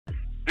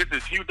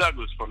This is Hugh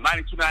Douglas from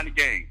 92.9 The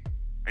Game,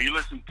 and you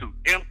listen to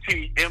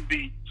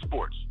MTMV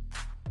Sports.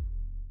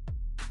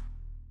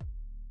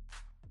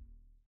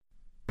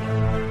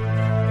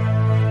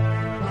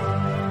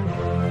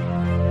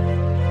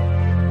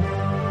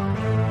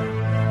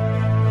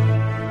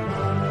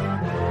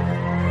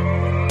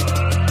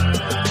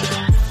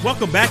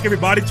 Welcome back,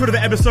 everybody, to another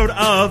episode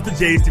of the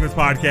Jay Stevens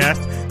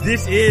Podcast.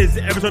 This is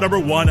episode number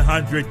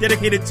 100,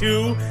 dedicated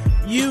to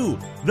you,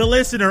 the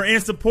listener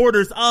and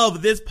supporters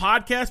of this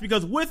podcast,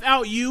 because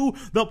without you,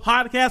 the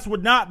podcast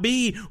would not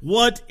be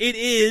what it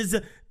is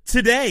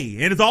today.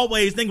 And as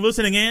always, thank you for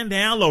listening and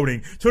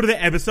downloading to another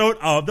episode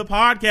of the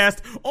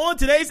podcast. On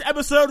today's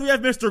episode, we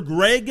have Mr.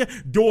 Greg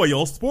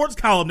Doyle, sports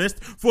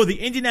columnist for the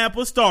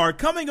Indianapolis Star,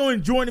 coming on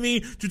and joining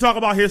me to talk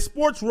about his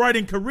sports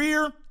writing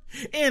career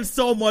and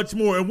so much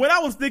more. And when I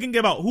was thinking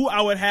about who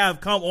I would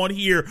have come on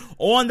here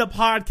on the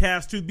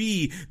podcast to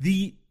be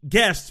the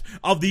guest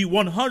of the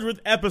 100th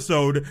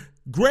episode,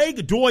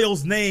 Greg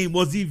Doyle's name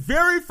was the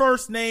very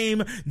first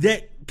name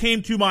that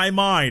came to my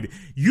mind.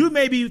 You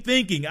may be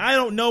thinking, I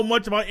don't know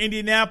much about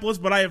Indianapolis,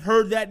 but I have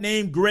heard that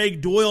name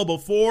Greg Doyle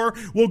before.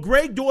 Well,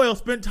 Greg Doyle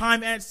spent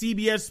time at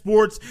CBS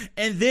Sports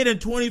and then in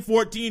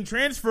 2014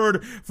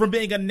 transferred from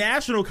being a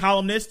national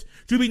columnist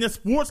to being a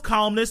sports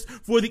columnist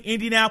for the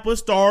Indianapolis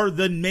Star,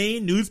 the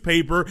main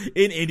newspaper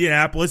in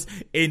Indianapolis,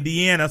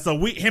 Indiana. So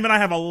him and I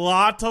have a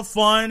lot of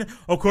fun.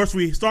 Of course,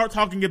 we start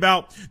talking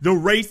about the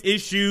race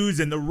issues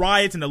and the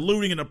riots and the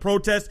looting and the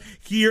protests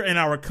here in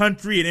our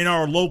country and in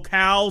our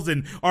locales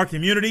and our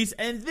communities.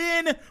 And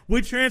then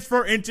we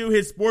transfer into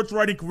his sports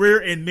writing career.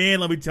 And man,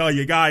 let me tell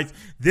you guys,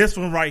 this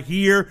one right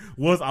here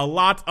was a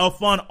lot of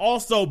fun.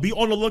 Also, be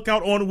on the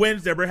lookout on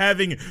Wednesday. We're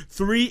having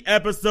 3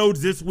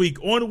 episodes this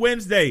week. On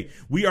Wednesday,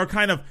 we are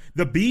kind of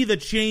the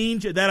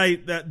change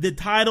that the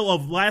title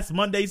of last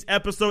Monday's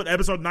episode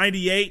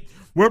 98.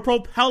 We're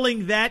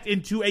propelling that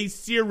into a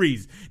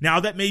series. Now,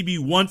 that may be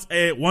once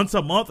a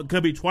month. It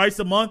could be twice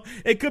a month.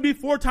 It could be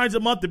 4 times a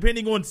month,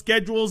 depending on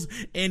schedules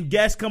and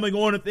guests coming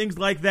on and things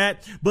like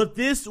that. But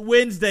this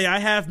Wednesday, I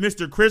have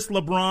Mr. Chris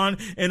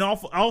LeBron and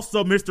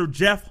also Mr.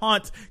 Jeff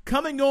Hunt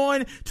coming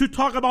on to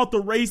talk about the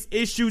race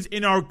issues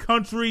in our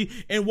country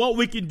and what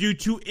we can do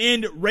to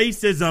end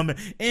racism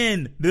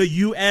in the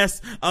U.S.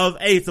 of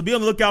A. So be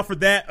on the lookout for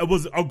that. It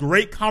was a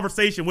great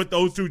conversation with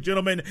those 2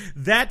 gentlemen.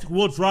 That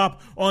will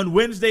drop on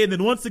Wednesday, and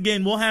then once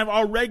again, we'll have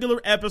our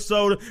regular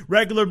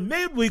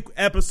midweek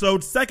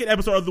episode, second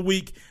episode of the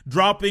week,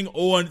 dropping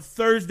on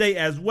Thursday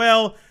as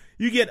well.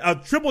 You get a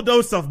triple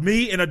dose of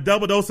me and a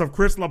double dose of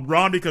Chris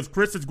LeBron, because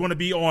Chris is going to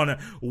be on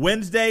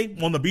Wednesday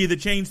on the Be the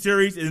Change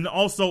series and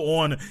also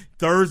on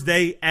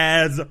Thursday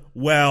as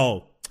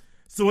well.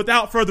 So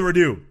without further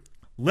ado,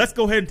 let's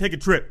go ahead and take a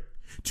trip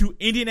to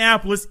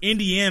Indianapolis,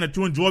 Indiana,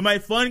 to enjoy my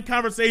fun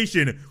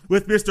conversation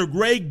with Mr.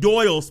 Greg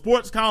Doyle,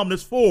 sports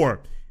columnist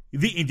for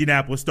the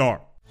Indianapolis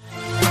Star.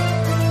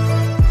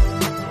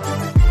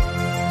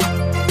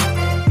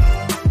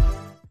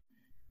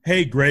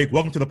 Hey, Greg,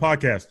 welcome to the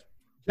podcast.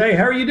 Hey,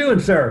 how are you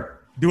doing, sir?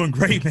 Doing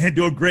great, man.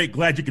 Doing great.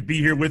 Glad you could be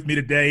here with me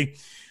today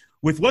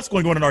with what's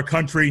going on in our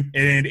country.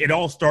 And it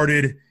all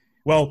started,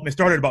 it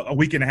started about a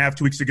week and a half,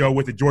 2 weeks ago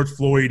with the George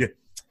Floyd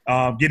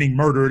getting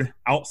murdered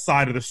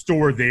outside of the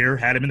store there,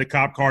 had him in the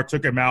cop car,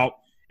 took him out.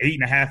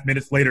 8.5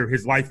 minutes later,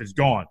 his life is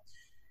gone.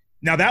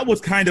 Now, that was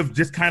kind of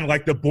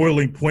like the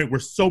boiling point where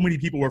so many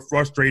people were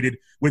frustrated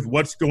with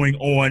what's going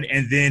on.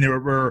 And then there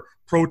were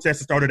protests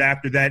that started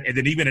after that. And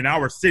then even in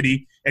our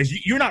city,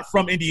 as you're not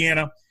from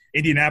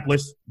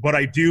Indianapolis, but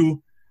I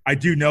do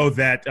know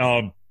that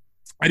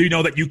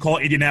you call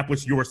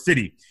Indianapolis your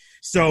city.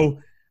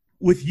 So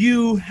with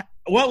you,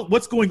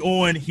 what's going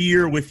on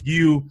here with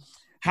you?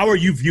 How are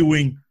you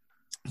viewing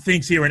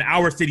things here in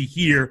our city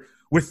here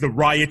with the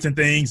riots and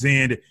things?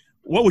 And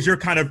what was your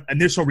kind of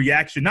initial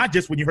reaction, not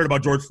just when you heard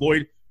about George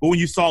Floyd, but when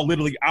you saw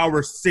literally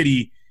our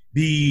city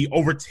be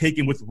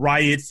overtaken with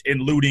riots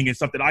and looting and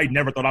stuff that I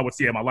never thought I would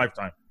see in my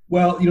lifetime?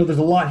 Well, there's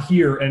a lot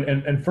here.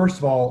 And first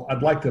of all,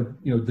 I'd like to,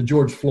 the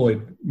George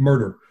Floyd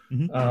murder.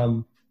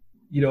 Mm-hmm.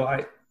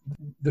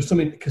 There's so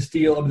many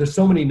Castile, there's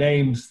so many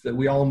names that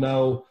we all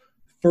know.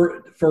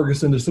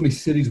 Ferguson, there's so many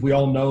cities we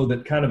all know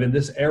that kind of in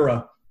this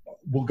era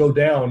will go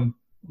down,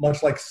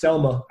 much like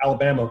Selma,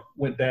 Alabama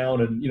went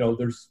down. And,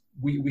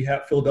 we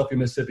have Philadelphia,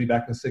 Mississippi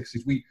back in the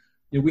 60s.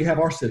 We have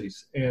our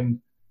cities. And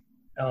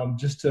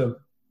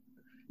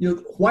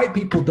white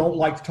people don't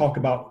like to talk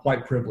about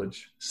white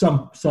privilege.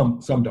 Some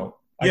don't.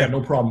 I got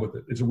no problem with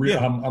it. It's a real,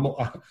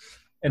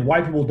 and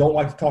white people don't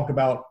like to talk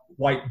about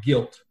white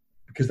guilt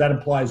because that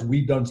implies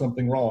we've done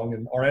something wrong,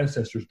 and our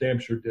ancestors damn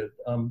sure did.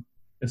 And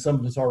some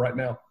of us are right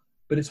now.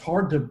 But it's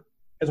hard to,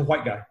 as a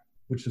white guy,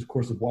 which is, of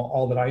course,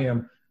 all that I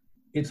am,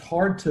 it's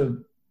hard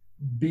to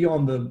be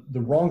on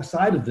the wrong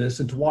side of this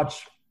and to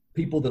watch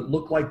people that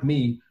look like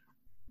me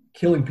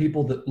killing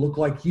people that look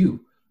like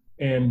you.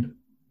 And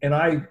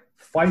I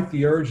fight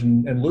the urge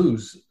and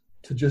lose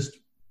to just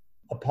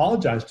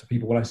apologize to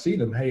people when I see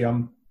them. Hey,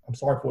 I'm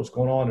sorry for what's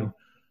going on.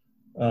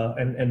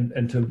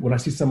 And to when I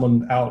see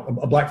someone out,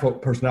 a black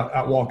folk person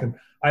out walking,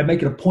 I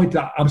make it a point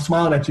that I'm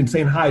smiling at you and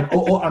saying hi. I'm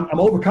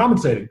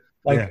overcompensating.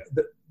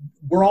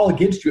 We're all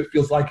against you, it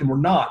feels like, and we're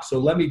not. So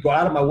let me go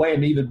out of my way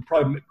and even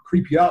probably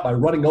creep you out by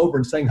running over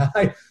and saying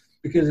hi,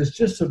 because it's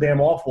just so damn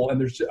awful. And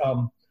there's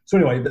so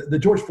anyway, the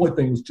George Floyd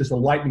thing was just a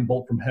lightning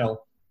bolt from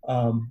hell.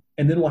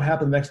 And then what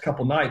happened the next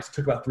couple of nights, it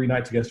took about 3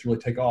 nights, I guess, to really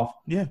take off.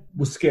 Yeah,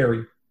 was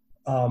scary.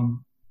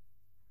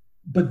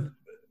 But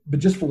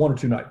just for 1 or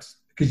 2 nights,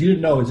 because you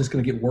didn't know it's just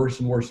going to get worse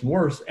and worse and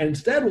worse. And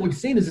instead, what we've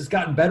seen is it's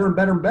gotten better and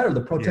better and better.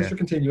 The protests are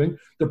continuing.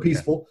 They're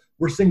peaceful. Yeah.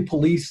 We're seeing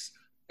police.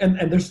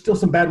 And there's still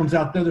some bad ones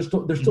out there. There's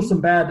still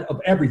some bad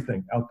of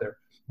everything out there.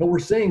 But we're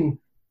seeing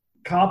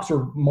cops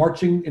are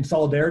marching in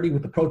solidarity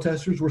with the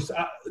protesters.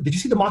 Did you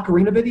see the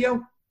Macarena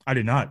video? I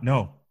did not,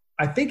 no.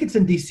 I think it's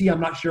in D.C., I'm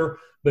not sure.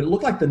 But it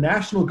looked like the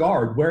National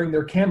Guard wearing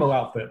their camo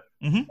outfit.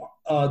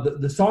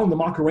 The song The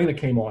Macarena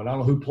came on. I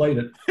don't know who played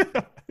it.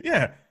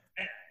 Yeah.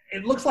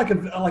 It looks like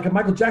a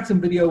Michael Jackson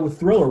video with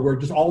Thriller, where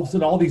just all of a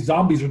sudden all these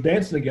zombies are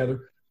dancing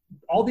together.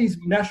 All these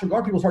National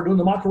Guard people start doing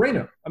the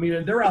Macarena. I mean,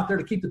 and they're out there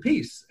to keep the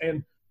peace.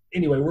 And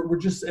anyway, we're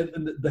just,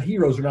 and the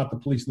heroes are not the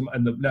police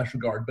and the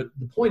National Guard. But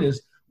the point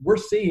is,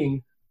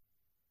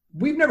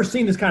 we've never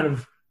seen this kind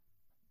of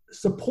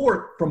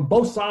support from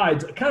both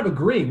sides, kind of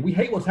agreeing. We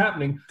hate what's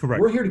happening.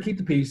 Correct. We're here to keep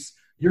the peace.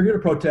 You're here to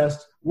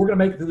protest. We're going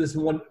to make it through this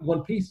in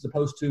one piece, as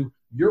opposed to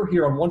you're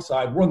here on one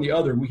side, we're on the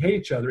other, and we hate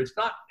each other. It's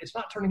not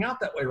turning out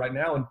that way right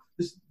now. And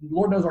this,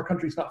 Lord knows, our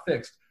country's not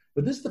fixed.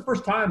 But this is the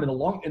first time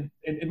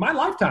in my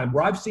lifetime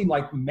where I've seen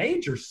like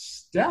major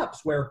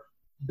steps where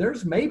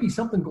there's maybe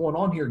something going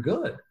on here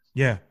good.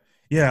 Yeah,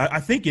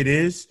 I think it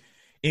is.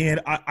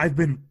 And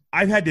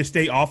I've had to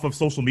stay off of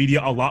social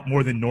media a lot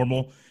more than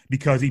normal,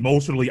 because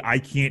emotionally I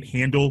can't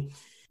handle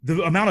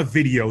the amount of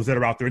videos that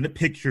are out there and the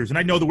pictures. And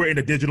I know that we're in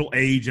a digital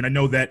age, and I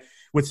know that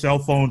with cell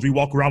phones, we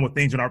walk around with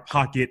things in our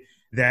pocket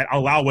that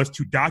allow us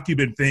to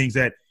document things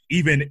that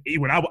even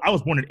when I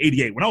was born in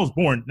 88, when I was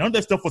born, none of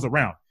that stuff was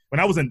around.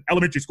 When I was in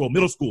elementary school,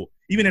 middle school,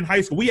 even in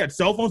high school, we had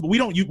cell phones, but we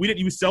didn't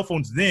use cell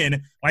phones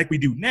then like we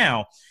do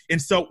now.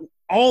 And so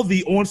all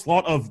the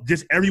onslaught of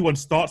just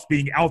everyone's thoughts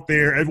being out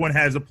there, everyone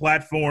has a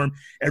platform,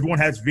 everyone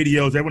has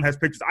videos, everyone has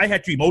pictures. I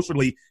had to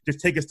emotionally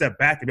just take a step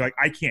back and be like,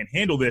 I can't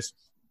handle this.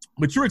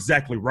 But you're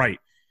exactly right.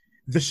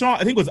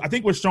 I think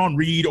it was Sean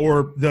Reed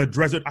or the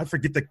Dresser. I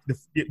forget the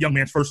young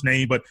man's first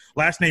name, but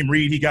last name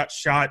Reed. He got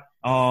shot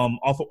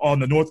off on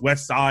the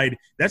northwest side.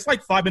 That's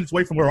like 5 minutes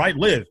away from where I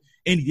live.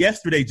 And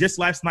yesterday, just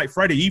last night,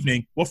 Friday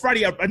evening, I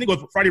think it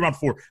was Friday around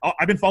 4.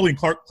 I've been following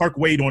Clark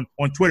Wade on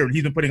Twitter, and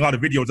he's been putting a lot of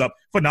videos up.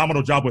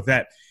 Phenomenal job with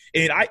that.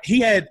 And he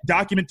had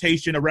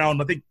documentation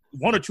around, I think,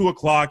 1 or 2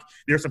 o'clock.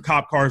 There's some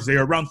cop cars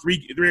there. Around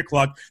 3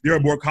 o'clock, there are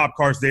more cop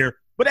cars there.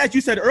 But as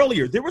you said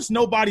earlier, there was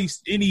nothing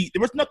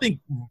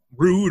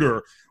rude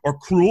or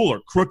cruel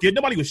or crooked.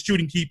 Nobody was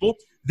shooting people.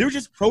 They were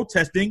just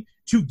protesting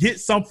to get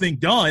something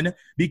done,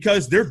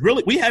 because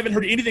we haven't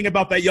heard anything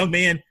about that young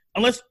man,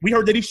 unless we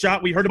heard that he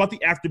shot. We heard about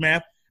the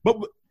aftermath. But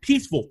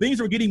peaceful. Things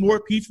are getting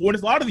more peaceful. And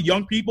it's a lot of the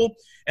young people.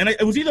 And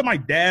it was either my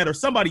dad or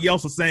somebody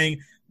else was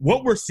saying,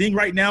 what we're seeing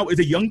right now is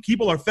that young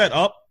people are fed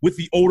up with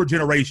the older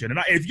generation. And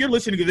if you're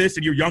listening to this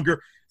and you're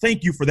younger,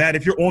 thank you for that.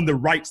 If you're on the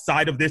right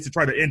side of this to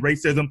try to end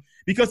racism,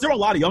 because there are a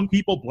lot of young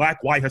people,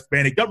 black, white,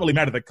 Hispanic, doesn't really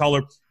matter the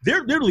color.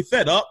 They're literally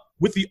fed up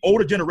with the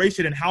older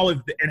generation and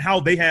how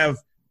they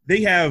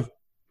have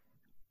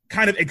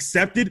kind of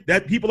accepted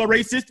that people are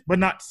racist, but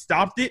not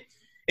stopped it.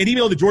 And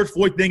even though the George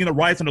Floyd thing and the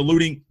riots and the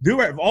looting,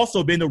 there have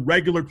also been the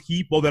regular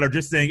people that are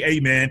just saying, hey,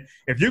 man,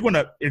 if you're going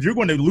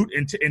to loot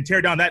and tear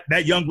down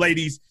that young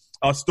lady's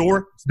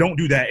store, don't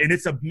do that. And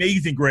it's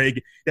amazing,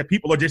 Greg, that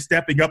people are just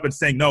stepping up and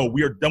saying, no,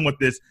 we are done with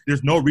this.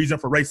 There's no reason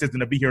for racism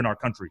to be here in our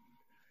country.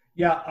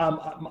 Yeah,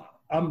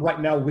 I'm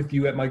right now with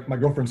you at my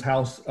girlfriend's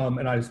house,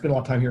 and I spend a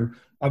lot of time here,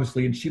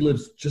 obviously, and she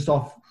lives just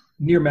off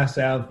near Mass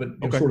Ave,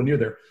 but sort of near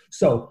there.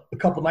 So a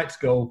couple nights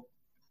ago,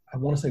 I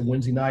want to say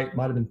Wednesday night,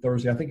 might have been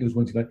Thursday, I think it was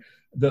Wednesday night,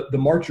 the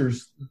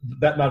marchers,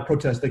 that night of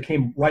protest, they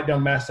came right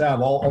down Mass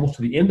Ave, almost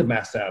to the end of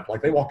Mass Ave.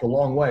 Like, they walked a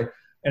long way.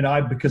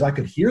 And because I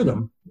could hear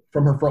them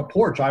from her front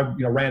porch, I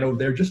ran over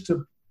there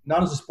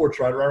not as a sports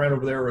writer. I ran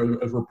over there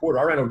as a reporter.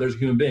 I ran over there as a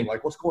human being.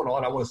 Like, what's going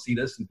on? I want to see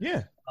this.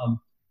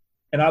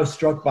 And I was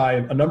struck by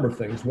a number of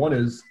things. One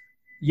is,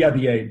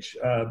 the age.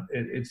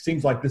 It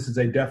seems like this is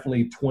a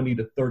definitely 20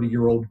 to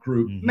 30-year-old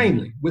group,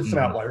 mainly, with some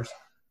outliers.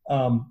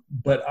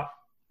 But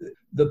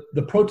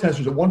the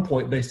protesters at one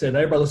point, they said,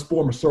 everybody, let's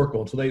form a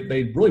circle. And so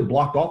they really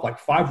blocked off like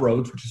 5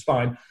 roads, which is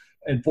fine,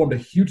 and formed a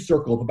huge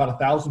circle of about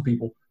 1,000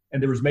 people.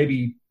 And there was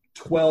maybe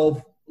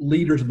 12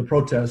 leaders of the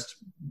protest.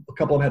 A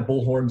couple of them had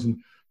bullhorns and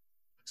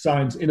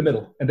signs in the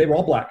middle, and they were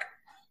all black.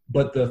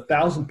 But the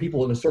 1,000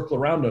 people in a circle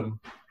around them,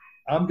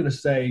 I'm going to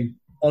say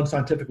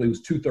unscientifically,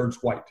 was 2/3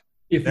 white,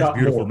 if That's not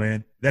beautiful, more.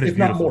 Man. That is if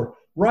beautiful. not more.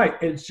 Right.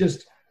 It's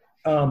just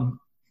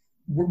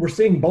we're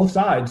seeing both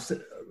sides,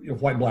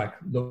 white and black,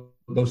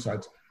 those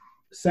sides,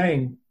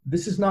 saying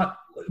this is not.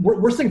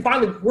 We're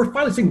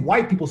finally seeing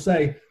white people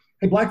say,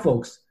 "Hey, black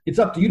folks, it's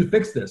up to you to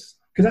fix this,"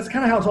 because that's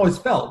kind of how it's always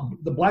felt.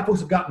 The black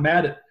folks have gotten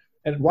mad at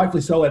and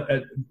rightfully so,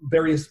 at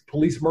various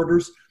police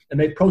murders, and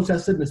they've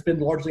protested, and it's been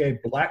largely a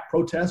black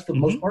protest for the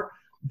most part.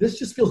 This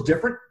just feels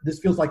different. This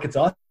feels like it's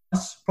us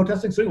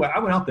protesting. So anyway, I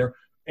went out there,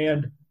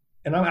 and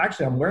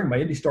I'm wearing my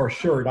Indy Star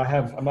shirt.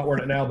 I'm not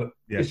wearing it now, but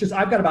it's just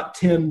I've got about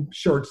 10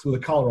 shirts with a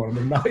collar on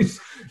them. They're nice,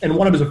 and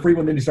one of them is a free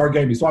one Indy Star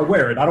gave me, so I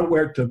wear it. I don't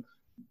wear it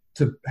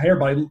to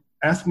everybody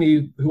ask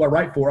me who I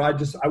write for. I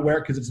wear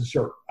it because it's a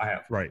shirt I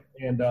have. Right.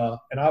 And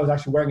I was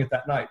actually wearing it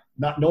that night,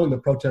 not knowing the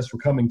protests were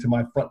coming to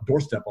my front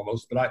doorstep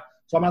almost.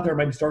 So I'm out there in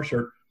my Indy Star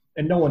shirt,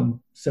 and no one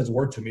says a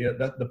word to me.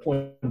 The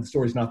point of the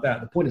story is not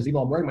that. The point is, even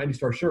though I'm wearing my Indy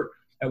Star shirt,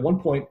 at one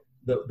point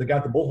the guy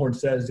at the bullhorn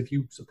says, if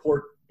you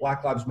support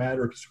Black Lives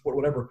Matter, if you support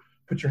whatever,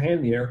 put your hand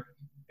in the air.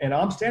 And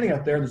I'm standing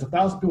out there, and there's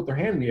 1,000 people with their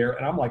hand in the air,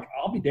 and I'm like,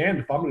 I'll be damned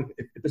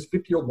if this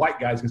 50-year-old white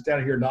guy's gonna stand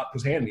out here and not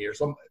put his hand in the air.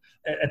 So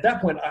at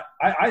that point,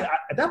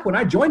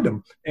 I joined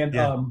him, and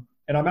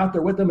I'm out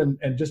there with them,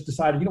 and just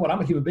decided, you know what,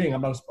 I'm a human being.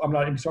 I'm not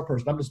an Indy Star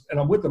person.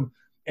 I'm with them,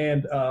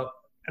 and I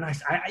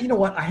you know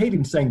what, I hate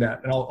even saying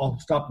that, and I'll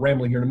stop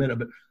rambling here in a minute.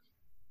 But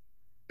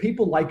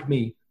people like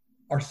me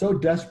are so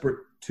desperate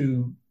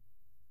to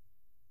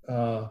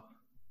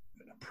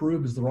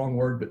prove is the wrong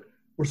word, but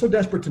we're so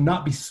desperate to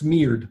not be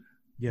smeared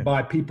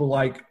by people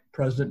like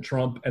President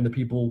Trump and the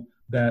people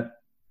that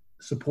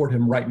support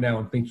him right now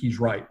and think he's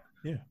right.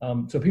 Yeah.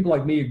 So people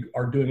like me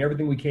are doing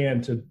everything we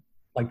can to,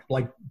 like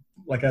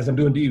as I'm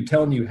doing to you,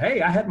 telling you,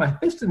 hey, I had my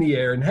fist in the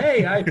air, and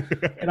hey,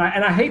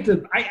 I hate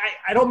to,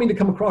 I don't mean to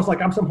come across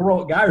like I'm some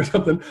heroic guy or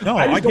something. No,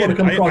 I just don't want to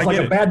come across like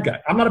a bad guy.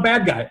 I'm not a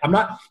bad guy. I'm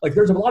not like,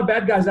 there's a lot of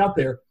bad guys out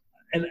there,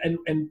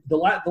 and the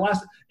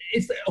last,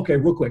 it's okay.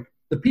 Real quick,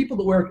 the people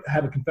that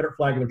have a Confederate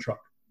flag in their truck,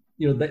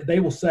 you know, they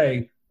will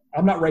say,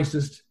 I'm not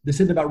racist. This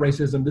isn't about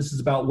racism. This is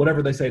about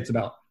whatever they say it's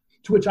about.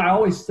 To which I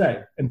always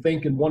say and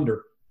think and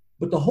wonder,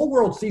 but the whole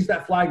world sees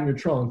that flag in your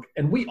trunk,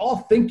 and we all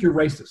think you're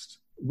racist.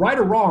 Right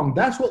or wrong,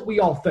 that's what we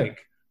all think.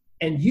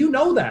 And you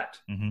know that.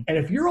 And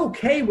if you're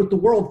okay with the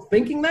world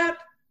thinking that,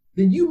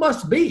 then you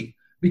must be,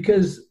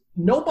 because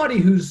nobody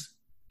who's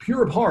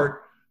pure of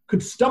heart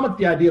could stomach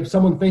the idea of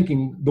someone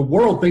thinking, the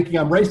world thinking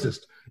I'm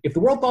racist. If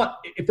the world thought,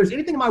 if there's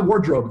anything in my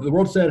wardrobe, the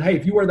world said, hey,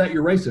 if you wear that,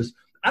 you're racist.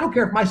 I don't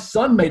care if my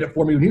son made it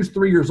for me when he was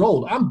 3 years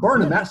old. I'm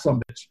burning that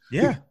sumbitch.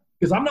 Yeah.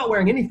 Because I'm not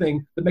wearing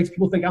anything that makes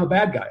people think I'm a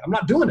bad guy. I'm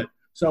not doing it.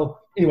 So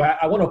anyway,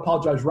 I want to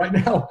apologize right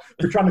now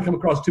for trying to come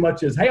across too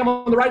much as, hey, I'm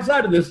on the right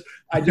side of this.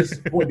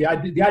 The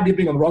idea of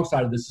being on the wrong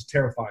side of this is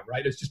terrifying,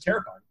 right? It's just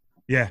terrifying.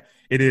 Yeah,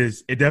 it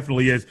is. It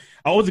definitely is.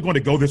 I wasn't going to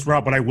go this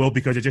route, but I will,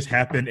 because it just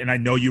happened, and I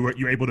know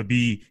you're able to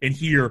be in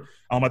here.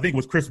 I think it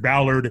was Chris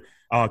Ballard,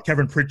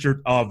 Kevin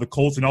Pritchard of the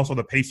Colts, and also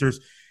the Pacers.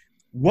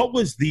 What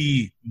was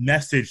the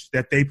message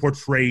that they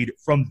portrayed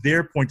from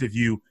their point of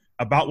view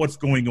about what's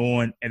going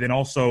on, and then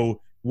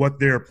also what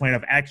their plan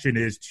of action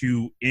is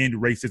to end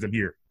racism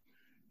here?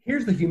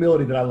 Here's the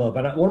humility that I love.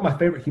 And one of my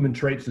favorite human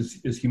traits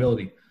is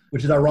humility,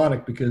 which is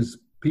ironic because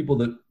people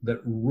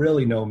that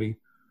really know me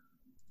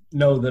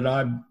know that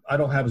I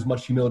don't have as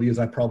much humility as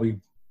I probably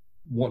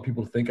want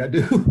people to think I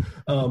do.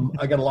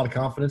 I got a lot of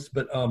confidence,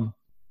 but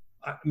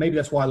maybe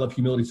that's why I love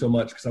humility so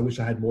much, because I wish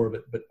I had more of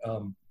it. But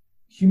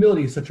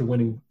humility is such a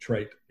winning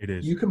trait. It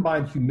is. You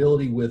combine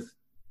humility with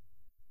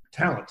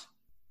talent.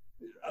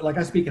 Like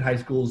I speak at high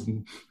schools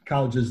and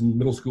colleges and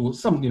middle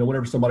schools,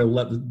 whenever somebody will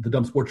let the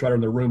dumb sports writer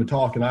in their room and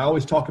talk. And I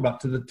always talk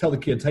about tell the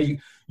kids, hey,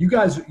 you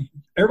guys,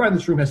 everybody in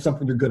this room has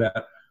something they're good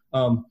at.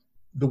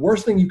 The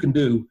worst thing you can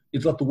do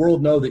is let the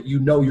world know that you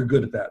know you're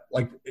good at that.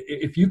 Like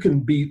if you can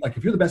be, like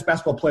if you're the best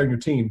basketball player in your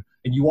team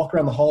and you walk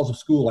around the halls of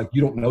school like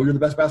you don't know you're the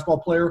best basketball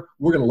player,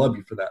 we're going to love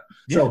you for that.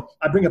 Yeah. So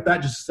I bring up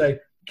that just to say,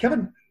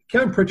 Kevin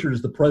Pritchard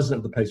is the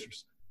president of the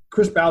Pacers.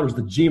 Chris Ballard is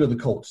the GM of the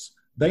Colts.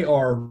 They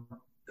are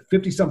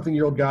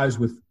 50-something-year-old guys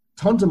with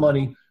tons of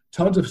money,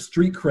 tons of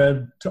street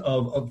cred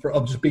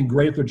of just being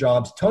great at their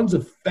jobs, tons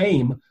of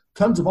fame,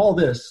 tons of all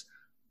this.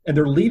 And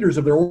they're leaders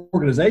of their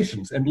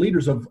organizations and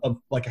leaders of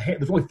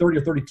there's only 30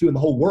 or 32 in the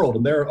whole world.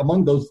 And they're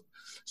among those.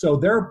 So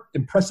they're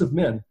impressive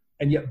men.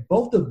 And yet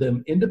both of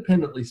them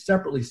independently,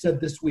 separately said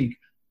this week,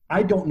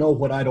 I don't know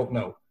what I don't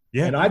know.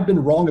 Yeah. And I've been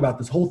wrong about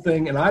this whole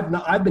thing. And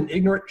I've been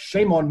ignorant.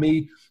 Shame on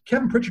me.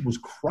 Kevin Pritchard was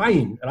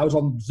crying. And I was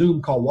on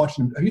Zoom call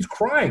watching him. He's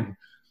crying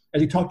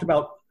as he talked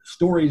about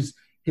stories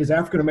his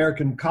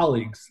African-American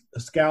colleagues, a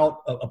scout,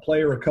 a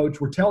player, a coach,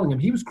 were telling him.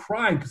 He was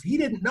crying because he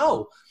didn't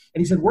know.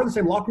 And he said, we're in the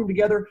same locker room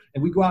together,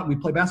 and we go out and we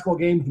play basketball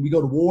games, and we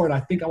go to war, and I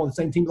think I'm on the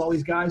same team with all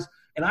these guys.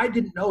 And I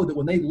didn't know that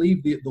when they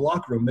leave the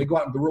locker room, they go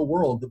out in the real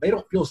world, that they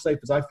don't feel as safe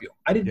as I feel.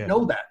 I didn't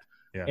know that.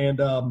 Yeah.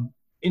 And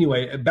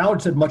anyway,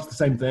 Ballard said much the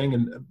same thing.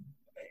 And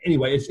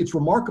anyway, it's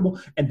remarkable.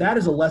 And that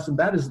is a lesson.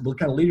 That is the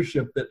kind of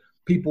leadership that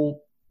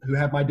people who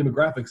have my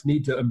demographics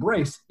need to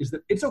embrace, is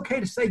that it's okay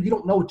to say you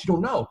don't know what you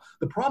don't know.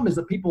 The problem is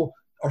that people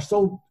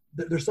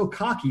they're so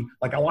cocky,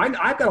 like, oh,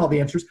 I've got all the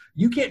answers.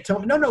 You can't tell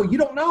me. No, you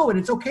don't know, and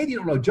it's okay that you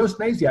don't know. Joe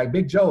Stasiak,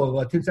 Big Joe of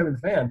 1070 The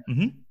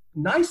Fan,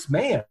 nice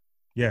man.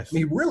 Yes. I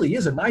mean, he really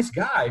is a nice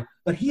guy,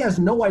 but he has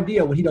no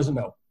idea what he doesn't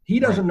know. He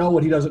doesn't know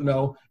what he doesn't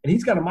know, and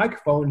he's got a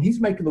microphone, and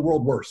he's making the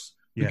world worse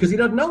because he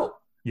doesn't know.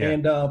 Yeah.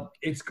 And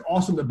it's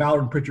awesome that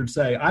Ballard and Pritchard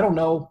say, I don't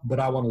know, but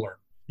I want to learn.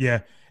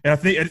 Yeah. And I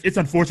think it's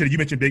unfortunate. You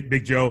mentioned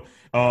Big Joe.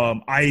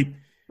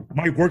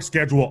 My work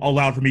schedule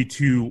allowed for me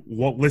to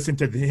listen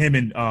to him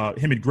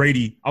and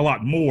Grady a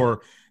lot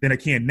more than I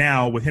can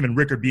now, with him and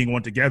Rickard being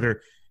one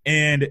together.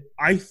 And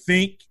I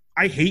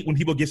hate when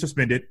people get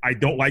suspended. I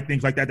don't like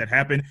things like that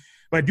happen.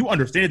 But I do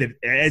understand that,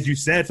 as you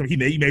said, he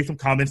made some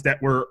comments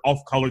that were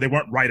off color. They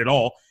weren't right at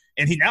all.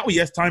 And he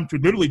has time to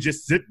literally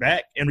just sit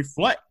back and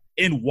reflect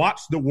and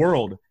watch the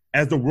world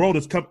as the world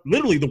has come.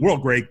 Literally the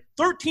world, Greg.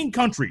 13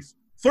 countries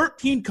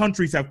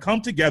have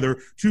come together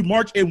to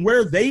march in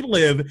where they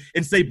live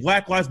and say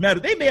Black Lives Matter.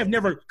 They may have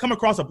never come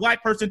across a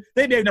black person.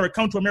 They may have never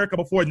come to America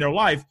before in their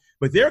life,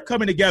 but they're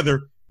coming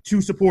together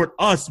to support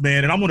us,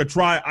 man. And I'm going to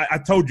try. I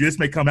told you this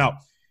may come out.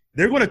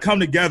 They're going to come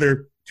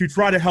together to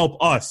try to help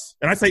us.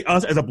 And I say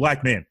us as a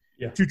black man,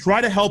 to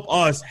try to help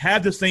us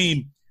have the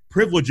same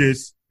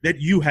privileges that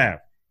you have.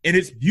 And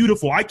it's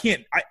beautiful.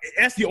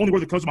 That's the only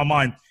word that comes to my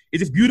mind. It's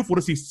just beautiful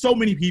to see so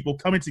many people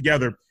coming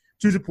together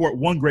to support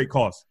one great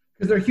cause.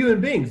 Because they're human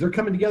beings. They're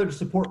coming together to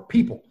support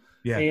people.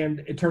 Yeah.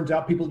 And it turns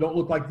out people don't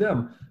look like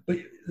them. But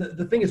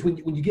the thing is, when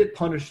you get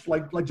punished,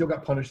 like Joe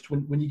got punished,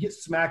 when you get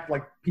smacked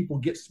like people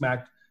get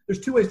smacked, there's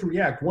two ways to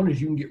react. One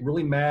is you can get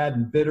really mad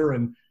and bitter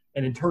and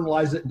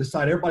internalize it and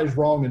decide everybody's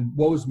wrong and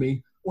woe's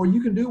me. Or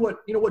you can do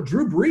what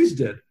Drew Brees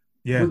did.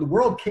 Yeah. When the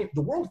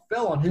world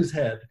fell on his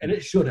head, and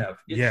it should have.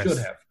 It should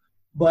have.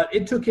 But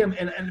it took him,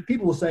 and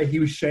people will say he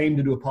was shamed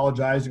into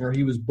apologizing or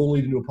he was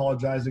bullied into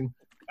apologizing.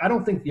 I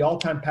don't think the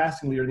all-time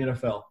passing leader in the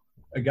NFL,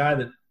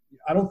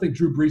 I don't think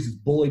Drew Brees is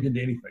bullied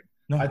into anything.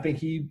 No. I think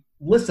he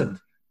listened.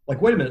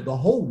 Like, wait a minute, the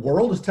whole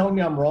world is telling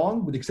me I'm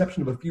wrong with the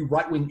exception of a few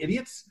right-wing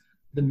idiots.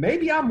 Then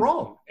maybe I'm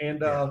wrong.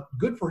 And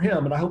good for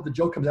him. And I hope that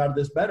Joe comes out of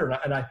this better.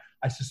 And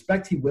I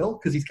suspect he will,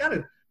 because he's got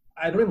to –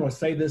 I don't even want to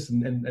say this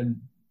and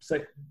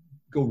say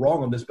go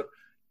wrong on this, but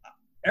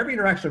every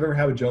interaction I've ever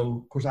had with Joe,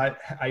 of course, I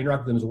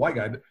interact with him as a white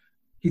guy, but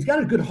he's got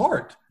a good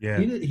heart. Yeah.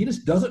 He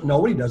just doesn't know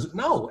what he doesn't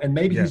know. And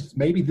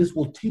maybe this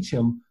will teach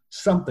him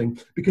something,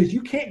 because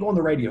you can't go on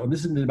the radio, and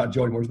this isn't about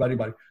Joe anymore, it's about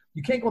anybody.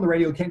 You can't go on the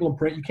radio, you can't go on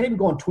print, you can't even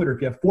go on Twitter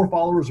if you have 4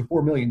 followers or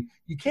 4 million.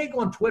 You can't go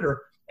on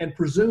Twitter and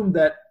presume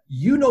that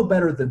you know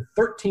better than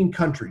 13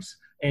 countries,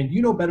 and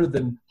you know better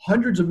than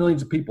hundreds of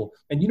millions of people,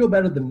 and you know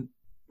better than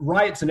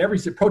riots in every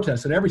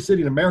protests in every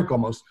city in America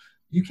almost.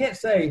 You can't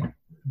say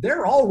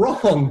they're all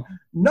wrong.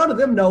 None of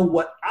them know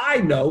what I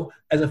know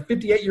as a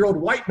 58-year-old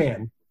white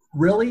man.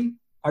 Really?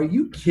 Are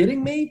you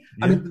kidding me?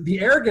 Yeah. I mean,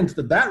 the arrogance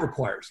that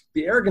requires,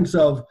 the arrogance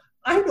of,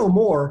 I know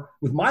more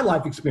with my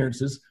life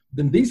experiences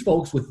than these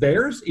folks with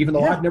theirs, even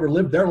though I've never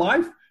lived their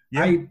life.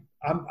 Yeah.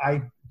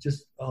 I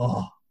just.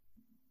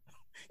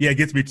 Yeah, it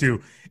gets me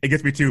too.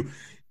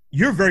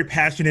 You're very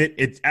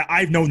passionate.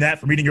 I've known that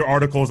from reading your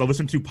articles. I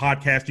listened to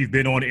podcasts you've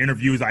been on,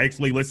 interviews. I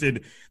actually listened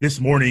this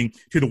morning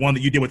to the one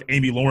that you did with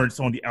Amy Lawrence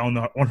on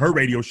her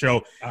radio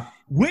show.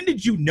 When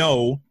did you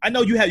know? I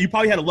know you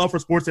probably had a love for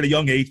sports at a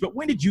young age, but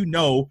when did you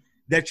know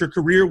that your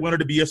career wanted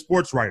to be a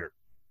sports writer?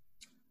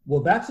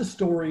 Well, that's a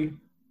story.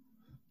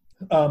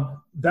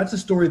 That's a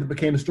story that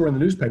became a story in the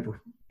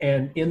newspaper.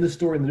 And in the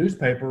story in the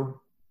newspaper,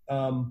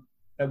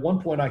 at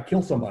one point I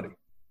killed somebody.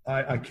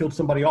 I killed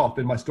somebody off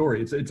in my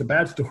story. It's a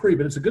bad story,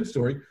 but it's a good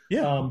story.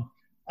 Yeah.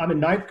 I'm in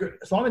ninth grade.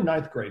 So I'm in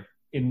ninth grade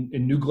in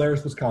New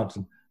Glarus,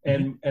 Wisconsin.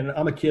 And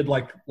I'm a kid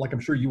like I'm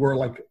sure you were,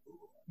 like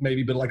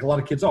maybe, but like a lot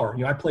of kids are.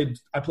 I played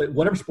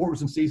whatever sport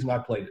was in season, I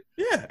played it.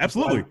 Yeah,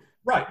 absolutely.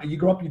 Right. You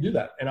grow up, you do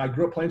that. And I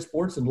grew up playing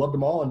sports and loved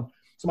them all. And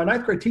so my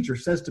ninth grade teacher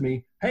says to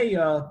me, hey,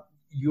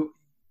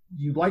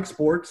 you like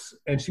sports,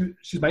 and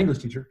she's my English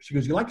teacher. She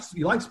goes, you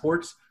like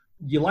sports,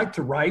 you like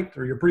to write,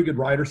 or you're a pretty good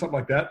writer, something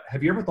like that.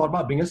 Have you ever thought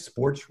about being a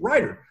sports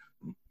writer?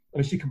 I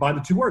mean, she combined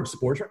the two words,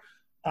 sports.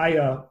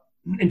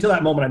 Until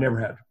that moment, I never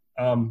had.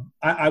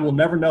 I will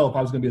never know if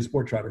I was going to be a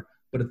sports writer.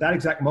 But at that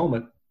exact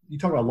moment, you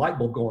talk about a light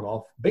bulb going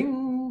off,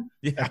 bing.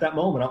 Yeah. At that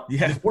moment, I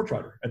was a sports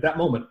writer. At that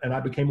moment, and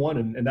I became one,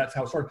 and that's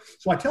how it started.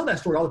 So I tell that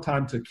story all the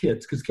time to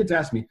kids, because kids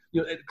ask me,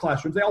 at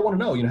classrooms, they all want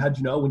to know, how'd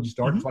you know, when did you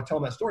start? Mm-hmm. So I tell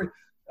them that story.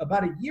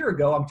 About a year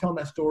ago, I'm telling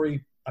that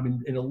story, I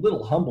mean, in a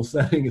little humble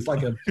setting. It's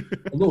like a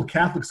little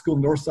Catholic school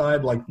in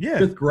Northside, like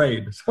fifth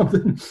grade or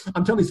something.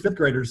 I'm telling these fifth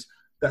graders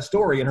that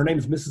story, and her name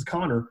is Mrs.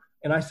 Connor.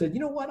 And I said, you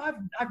know what?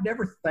 I've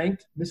never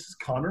thanked Mrs.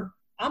 Connor.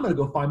 I'm going to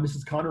go find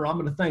Mrs. Connor. I'm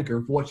going to thank her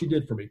for what she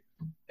did for me.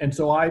 And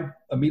so I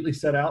immediately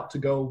set out to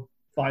go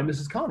find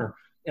Mrs. Connor.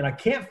 And I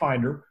can't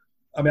find her.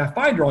 I mean, I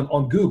find her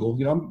on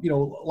Google. I'm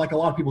like a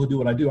lot of people who do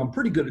what I do. I'm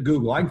pretty good at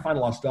Google. I can find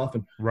a lot of stuff.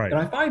 And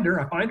I find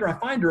her.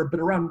 But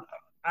around,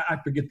 I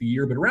forget the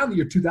year, but around the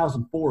year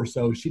 2004 or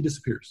so, she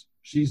disappears.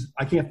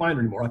 I can't find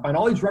her anymore. I find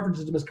all these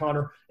references to Miss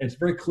Connor, and it's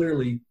very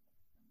clearly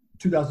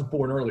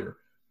 2004 and earlier.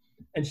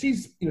 And she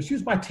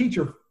was my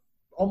teacher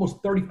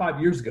almost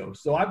 35 years ago.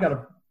 So I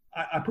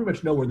pretty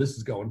much know where this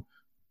is going.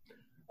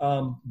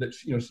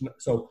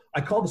 So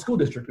I called the school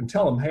district and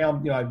tell them, hey,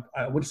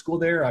 I went to school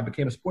there. I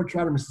became a sports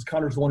writer. Mrs.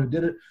 Connor's the one who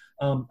did it.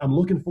 I'm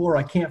looking for her.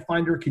 I can't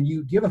find her. Do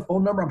you have a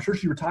phone number? I'm sure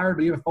she retired,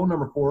 but you have a phone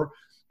number for her.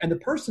 And the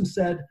person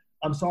said,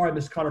 I'm sorry,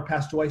 Miss Connor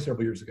passed away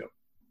several years ago.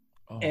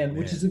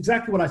 which is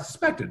exactly what I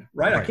suspected,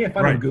 right? I can't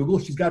find her on Google.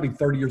 She's got to be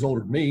 30 years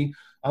older than me.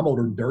 I'm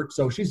older than dirt,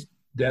 so she's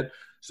dead.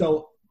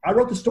 So I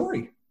wrote the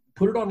story,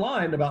 put it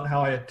online about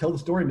how I tell the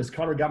story. Miss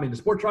Connor got me into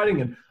sports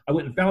writing, and I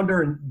went and found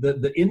her. And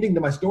the ending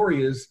to my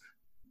story is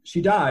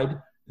she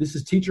died. This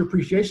is Teacher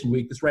Appreciation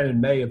Week. This ran in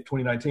May of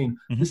 2019.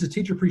 This is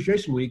Teacher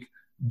Appreciation Week.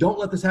 Don't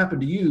let this happen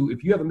to you.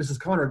 If you have a Mrs.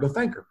 Connor, go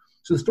thank her.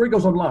 So the story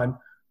goes online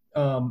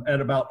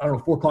at about,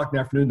 4 o'clock in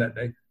the afternoon that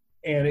day.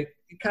 And it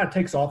kind of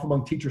takes off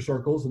among teacher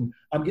circles. And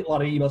I'm getting a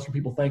lot of emails from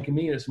people thanking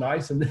me, and it's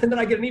nice. And then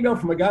I get an email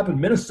from a guy up in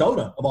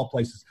Minnesota, of all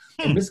places.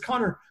 And Miss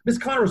Connor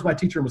was my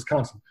teacher in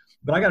Wisconsin.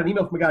 But I got an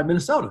email from a guy in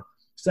Minnesota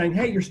saying,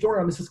 hey, your story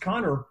on Mrs.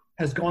 Connor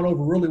has gone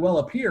over really well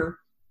up here,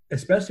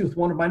 especially with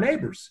one of my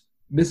neighbors,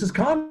 Mrs.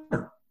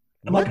 Connor.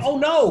 I'm like, oh,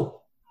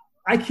 no,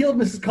 I killed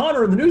Mrs.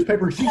 Connor in the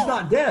newspaper, and she's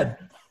not dead.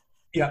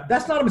 Yeah,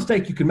 that's not a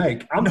mistake you can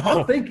make. I'm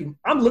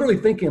literally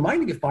thinking, am I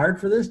going to get fired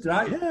for this? Did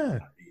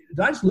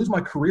I just lose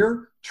my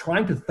career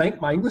trying to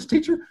thank my English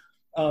teacher?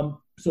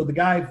 So the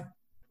guy,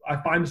 I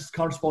find Mrs.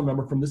 Connor's phone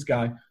number from this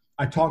guy.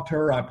 I talked to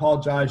her. I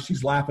apologize.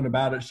 She's laughing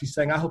about it. She's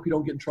saying, I hope you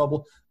don't get in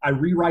trouble. I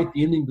rewrite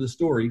the ending to the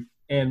story.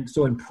 And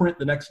so in print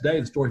the next day,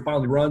 the story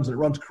finally runs, and it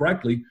runs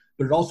correctly,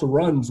 but it also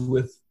runs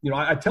with,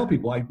 I tell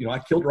people, I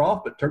killed her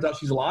off, but it turns out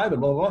she's alive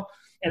and blah, blah, blah.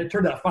 And it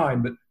turned out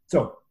fine. But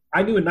so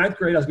I knew in 9th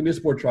grade I was going to be a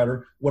sports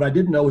writer. What I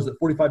didn't know is that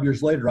 45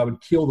 years later, I would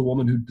kill the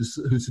woman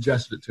who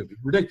suggested it to me.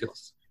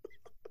 Ridiculous.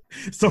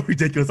 So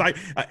ridiculous.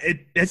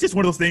 It's just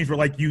one of those things where,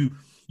 like, you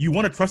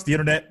want to trust the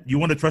internet. You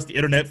want to trust the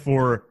internet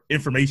for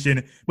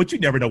information, but you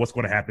never know what's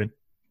going to happen.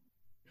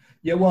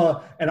 Yeah,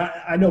 well, and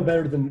I know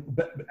better than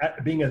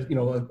being a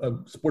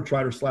sports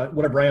writer /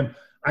 whatever I am.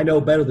 I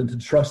know better than to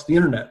trust the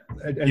internet.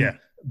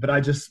 But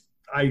I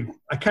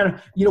kind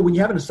of, when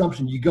you have an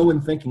assumption, you go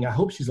in thinking, I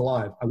hope she's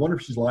alive. I wonder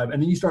if she's alive.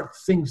 And then you start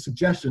seeing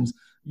suggestions.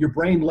 Your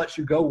brain lets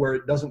you go where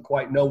it doesn't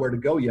quite know where to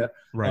go yet.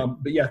 Right.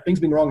 But yeah, things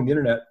being wrong on the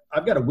internet.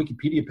 I've got a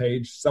Wikipedia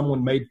page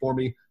someone made for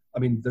me. I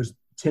mean, there's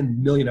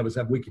 10 million of us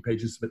have wiki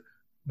pages,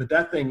 but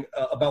that thing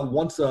about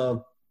once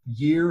a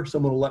year,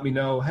 someone will let me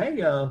know,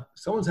 hey,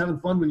 someone's having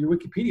fun with your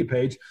Wikipedia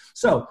page.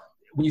 So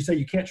when you say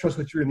you can't trust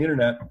what you're on the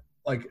internet,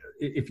 like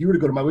if you were to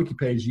go to my wiki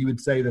page, you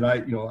would say that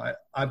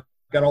I've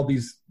got all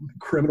these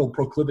criminal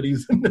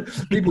proclivities, and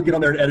people get on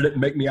there and edit it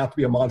and make me out to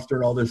be a monster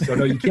and all this. So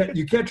no, you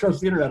can't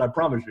trust the internet. I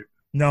promise you.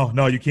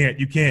 No, you can't.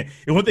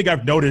 And one thing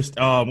I've noticed,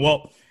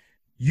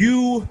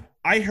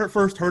 I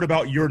first heard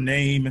about your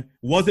name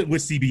wasn't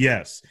with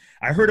CBS.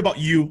 I heard about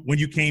you when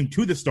you came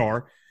to the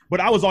Star, but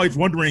I was always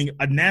wondering,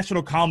 a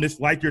national columnist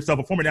like yourself,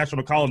 a former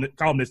national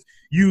columnist,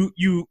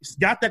 you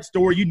got that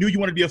story. You knew you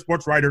wanted to be a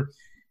sports writer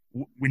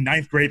in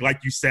 9th grade,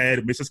 like you said,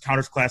 Mrs.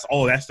 Connor's class,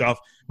 all of that stuff.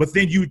 But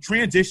then you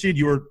transitioned.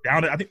 You were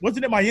down at, I think,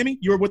 wasn't it Miami?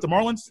 You were with the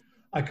Marlins?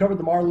 I covered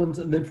the Marlins,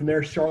 and then from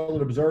there,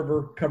 Charlotte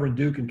Observer, covering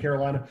Duke and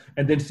Carolina,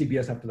 and then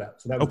CBS after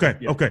that. So that was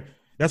okay.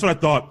 That's what I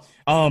thought.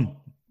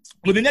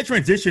 Within that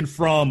transition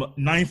from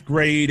 9th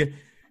grade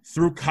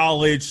through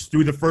college,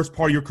 through the first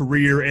part of your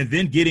career, and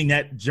then getting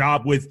that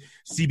job with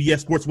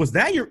CBS Sports, was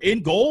that your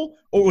end goal?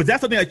 Or was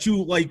that something that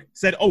you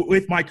said, oh,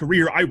 with my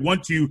career, I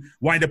want to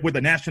wind up with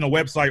a national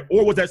website?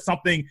 Or was that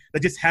something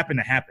that just happened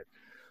to happen?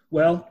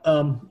 Well,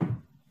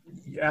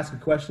 you ask a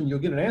question, you'll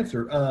get an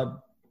answer.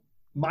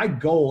 My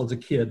goal as a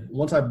kid,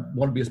 once I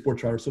wanted to be a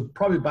sports writer, so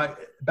probably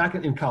back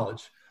in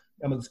college,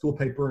 I'm in the school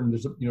paper, and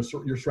there's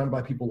you're surrounded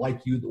by people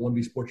like you that want to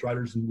be sports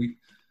writers. And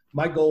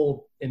my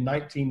goal in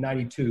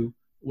 1992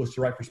 was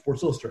to write for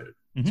Sports Illustrated.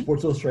 Mm-hmm.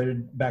 Sports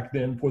Illustrated back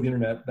then, before the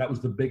internet, that was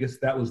the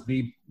biggest, that was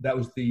the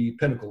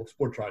pinnacle of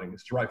sports writing,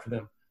 is to write for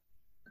them.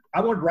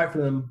 I wanted to write for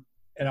them,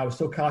 and I was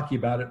so cocky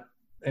about it.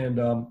 And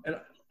I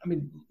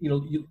mean,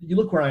 you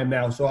look where I am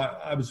now. So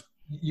I was,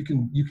 you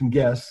can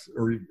guess,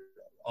 or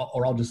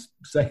I'll just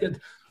say it.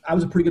 I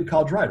was a pretty good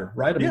college writer,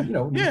 right? I mean,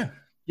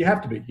 you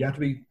have to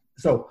be.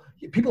 So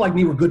people like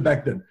me were good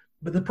back then.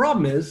 But the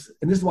problem is,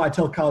 and this is why I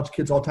tell college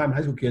kids all the time,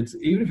 high school kids,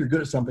 even if you're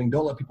good at something,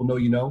 don't let people know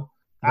you know.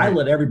 Right. I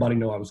let everybody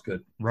know I was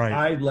good. Right.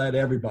 I let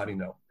everybody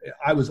know.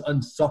 I was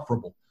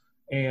insufferable.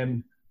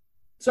 And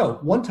so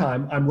one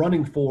time I'm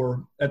running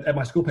for, at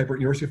my school paper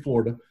at University of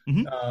Florida,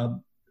 mm-hmm.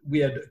 We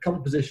had a couple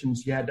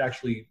positions you had to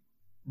actually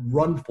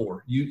run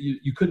for.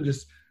 You couldn't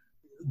just,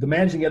 the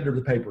managing editor of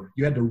the paper,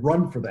 you had to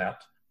run for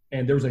that.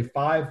 And there was a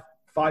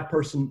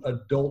five-person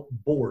adult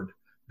board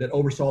that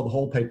oversaw the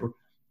whole paper.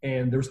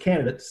 And there was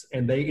candidates,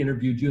 and they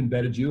interviewed you and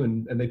vetted you,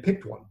 and they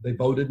picked one. They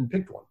voted and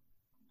picked one.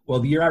 Well,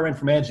 the year I ran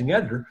for managing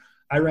editor,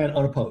 I ran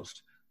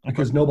unopposed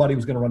because nobody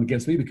was going to run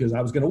against me because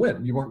I was going to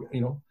win. You weren't,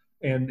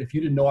 and if you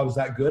didn't know I was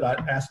that good,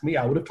 ask me,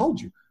 I would have told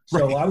you.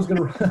 So right. I was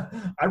going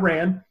to, I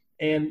ran,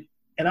 and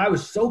I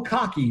was so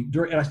cocky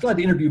and I still had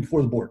to interview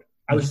before the board.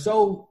 I was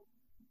so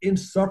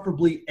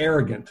insufferably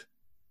arrogant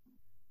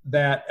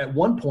that at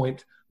one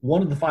point,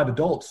 one of the five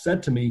adults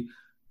said to me,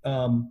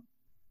 I'm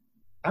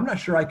not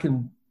sure I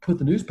can put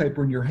the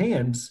newspaper in your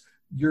hands.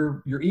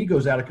 Your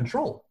ego's out of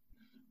control.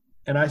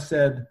 And I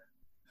said,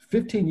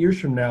 15 years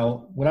from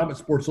now, when I'm at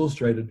Sports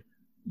Illustrated,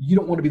 you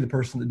don't want to be the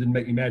person that didn't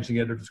make me managing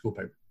editor of the school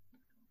paper.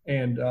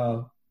 And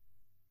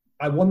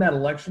I won that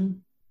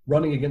election,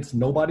 running against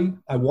nobody.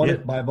 I won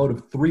it by a vote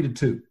of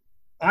 3-2.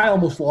 I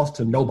almost lost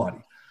to nobody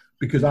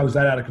because I was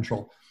that out of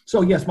control.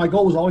 So yes, my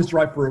goal was always to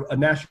write for a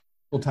national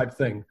type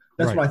thing.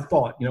 That's what I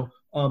thought,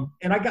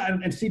 and I got,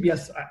 and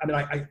CBS,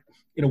 I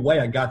in a way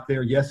I got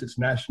there. Yes, it's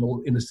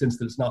national in the sense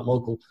that it's not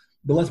local,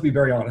 but let's be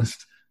very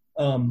honest.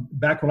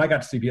 Back when I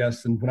got to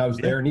CBS and when I was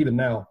there and even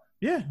now,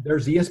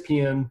 there's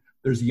ESPN,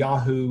 there's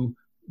Yahoo,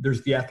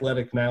 there's The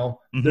Athletic now.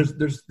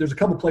 Mm-hmm. There's a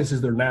couple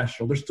places that are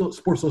national. There's still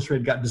Sports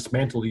Illustrated got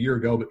dismantled a year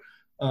ago, but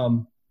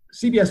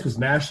CBS was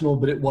national,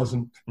 but it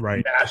wasn't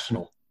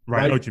national.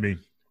 Right. I know what you mean.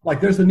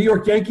 Like there's the New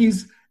York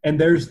Yankees and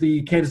there's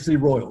the Kansas City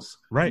Royals.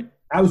 Right.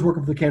 I was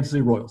working for the Kansas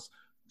City Royals.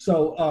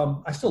 So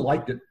I still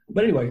liked it.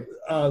 But anyway,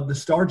 the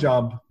star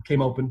job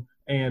came open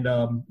and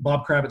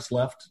Bob Kravitz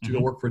left to go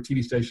work for a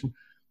TV station.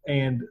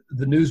 And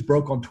the news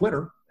broke on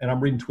Twitter. And I'm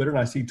reading Twitter and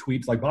I see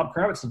tweets like Bob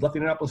Kravitz has left the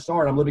Indianapolis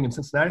Star. And I'm living in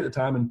Cincinnati at the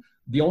time. And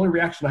the only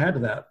reaction I had to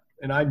that,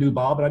 and I knew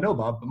Bob and I know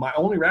Bob, but my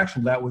only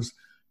reaction to that was,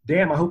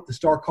 damn, I hope the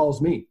Star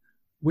calls me,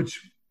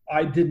 which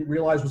I didn't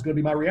realize was going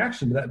to be my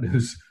reaction to that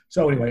news.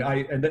 So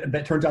anyway, and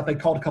that turns out they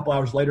called a couple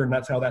hours later and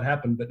that's how that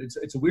happened. But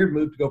it's a weird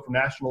move to go from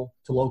national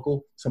to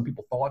local. Some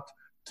people thought.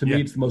 To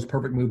me, it's the most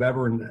perfect move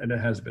ever, and it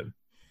has been.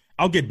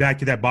 I'll get back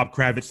to that Bob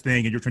Kravitz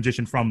thing and your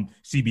transition from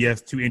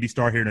CBS to Indy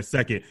Star here in a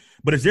second.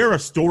 But is there a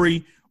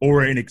story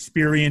or an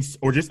experience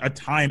or just a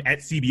time at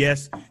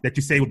CBS that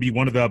you say would be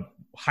one of the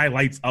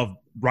highlights of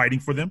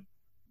writing for them?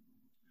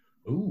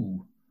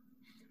 Ooh.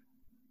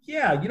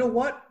 Yeah, you know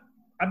what?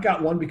 I've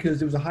got one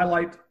because it was a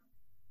highlight.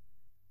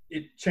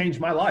 It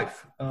changed my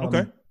life.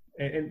 Okay.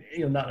 And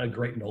not in a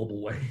great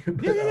noble way.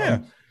 But, yeah.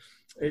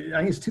 I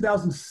think it's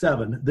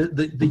 2007.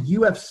 The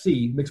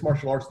UFC, mixed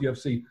martial arts, the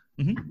UFC,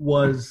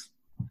 was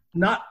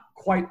not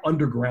quite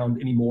underground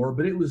anymore,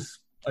 but it was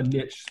a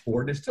niche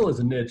sport. It still is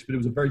a niche, but it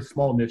was a very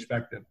small niche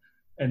back then.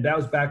 And that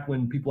was back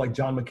when people like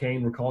John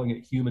McCain were calling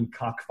it human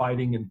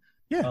cockfighting. And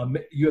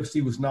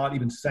UFC was not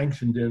even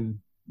sanctioned in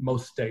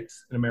most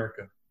states in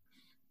America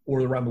or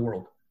around the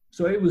world.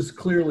 So it was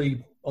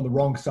clearly on the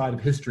wrong side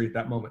of history at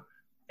that moment.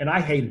 And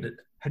I hated it.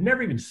 Had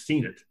never even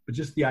seen it, but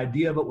just the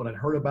idea of it when I'd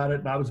heard about it.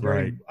 And I was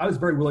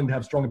very willing to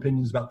have strong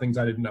opinions about things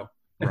I didn't know.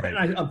 Right.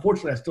 And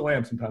unfortunately I still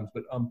am sometimes,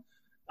 but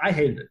I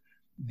hated it.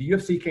 The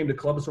UFC came to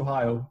Columbus,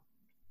 Ohio.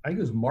 I think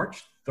it was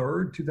March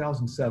 3rd,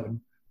 2007.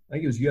 I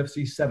think it was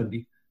UFC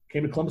 70.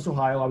 Came to Columbus,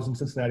 Ohio. I was in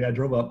Cincinnati. I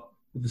drove up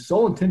with the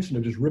sole intention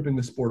of just ripping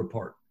the sport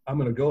apart. I'm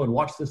going to go and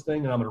watch this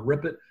thing and I'm going to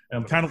rip it.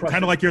 And I'm kind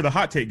of like you're the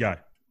hot take guy.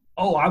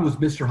 Oh, I was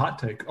Mr. Hot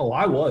Take. Oh,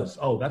 I was.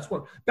 Oh, that's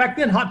what – back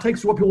then hot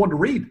takes were what people wanted to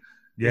read.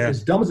 Yeah.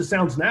 As dumb as it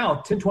sounds now,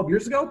 10, 12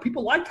 years ago,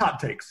 people liked hot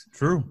takes.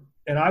 True.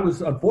 And I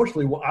was,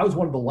 unfortunately, I was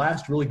one of the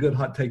last really good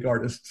hot take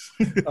artists.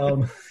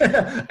 And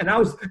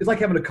it's like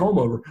having a comb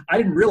over. I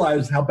didn't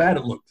realize how bad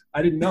it looked.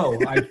 I didn't know.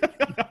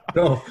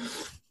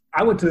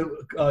 I went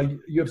to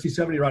UFC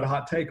 70 to write a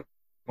hot take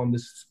on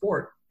this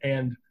sport.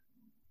 And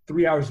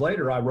 3 hours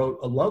later, I wrote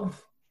a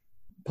love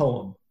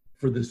poem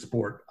for this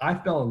sport. I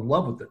fell in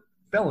love with it.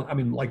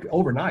 Like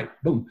overnight,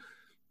 boom.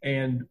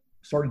 And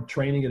started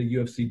training at a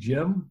UFC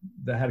gym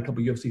that had a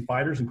couple of UFC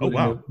fighters,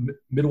 including the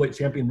middleweight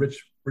champion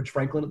Rich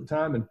Franklin at the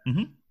time,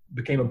 and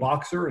became a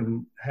boxer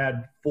and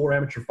had 4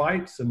 amateur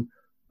fights and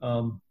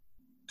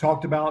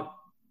talked about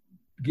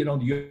getting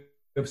on the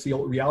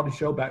UFC reality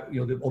show back,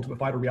 the Ultimate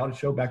Fighter reality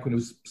show back when it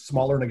was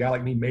smaller and a guy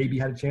like me maybe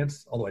had a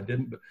chance, although I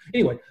didn't. But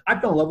anyway, I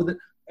fell in love with it.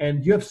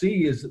 And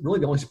UFC is really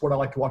the only sport I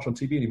like to watch on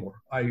TV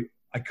anymore. I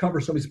cover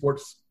so many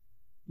sports,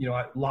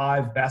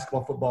 live,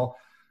 basketball, football.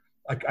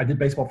 I did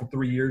baseball for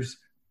 3 years.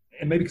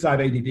 And maybe because I have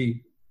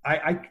ADD,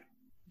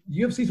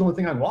 UFC is the only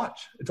thing I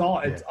watch.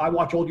 I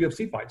watch old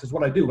UFC fights. It's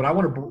what I do. When I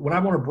want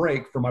to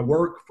break from my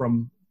work,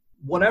 from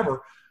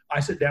whatever, I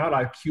sit down,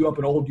 I queue up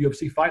an old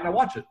UFC fight, and I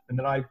watch it. And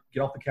then I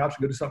get off the couch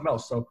and go do something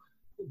else. So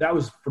that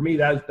was, for me,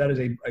 that is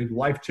a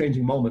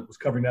life-changing moment, was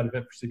covering that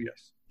event for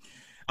CBS.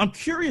 I'm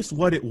curious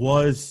what it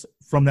was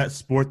from that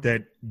sport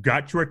that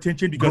got your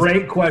attention.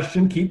 Great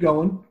question. Keep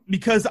going.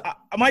 Because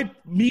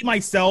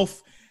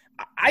myself,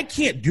 I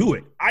can't do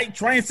it. I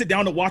try and sit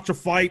down to watch a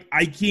fight.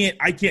 I can't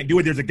do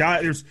it.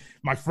 There's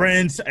my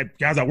friends,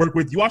 guys I work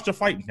with. You watch a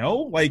fight? No.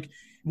 Like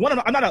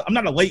I'm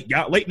not a late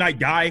night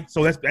guy,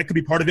 so that could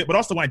be part of it. But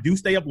also when I do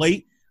stay up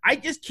late, I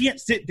just can't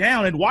sit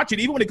down and watch it.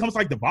 Even when it comes to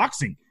like the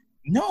boxing,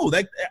 no,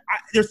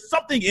 there's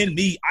something in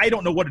me. I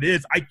don't know what it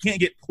is. I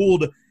can't get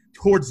pulled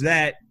towards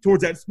that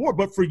sport.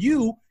 But for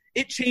you,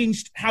 it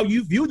changed how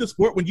you view the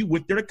sport when you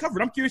went there to cover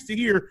it. I'm curious to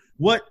hear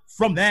what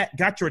from that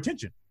got your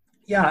attention.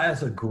 Yeah,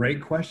 that's a great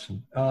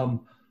question. And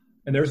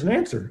there's an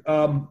answer.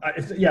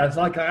 It's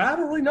like, I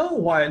don't really know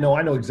why. No,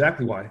 I know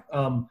exactly why.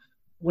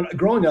 When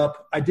growing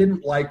up, I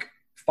didn't like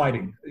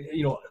fighting.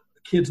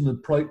 Kids in the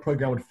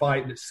program would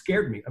fight, and it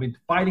scared me. I mean,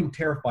 fighting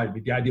terrified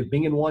me. The idea of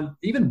being in one,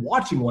 even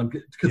watching one,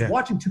 because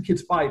watching 2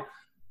 kids fight,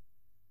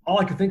 all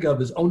I could think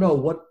of is, oh no,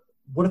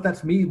 what if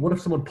that's me? What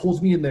if someone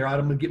pulls me in there?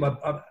 I'm going to get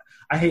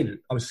I hated it.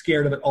 I was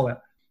scared of it, all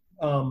that.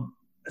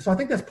 So I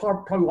think that's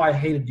probably why I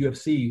hated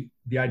UFC,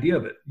 the idea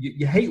of it.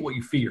 You hate what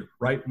you fear,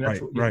 right? I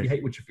mean, you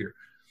hate what you fear.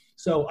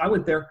 So I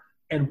went there,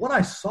 And what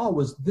I saw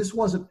was this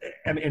wasn't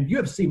 – and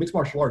UFC, mixed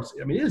martial arts,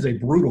 I mean, it is a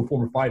brutal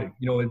form of fighting.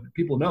 You know, and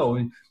people know.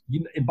 And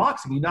in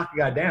boxing, you knock a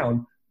guy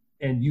down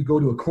and you go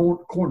to a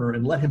corner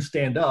and let him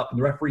stand up, and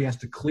the referee has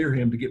to clear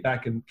him to get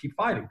back and keep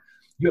fighting.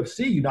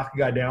 UFC, you knock a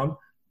guy down,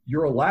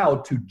 you're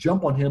allowed to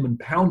jump on him and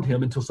pound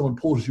him until someone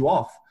pulls you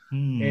off.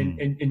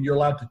 And you're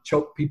allowed to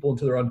choke people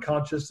until they're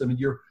unconscious. I mean,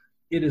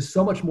 it is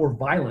so much more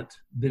violent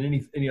than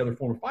any other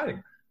form of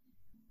fighting.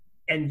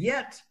 And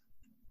yet,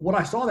 what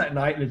I saw that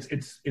night,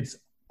 and it's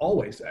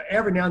always,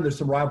 every now and then there's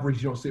some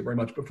rivalries, you don't see it very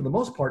much, but for the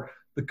most part,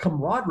 the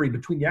camaraderie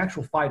between the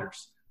actual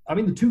fighters. I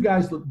mean, the two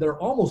guys, they're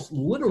almost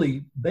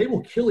literally, they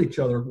will kill each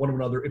other, one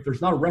another, if there's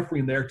not a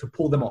referee in there to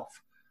pull them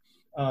off.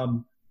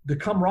 The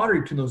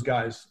camaraderie between those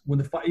guys, when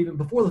the fight, even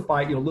before the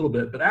fight, a little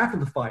bit, but after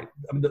the fight,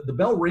 I mean, the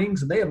bell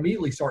rings and they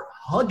immediately start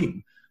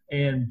hugging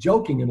and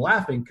joking and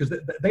laughing because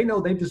they know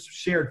they've just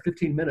shared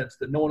 15 minutes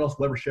that no one else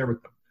will ever share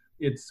with them.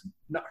 It's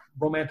not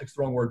romantic's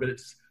the wrong word, but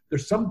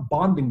there's some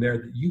bonding there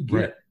that you get,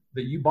 right,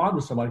 that you bond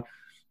with somebody.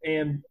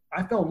 And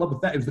I fell in love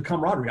with that. It was the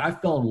camaraderie. I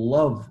fell in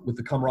love with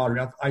the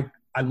camaraderie.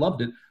 I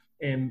loved it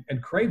and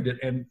craved it.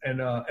 And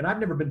I've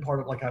never been part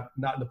of, like, I'm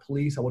not in the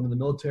police. I wasn't in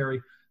the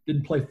military,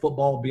 didn't play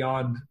football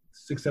beyond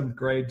 6th, 7th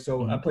grade.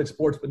 So I played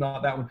sports, but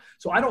not that one.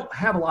 So I don't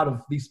have a lot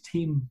of these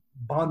team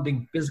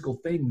bonding physical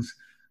things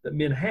that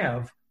men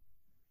have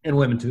and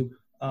women too.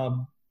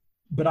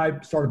 But I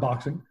started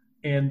boxing,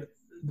 and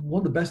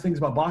one of the best things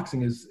about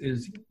boxing is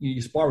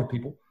you spar with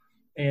people.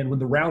 And when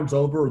the round's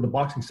over or the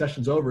boxing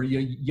session's over,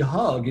 you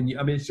hug. And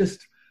it's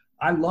just,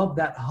 I love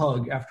that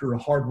hug after a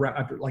hard round.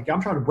 After, like,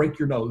 I'm trying to break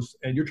your nose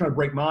and you're trying to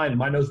break mine and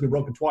my nose has been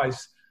broken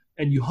twice.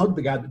 And you hug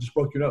the guy that just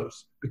broke your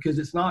nose, because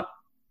it's not,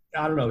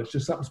 I don't know, it's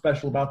just something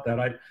special about that.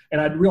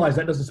 I realize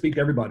that doesn't speak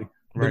to everybody,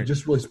 but It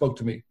just really spoke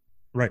to me.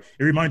 Right.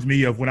 It reminds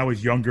me of when I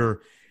was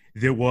younger,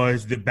 there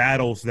was the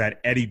battles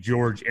that Eddie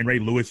George and Ray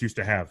Lewis used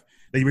to have.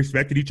 They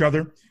respected each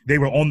other. They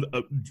were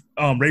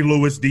on Ray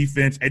Lewis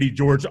defense, Eddie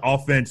George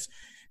offense.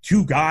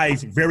 Two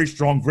guys, very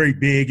strong, very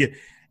big,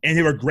 and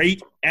they were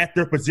great at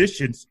their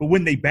positions. But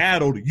when they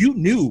battled, you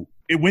knew,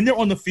 when they're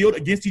on the field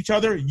against each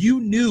other, you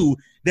knew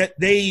that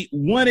they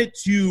wanted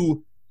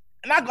to,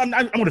 and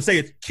I want to say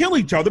it's kill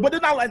each other, but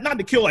not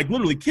to kill, like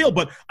literally kill,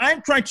 but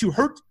I'm trying to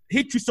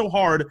hit you so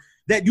hard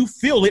that you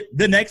feel it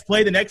the next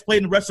play, and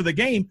the rest of the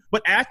game.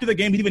 But after the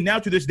game, even now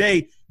to this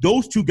day,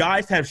 those two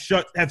guys have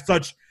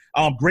such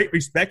great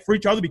respect for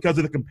each other because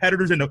of the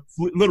competitors and the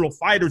literal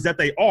fighters that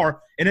they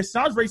are. And it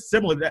sounds very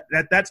similar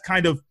that's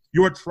kind of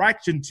your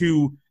attraction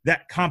to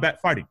that combat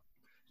fighting.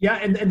 Yeah.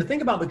 And the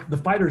thing about the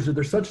fighters is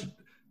they're such, and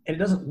it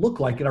doesn't look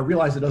like it. I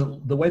realize it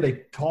doesn't, the way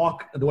they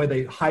talk, the way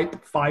they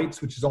hype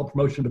fights, which is all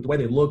promotion, but the way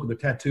they look with their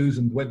tattoos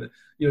and the way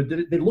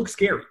that, they look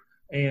scary.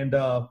 And,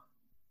 but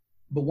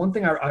one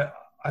thing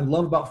I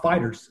love about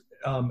fighters,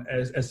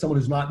 as someone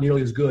who's not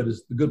nearly as good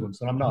as the good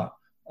ones, and I'm not,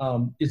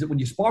 is that when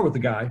you spar with a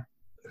guy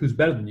who's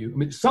better than you, I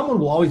mean, someone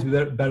will always be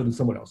better than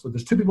someone else. So if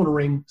there's two people in a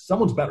ring,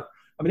 someone's better.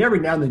 I mean,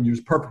 every now and then you're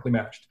just perfectly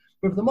matched,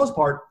 but for the most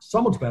part,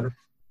 someone's better.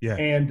 Yeah.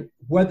 And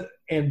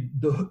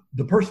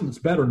the person that's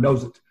better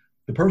knows it.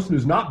 The person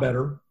who's not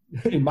better,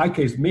 in my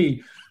case,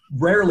 me,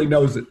 rarely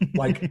knows it.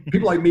 Like,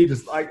 people like me,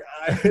 just I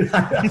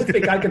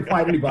think I can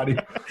fight anybody,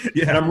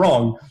 yeah, and I'm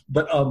wrong.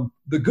 But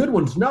the good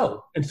ones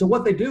know. And so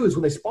what they do is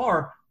when they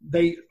spar,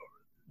 they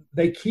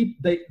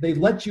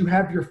let you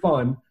have your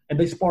fun, and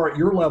they spar at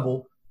your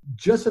level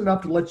just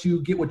enough to let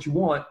you get what you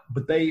want.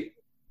 But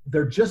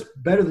they're just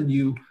better than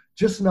you,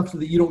 just enough so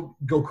that you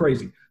don't go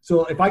crazy.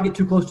 So if I get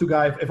too close to a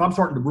guy, if I'm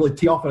starting to really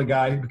tee off on a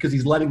guy because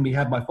he's letting me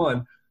have my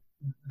fun,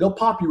 they'll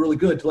pop you really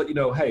good to let you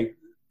know, hey,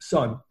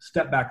 son,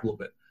 step back a little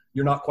bit.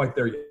 You're not quite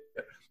there yet.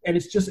 And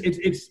it's just,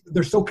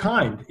 they're so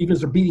kind. Even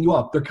as they're beating you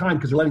up, they're kind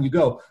because they're letting you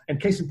go. And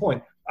case in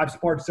point, I've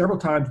sparred several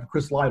times with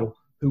Chris Lytle,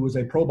 who was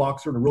a pro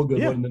boxer and a real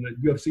good one, and a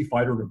UFC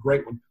fighter and a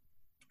great one.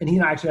 And he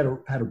and I actually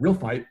had a real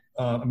fight.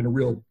 A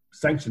real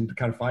sanctioned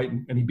kind of fight,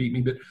 and he beat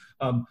me. But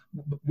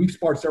we've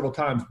sparred several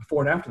times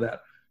before and after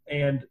that.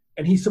 And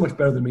he's so much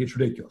better than me. It's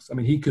ridiculous. I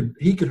mean, he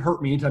could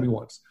hurt me anytime he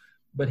wants,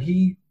 but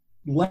he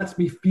lets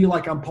me feel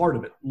like I'm part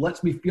of it.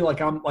 Lets me feel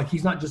like I'm like,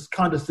 he's not just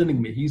condescending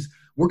me.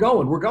 We're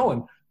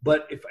going.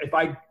 But if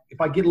I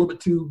get a little bit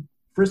too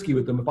frisky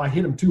with him, if I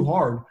hit him too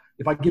hard,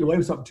 if I get away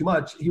with something too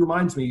much, he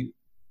reminds me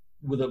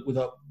with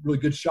a really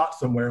good shot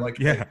somewhere, like,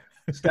 yeah, hey,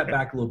 step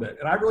back a little bit.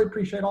 And I really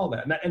appreciate all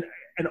that.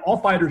 And all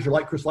fighters are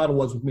like Chris Lytle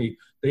was with me.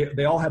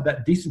 They all have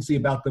that decency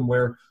about them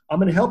where I'm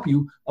going to help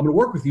you, I'm going to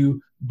work with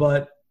you,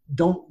 but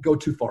don't go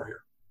too far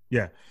here.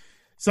 Yeah.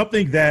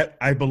 Something that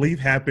I believe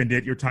happened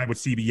at your time with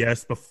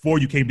CBS before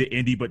you came to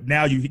Indy, but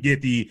now you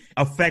get the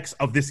effects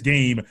of this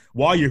game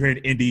while you're here in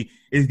Indy,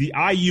 is the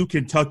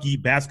IU-Kentucky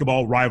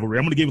basketball rivalry.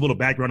 I'm going to give you a little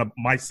background of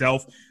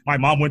myself. My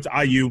mom went to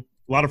IU.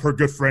 A lot of her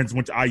good friends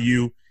went to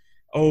IU.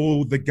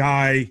 Oh, the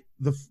guy,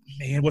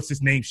 what's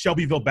his name?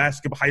 Shelbyville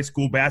High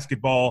School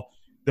basketball,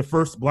 the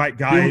first black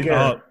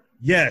guy.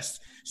 Yes.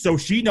 So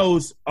she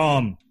knows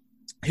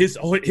his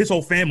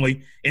whole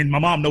family, and my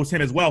mom knows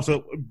him as well.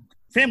 So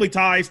family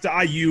ties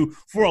to IU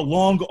for a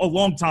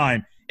long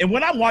time. And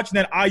when I'm watching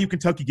that IU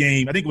Kentucky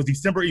game, I think it was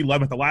December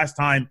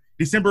 11th,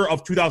 December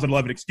of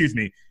 2011,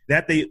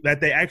 that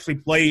they actually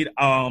played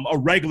a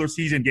regular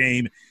season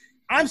game.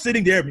 I'm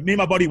sitting there, me and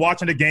my buddy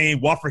watching the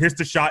game. Wofford hits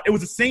the shot. It was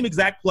the same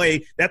exact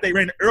play that they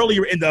ran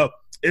earlier in the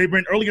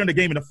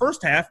game in the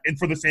first half, and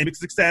for the same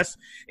success.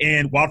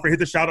 And Wofford hit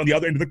the shot on the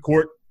other end of the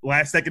court.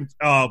 Last second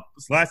of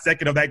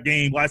that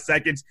game,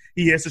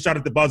 he hits the shot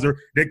at the buzzer.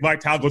 Nick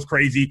Vitale goes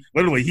crazy.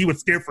 Literally, he was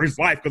scared for his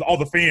life because all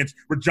the fans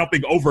were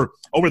jumping over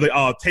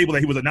the table that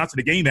he was announcing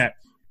the game at.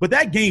 But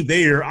that game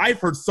there, I've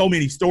heard so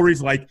many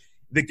stories like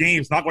the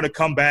game's not going to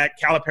come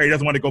back. Calipari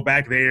doesn't want to go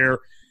back there.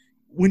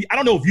 I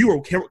don't know if you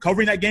were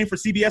covering that game for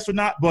CBS or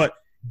not, but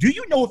do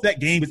you know if that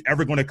game is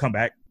ever going to come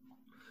back?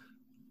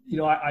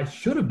 I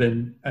should have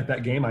been at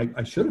that game.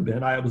 I should have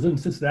been. I was in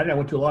Cincinnati. I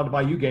went to a lot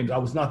of IU games. I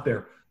was not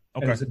there.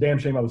 Okay. And it's a damn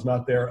shame I was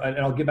not there. And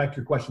I'll get back to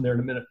your question there in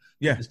a minute.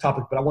 Yeah. This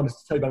topic, but I wanted to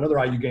tell you about another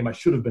IU game I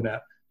should have been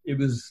at. It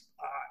was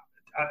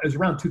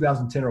around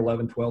 2010 or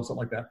 11, 12,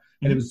 something like that.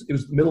 And it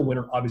was middle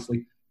winter,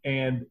 obviously.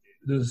 And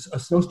there's a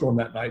snowstorm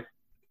that night.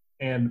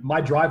 And my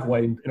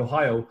driveway in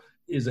Ohio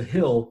is a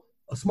hill,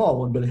 a small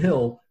one, but a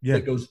hill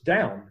that goes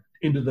down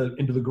into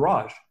the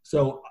garage.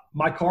 So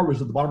my car was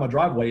at the bottom of my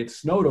driveway. It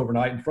snowed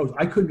overnight and froze.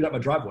 I couldn't get out my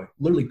driveway.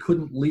 Literally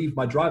couldn't leave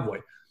my driveway.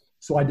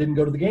 So I didn't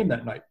go to the game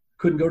that night.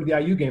 Couldn't go to the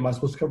IU game I was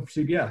supposed to cover for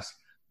CBS.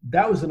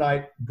 That was the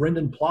night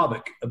Brendan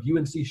Plavik of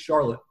UNC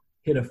Charlotte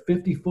hit a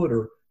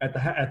 50-footer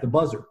at the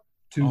buzzer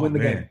to win the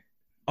game.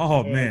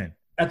 Oh, man.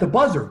 At the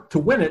buzzer to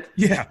win it.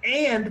 Yeah.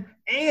 And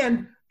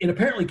it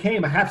apparently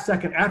came a half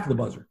second after the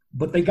buzzer,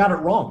 but they got it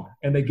wrong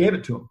and they gave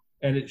it to him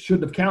and it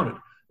shouldn't have counted.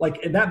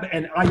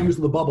 And I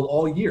used the bubble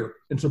all year.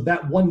 And so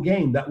that one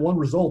game, that one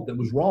result that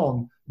was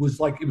wrong was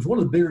it was one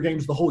of the bigger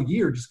games the whole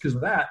year just because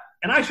of that.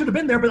 And I should have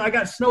been there, but I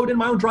got snowed in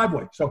my own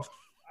driveway. So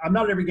I'm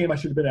not at every game I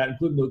should have been at,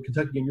 including the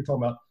Kentucky game you're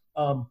talking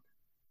about.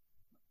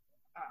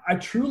 I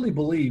truly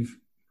believe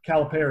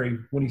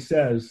Calipari when he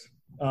says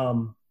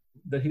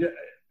that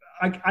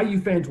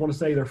IU fans want to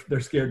say they're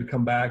scared to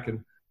come back.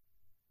 And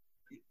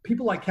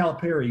people like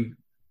Calipari,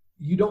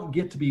 you don't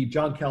get to be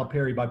John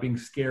Calipari by being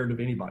scared of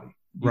anybody.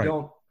 You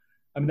don't.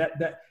 I mean,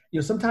 that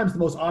sometimes the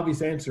most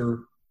obvious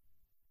answer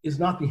is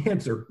not the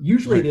answer.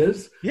 Usually it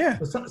is. Yeah.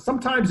 But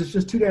sometimes it's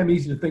just too damn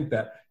easy to think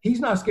that. He's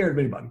not scared of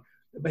anybody.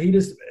 But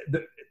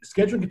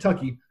scheduling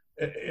Kentucky,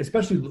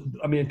 especially,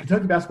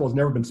 Kentucky basketball has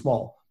never been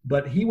small.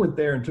 But he went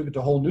there and took it to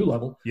a whole new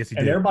level. Yes, he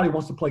did. And everybody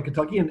wants to play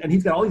Kentucky. And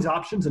he's got all these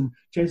options and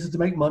chances to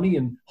make money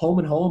and home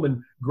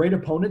and great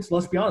opponents.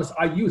 Let's be honest,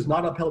 IU is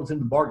not upheld its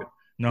end of the bargain.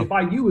 No.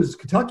 If IU is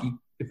Kentucky,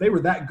 if they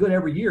were that good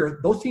every year,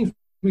 those teams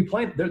would be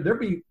playing.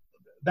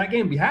 That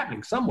game would be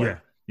happening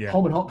somewhere. Yeah.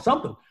 Home and home,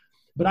 something.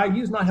 But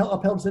IU is not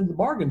upheld its end of the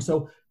bargain.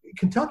 So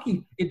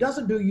Kentucky, it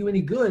doesn't do you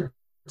any good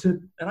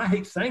to – and I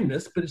hate saying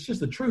this, but it's just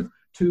the truth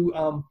 –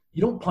 you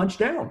don't punch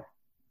down.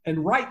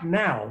 And right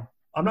now,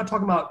 I'm not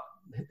talking about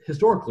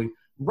historically,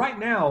 right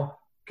now,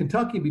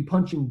 Kentucky would be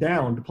punching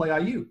down to play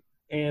IU.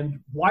 And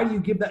why do you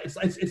give that?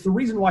 It's the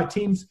reason why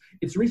teams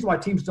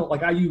don't,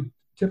 like IU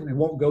typically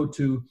won't go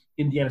to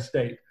Indiana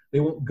State. They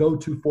won't go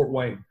to Fort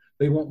Wayne.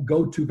 They won't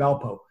go to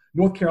Valpo.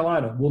 North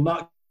Carolina will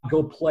not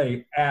go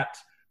play at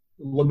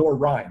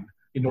Lenoir-Rhyne.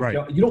 In North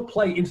Carolina. You don't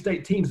play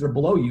in-state teams that are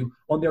below you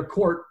on their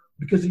court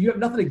because you have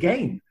nothing to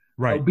gain.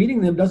 Right. Beating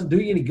them doesn't do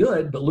you any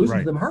good, but losing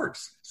to them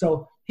hurts.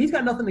 So he's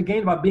got nothing to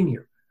gain about being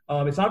here.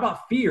 It's not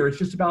about fear. It's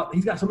just about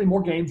he's got so many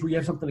more games where you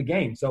have something to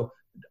gain. So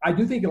I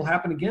do think it'll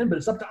happen again, but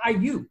it's up to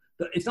IU.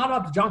 It's not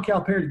up to John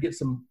Calipari to get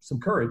some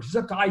courage. It's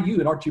up to IU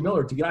and Archie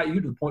Miller to get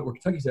IU to the point where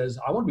Kentucky says,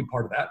 I want to be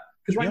part of that.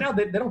 Because right now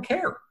they don't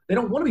care. They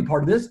don't want to be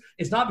part of this.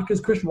 It's not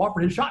because Christian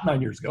Wofford hit a shot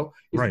 9 years ago.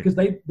 It's because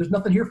there's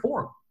nothing here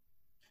for them.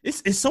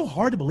 It's so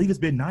hard to believe it's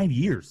been 9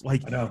 years.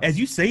 Like, as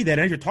you say that,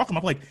 as you're talking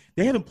about, like,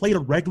 they haven't played a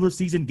regular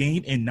season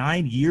game in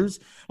 9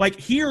 years. Like,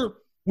 here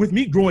with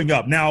me growing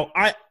up, now,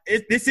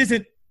 this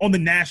isn't on the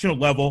national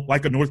level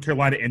like a North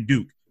Carolina and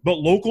Duke. But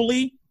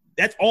locally,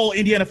 that's all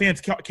Indiana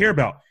fans care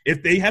about.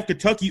 If they have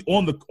Kentucky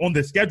on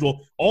the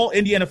schedule, all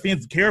Indiana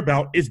fans care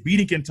about is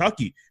beating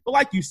Kentucky. But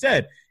like you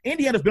said,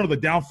 Indiana's been on the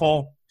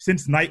downfall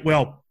since Knight.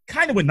 Well,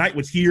 kind of when Knight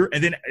was here,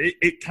 and then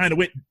it kind of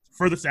went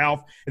further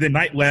south, and then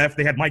Knight left.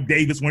 They had Mike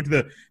Davis went to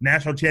the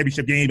national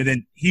championship game, and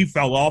then he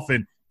fell off,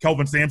 and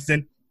Kelvin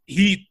Sampson,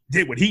 he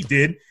did what he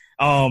did.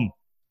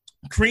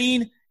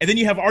 Crean, and then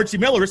you have Archie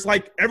Miller. It's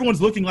like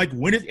everyone's looking like,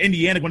 when is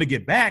Indiana going to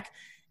get back?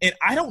 And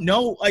I don't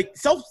know, like,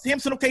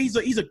 Sampson, okay,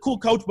 he's a cool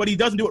coach, but he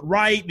doesn't do it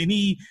right, and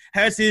he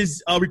has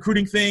his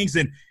recruiting things.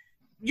 And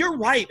you're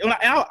right.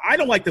 I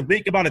don't like to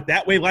think about it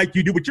that way like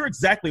you do, but you're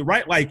exactly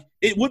right. Like,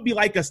 it would be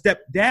like a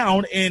step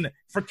down. And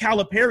for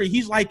Calipari,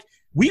 he's like,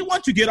 we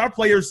want to get our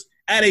players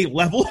at a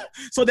level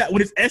so that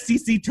when it's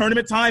SEC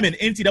tournament time and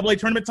NCAA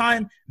tournament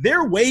time,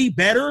 they're way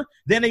better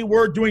than they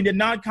were during the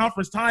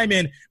non-conference time.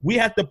 And we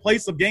have to play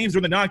some games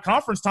during the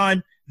non-conference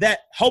time that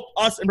help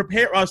us and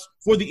prepare us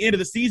for the end of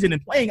the season.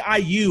 And playing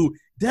IU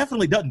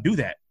definitely doesn't do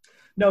that.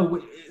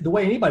 No, the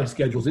way anybody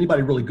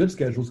really good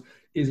schedules,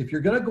 is if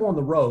you're going to go on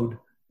the road,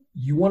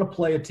 you want to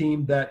play a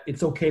team that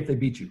it's okay if they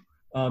beat you.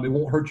 It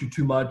won't hurt you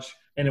too much,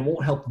 and it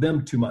won't help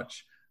them too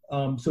much.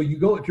 So you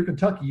go, if you're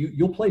Kentucky,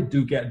 you'll play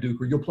Duke at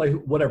Duke, or you'll play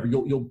whatever.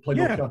 You'll play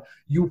North Carolina.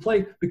 You'll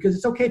play because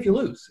it's okay if you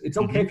lose. It's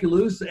okay if you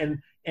lose,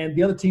 and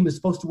the other team is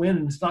supposed to win,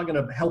 and it's not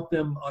going to help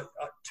them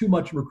too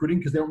much in recruiting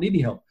because they don't need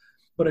any help.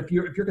 But if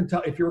you're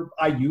Kentucky, if you're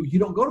IU, you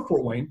don't go to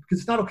Fort Wayne because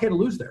it's not okay to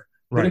lose there.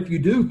 Right. But if you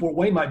do, Fort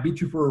Wayne might beat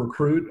you for a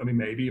recruit. I mean,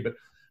 maybe,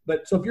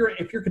 but so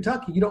if you're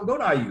Kentucky, you don't go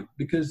to IU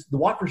because the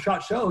Watford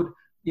shot showed,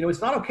 it's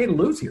not okay to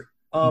lose here.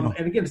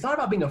 And again, it's not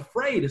about being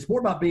afraid. It's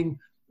more about being,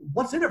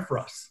 what's in it for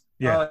us?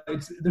 Yeah.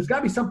 There's got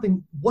to be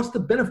something. What's the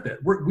benefit?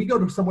 We go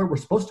to somewhere we're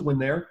supposed to win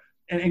there.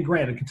 And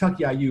granted,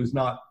 Kentucky IU is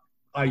not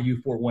IU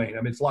Fort Wayne.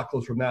 I mean, it's a lot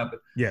closer than that. But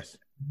yes,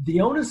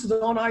 the onus is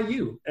on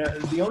IU.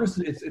 The onus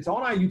it's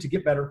on IU to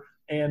get better.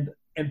 And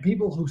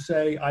people who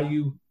say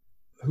IU,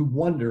 who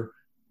wonder,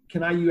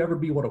 can IU ever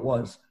be what it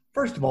was?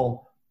 First of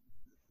all,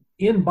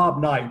 in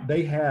Bob Knight,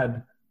 they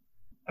had,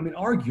 I mean,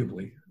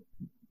 arguably,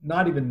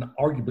 not even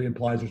arguably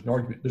implies there's an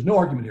argument. There's no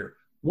argument here.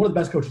 One of the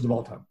best coaches of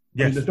all time.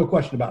 Yes. I mean, there's no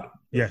question about it.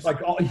 Yes. Like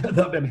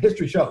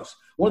history shows,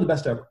 one of the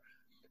best ever.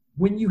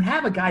 When you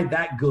have a guy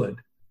that good,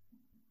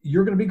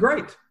 you're going to be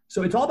great.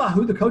 So it's all about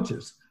who the coach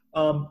is.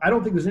 I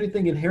don't think there's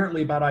anything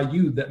inherently about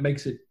IU that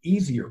makes it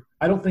easier.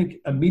 I don't think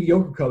a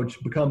mediocre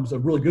coach becomes a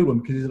really good one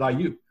because he's at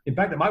IU. In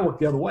fact, it might work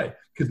the other way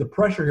because the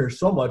pressure here is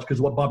so much because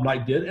of what Bob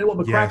Knight did and what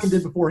McCracken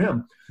did before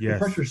him. Yes.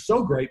 The pressure is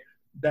so great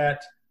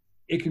that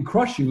it can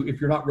crush you if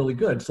you're not really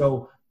good.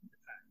 So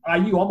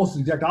IU, almost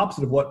the exact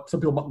opposite of what some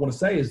people might want to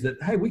say, is that,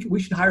 hey, we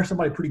should hire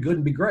somebody pretty good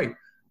and be great.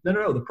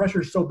 No. The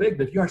pressure is so big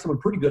that if you hire someone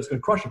pretty good, it's going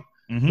to crush them.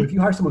 Mm-hmm. But if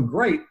you hire someone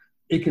great,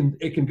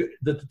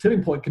 the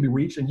tipping point can be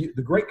reached, and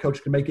the great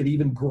coach can make it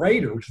even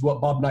greater, which is what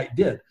Bob Knight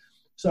did.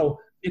 So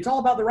it's all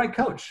about the right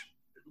coach.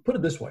 Put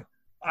it this way.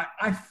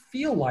 I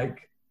feel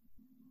like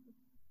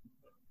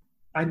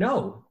I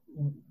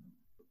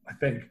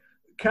think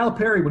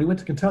Calipari, when he went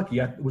to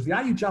Kentucky, was the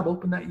IU job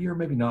open that year?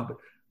 Maybe not, but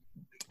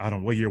I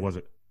don't know. What year was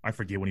it? I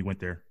forget when he went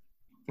there.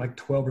 Like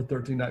 12 or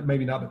 13,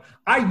 maybe not.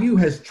 But IU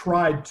has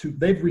tried to –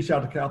 they've reached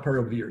out to Calipari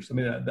over the years. I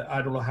mean,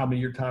 I don't know how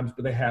many times,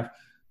 but they have.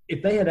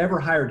 If they had ever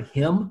hired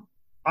him,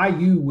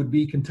 IU would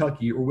be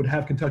Kentucky or would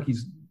have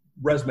Kentucky's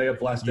resume of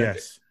the last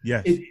decade.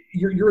 Yes.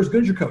 You're as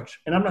good as your coach.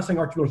 And I'm not saying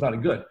Archie Miller's not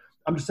any good.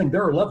 I'm just saying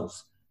there are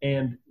levels.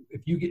 And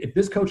if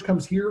this coach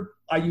comes here,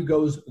 IU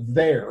goes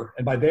there.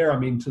 And by there, I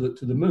mean to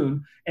the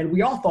moon. And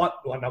we all thought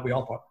 – well, not we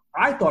all thought.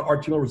 I thought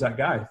Archie Miller was that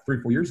guy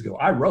 3-4 years ago.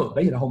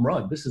 They hit a home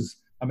run.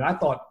 I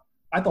thought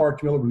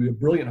Archie Miller would be a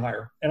brilliant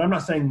hire. And I'm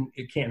not saying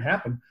it can't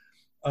happen,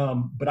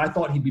 but I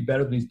thought he'd be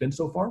better than he's been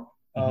so far.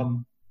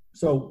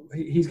 So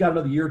he's got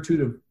another year or two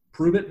to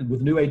prove it. And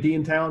with new AD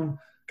in town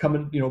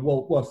coming,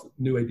 it's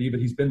new AD, but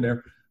he's been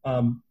there.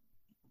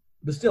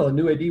 But still, a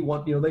new AD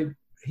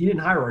he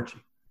didn't hire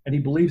Archie, and he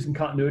believes in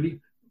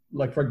continuity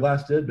like Fred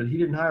Glass did, but he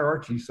didn't hire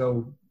Archie.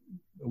 So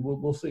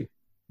we'll see.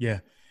 Yeah.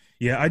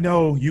 Yeah. I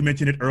know you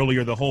mentioned it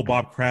earlier, the whole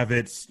Bob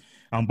Kravitz.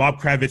 Bob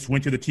Kravitz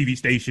went to the TV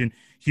station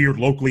here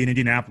locally in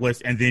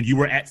Indianapolis, and then you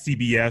were at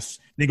CBS.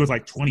 I think it was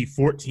like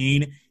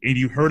 2014, and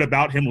you heard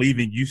about him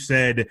leaving. You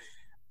said,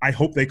 I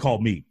hope they call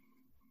me.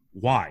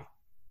 Why?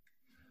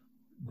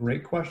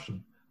 Great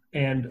question.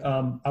 And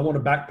I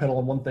want to backpedal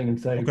on one thing and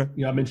say, okay.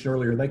 I mentioned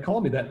earlier, they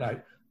called me that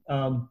night.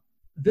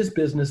 This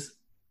business,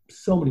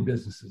 so many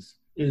businesses,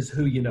 is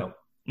who you know.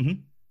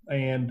 Mm-hmm.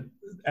 And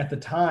at the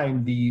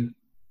time, the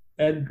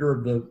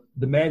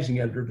managing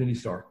editor of Indy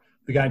Star,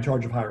 the guy in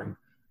charge of hiring,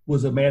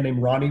 was a man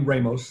named Ronnie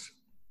Ramos,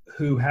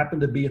 who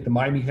happened to be at the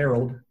Miami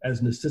Herald as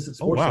an assistant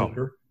sports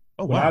editor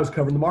when I was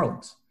covering the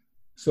Marlins.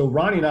 So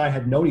Ronnie and I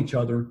had known each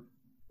other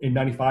in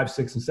 95,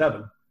 6, and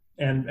 7.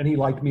 And he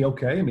liked me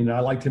okay. I mean,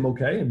 I liked him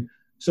okay. And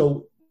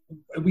so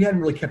we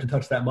hadn't really kept in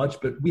touch that much,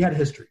 but we had a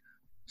history.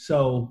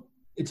 So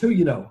it's who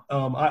you know.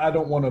 I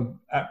don't want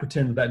to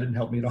pretend that didn't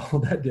help me at all.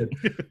 That did.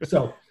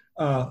 So,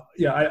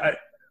 I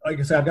like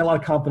I said, I've got a lot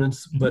of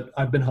confidence, but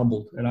I've been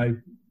humbled, and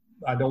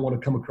I don't want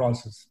to come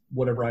across as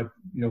whatever I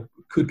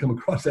could come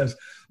across as.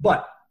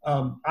 But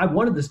I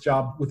wanted this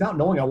job without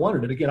knowing I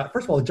wanted it. Again,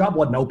 first of all, the job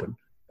wasn't open.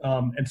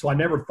 And so I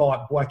never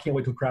thought, boy, I can't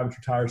wait till Kravitz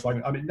retires. So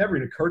it never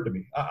even occurred to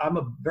me.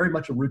 I'm very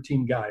much a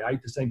routine guy. I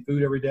eat the same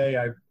food every day.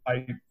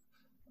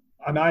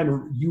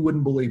 You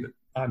wouldn't believe it.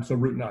 I'm so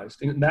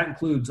routinized. And that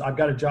includes, I've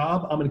got a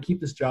job. I'm going to keep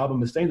this job. I'm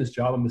going to stay in this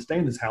job. I'm going to stay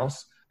in this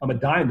house. I'm going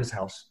to die in this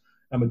house.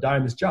 I'm going to die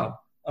in this job.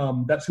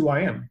 That's who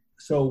I am.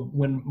 So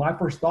when my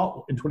first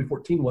thought in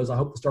 2014 was, I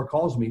hope the Star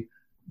calls me,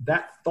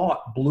 that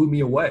thought blew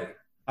me away.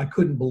 I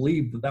couldn't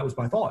believe that was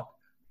my thought.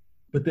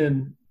 But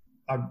then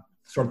I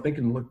started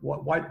thinking, look,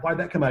 why'd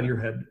that come out of your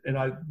head? And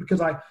a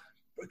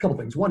couple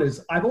things. One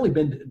is I've only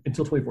been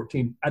until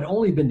 2014. I'd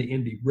only been to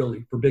Indy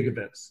really for big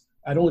events.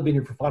 I'd only been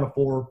here for Final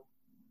Four,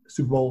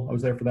 Super Bowl. I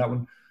was there for that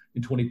one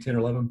in 2010 or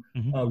 11.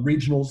 Mm-hmm.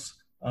 Regionals,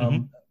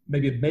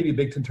 maybe a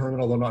Big Ten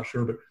tournament, although I'm not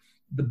sure. But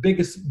the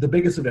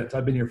biggest events,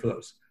 I've been here for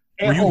those.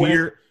 Were you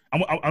here? I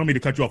don't mean to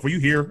cut you off. Were you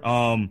here?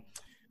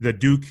 The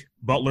Duke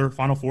Butler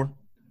Final Four?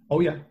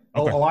 Oh yeah.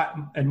 Okay.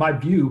 And my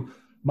view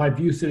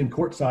sitting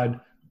courtside,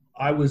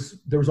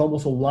 there was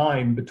almost a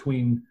line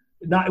between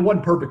it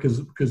wasn't perfect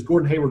because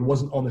Gordon Hayward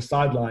wasn't on the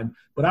sideline,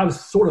 but I was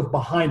sort of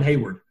behind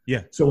Hayward.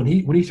 Yeah. So when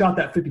he shot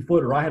that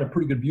 50-footer, I had a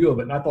pretty good view of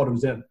it, and I thought it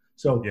was in.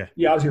 So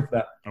yeah I was here for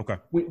that. Okay.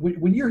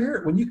 When you're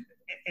here,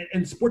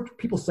 and sport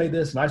people say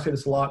this, and I say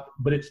this a lot,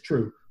 but it's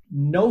true.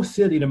 No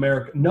city in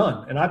America,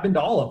 none, and I've been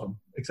to all of them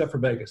except for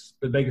Vegas,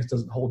 but Vegas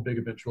doesn't hold big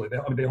events really. They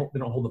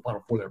don't hold the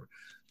Final Four there.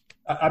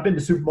 I've been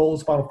to Super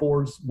Bowls, Final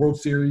Fours, World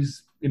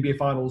Series, NBA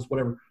Finals,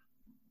 whatever.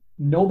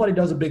 Nobody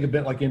does a big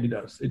event like Indy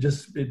does.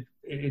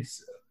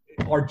 It's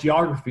our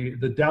geography.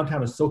 The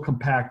downtown is so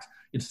compact.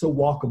 It's so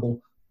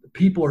walkable.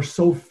 People are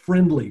so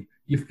friendly.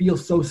 You feel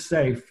so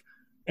safe.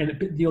 And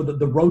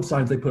the road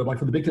signs they put up, like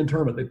for the Big Ten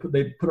tournament,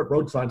 they put up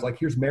road signs like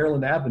here's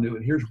Maryland Avenue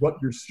and here's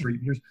Rutgers Street.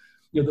 And here's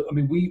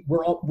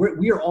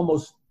we are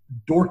almost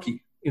dorky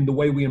in the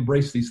way we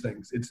embrace these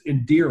things. It's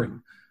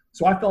endearing.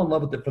 So I fell in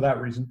love with it for that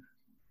reason.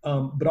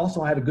 But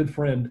also I had a good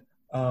friend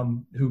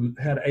who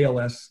had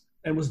ALS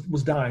and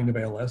was dying of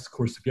ALS. Of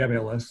course, if you have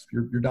ALS,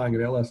 you're dying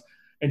of ALS.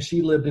 And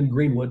she lived in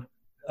Greenwood.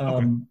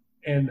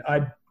 And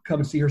I'd come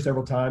and see her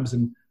several times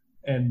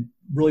and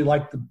really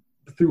liked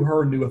through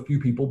her knew a few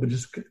people, but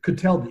just could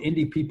tell the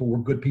Indy people were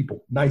good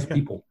people, nice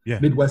people,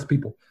 Midwest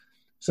people.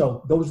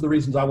 So those are the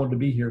reasons I wanted to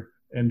be here.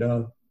 And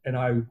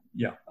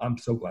I'm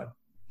so glad.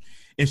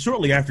 And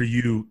shortly after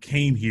you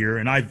came here,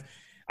 and I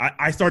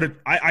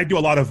do a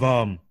lot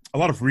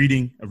of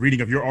reading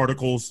of your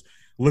articles,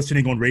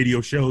 listening on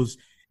radio shows.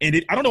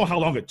 And I don't know how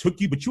long it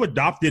took you, but you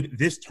adopted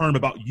this term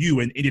about you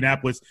in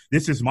Indianapolis.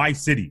 This is my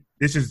city.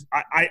 This is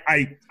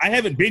I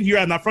haven't been here.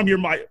 I'm not from here.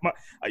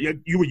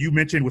 You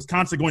mentioned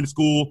Wisconsin, going to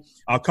school,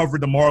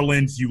 covered the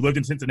Marlins. You lived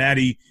in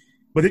Cincinnati,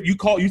 but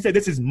you said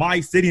this is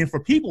my city. And for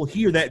people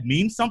here, that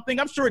means something.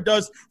 I'm sure it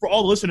does for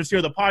all the listeners here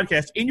of the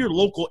podcast in your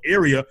local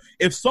area.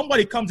 If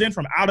somebody comes in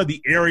from out of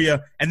the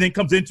area and then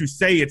comes in to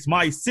say it's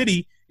my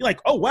city, you're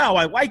like, oh, wow,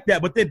 I like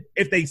that. But then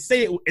if they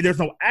say it and there's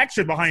no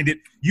action behind it,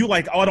 you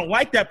like, oh, I don't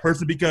like that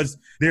person because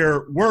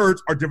their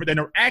words are different than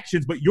their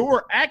actions. But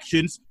your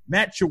actions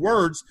match your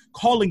words,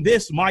 calling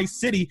this my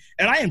city.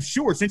 And I am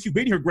sure since you've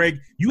been here, Greg,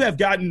 you have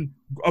gotten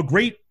a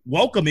great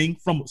welcoming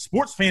from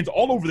sports fans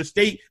all over the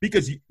state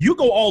because you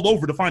go all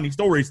over to find these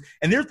stories.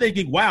 And they're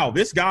thinking, wow,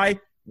 this guy,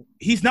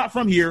 he's not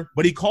from here,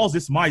 but he calls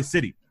this my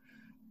city.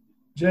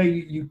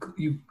 Jay,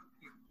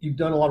 you've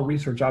done a lot of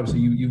research. Obviously,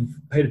 you've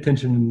paid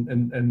attention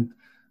and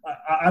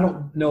I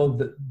don't know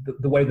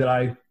the way that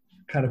I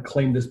kind of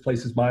claim this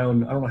place as my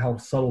own. I don't know how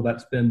subtle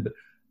that's been, but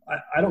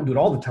I don't do it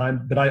all the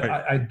time. But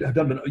I have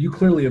done it. You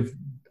clearly have.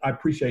 I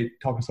appreciate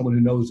talking to someone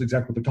who knows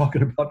exactly what they're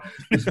talking about.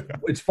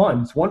 It's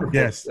fun. It's wonderful.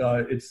 Yes.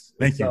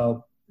 Thank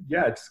you.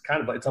 It's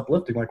kind of it's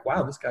uplifting. Like,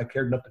 wow, this guy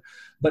cared enough.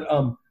 But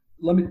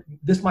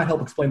this might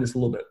help explain this a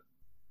little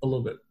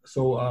bit.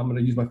 So I'm going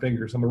to use my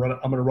fingers. I'm going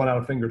to run out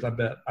of fingers. I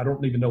bet. I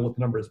don't even know what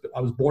the number is. But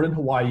I was born in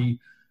Hawaii.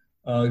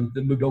 Then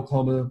moved to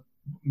Oklahoma,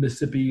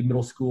 Mississippi,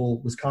 middle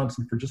school,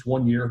 Wisconsin for just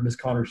 1 year, Miss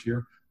Connor's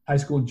year, high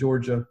school in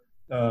Georgia,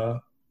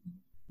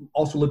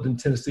 also lived in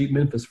Tennessee,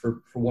 Memphis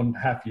for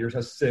 1.5 years,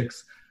 that's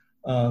 6,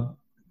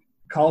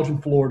 college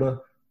in Florida,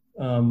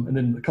 and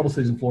then a couple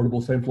cities in Florida,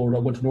 we'll say in Florida.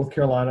 I went to North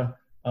Carolina,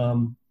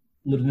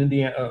 lived in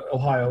Indiana,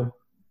 Ohio.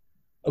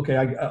 Okay,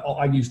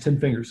 I use 10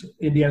 fingers.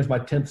 Indiana's my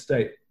 10th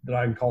state that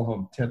I can call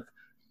home, 10th.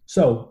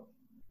 So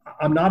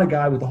I'm not a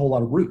guy with a whole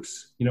lot of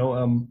roots.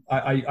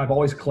 I've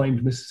always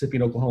claimed Mississippi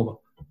and Oklahoma.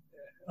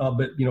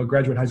 But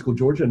graduated high school in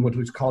Georgia and went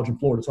to college in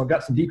Florida. So I've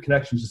got some deep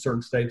connections to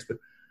certain states. But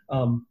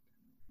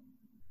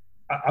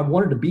I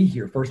wanted to be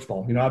here, first of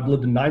all. I've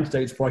lived in 9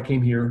 states before I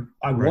came here.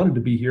 I wanted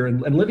to be here.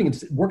 And working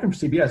for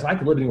CBS, I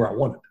could live anywhere I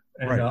wanted.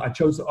 And I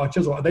chose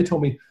 – they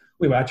told me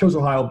 – I chose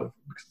Ohio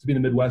to be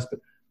in the Midwest, but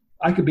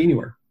I could be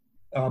anywhere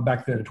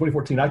back then. In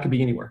 2014, I could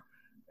be anywhere.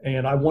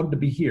 And I wanted to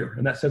be here.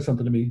 And that said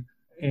something to me.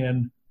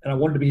 And I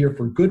wanted to be here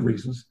for good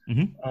reasons.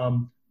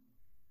 Mm-hmm.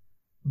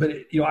 But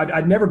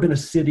I'd never been a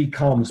city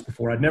columnist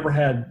before. I'd never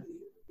had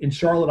in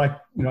Charlotte.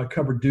 I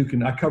covered Duke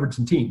and I covered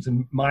some teams.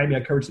 In Miami, I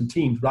covered some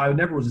teams, but I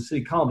never was a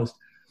city columnist.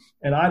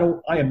 And I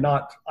am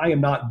not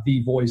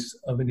the voice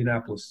of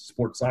Indianapolis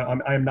sports. I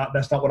am not.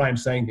 That's not what I am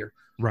saying here.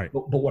 Right.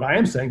 But what I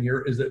am saying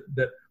here is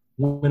that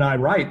when I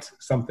write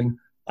something,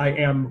 I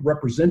am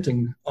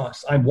representing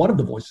us. I'm one of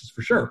the voices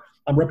for sure.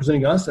 I'm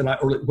representing us,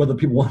 or whether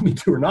people want me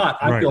to or not,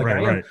 I feel like I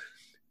am. Right.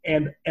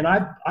 And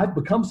I've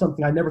become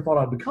something I never thought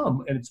I'd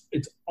become. And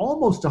it's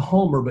almost a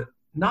homer, but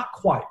not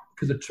quite,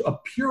 because a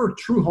pure,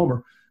 true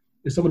homer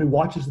is someone who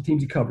watches the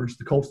teams he covers,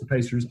 the Colts, the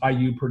Pacers,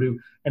 IU, Purdue,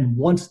 and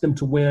wants them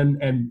to win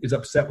and is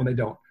upset when they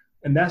don't.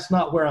 And that's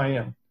not where I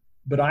am.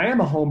 But I am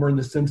a homer in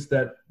the sense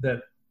that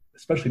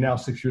especially now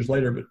 6 years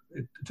later, but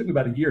it took me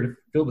about a year to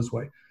feel this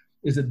way,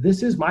 is that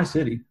this is my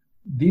city.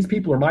 These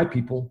people are my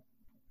people.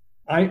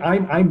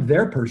 I'm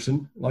their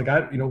person. Like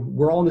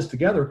we're all in this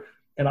together,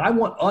 and I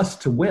want us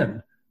to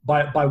win.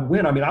 By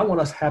win, I mean I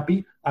want us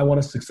happy. I want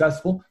us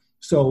successful.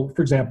 So,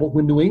 for example,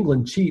 when New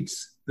England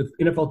cheats the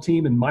NFL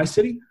team in my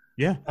city,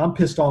 I'm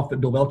pissed off at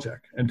Bill Belichick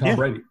and Tom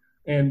Brady,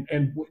 and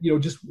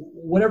just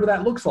whatever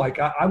that looks like.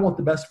 I want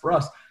the best for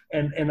us,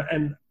 and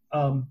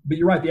But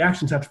you're right. The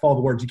actions have to follow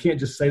the words. You can't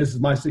just say this is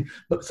my city.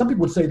 But some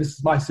people would say this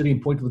is my city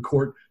and point to the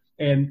court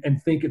and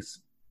think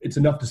it's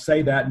enough to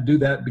say that and do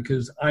that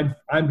because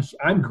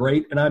I'm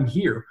great and I'm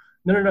here.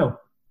 No.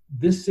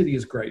 This city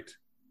is great,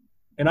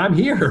 and I'm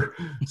here.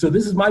 So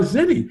this is my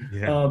city.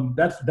 Yeah.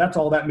 That's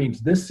all that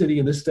means. This city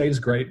and this state is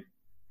great,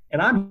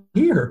 and I'm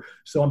here.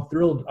 So I'm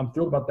thrilled. I'm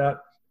thrilled about that,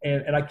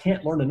 and I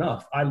can't learn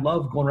enough. I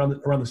love going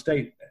around the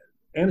state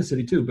and the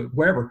city too, but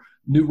wherever.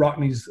 Newt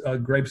Rockne's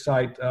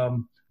gravesite,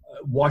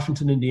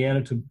 Washington,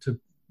 Indiana,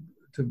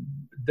 to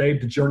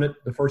Dave DeJarnett,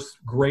 the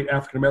first great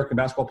African-American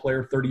basketball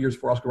player, 30 years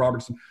before Oscar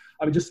Robertson.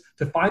 I mean, just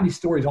to find these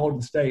stories all over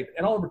the state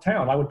and all over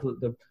town. I went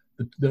to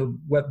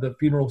the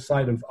funeral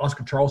site of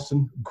Oscar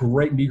Charleston,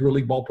 great Negro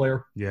League ball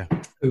player. Yeah.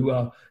 Who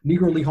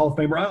Negro League Hall of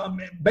Famer,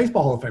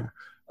 baseball Hall of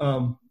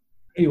Famer.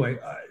 Anyway,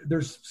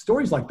 there's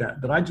stories like that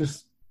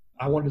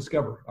I want to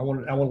discover. I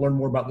want to learn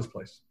more about this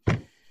place.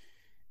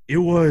 It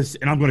was,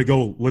 and I'm going to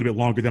go a little bit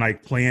longer than I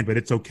planned, but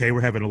it's okay.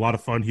 We're having a lot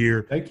of fun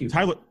here. Thank you.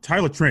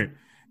 Tyler Trent,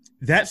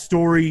 that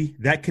story,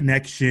 that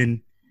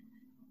connection,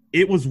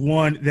 it was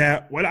one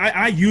that when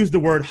I used the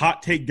word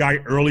hot take guy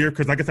earlier,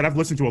 because like I said, I've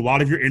listened to a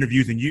lot of your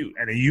interviews and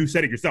you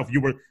said it yourself.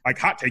 You were like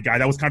hot take guy.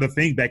 That was kind of a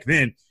thing back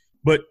then.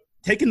 But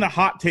taking the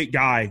hot take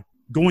guy,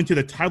 going to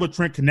the Tyler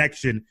Trent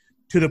connection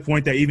to the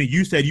point that even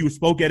you said you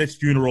spoke at his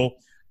funeral.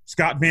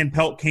 Scott Van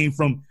Pelt came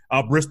from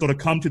Bristol to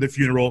come to the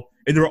funeral.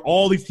 And there were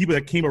all these people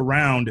that came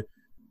around.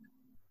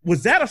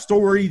 Was that a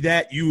story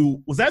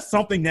was that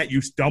something that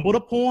you stumbled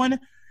upon?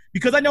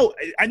 Because I know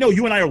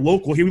you and I are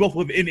local here. We both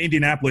live in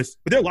Indianapolis,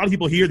 but there are a lot of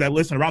people here that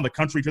listen around the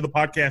country to the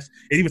podcast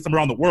and even some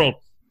around the world.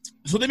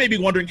 So they may be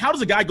wondering, how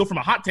does a guy go from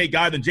a hot take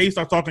guy, then Jay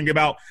starts talking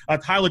about a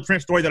Tyler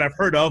Trent story that I've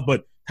heard of,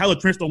 but Tyler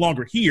Trent's no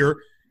longer here.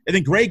 And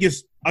then Greg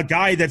is a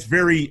guy that's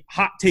very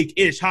hot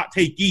take-ish, hot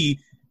take-y.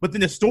 But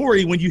then the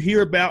story, when you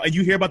hear about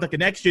the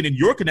connection and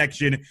your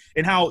connection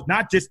and how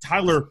not just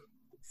Tyler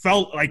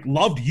felt like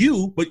loved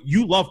you, but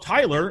you loved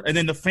Tyler, and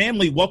then the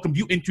family welcomed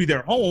you into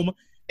their home,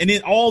 and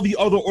then all the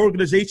other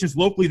organizations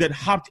locally that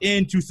hopped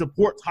in to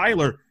support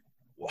Tyler.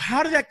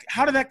 How did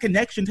that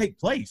connection take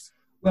place?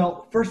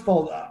 Well, first of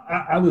all,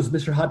 I was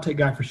Mr. Hot Take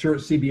Guy for sure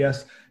at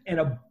CBS, and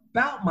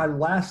about my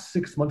last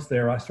 6 months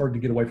there, I started to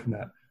get away from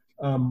that,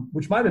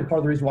 which might have been part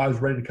of the reason why I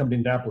was ready to come to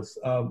Indianapolis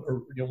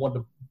or wanted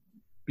to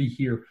be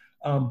here.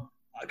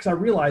 Because I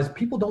realized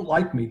people don't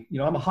like me.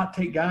 I'm a hot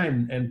take guy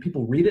and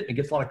people read it and it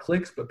gets a lot of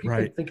clicks, but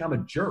people think I'm a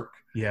jerk.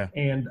 Yeah.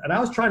 And I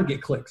was trying to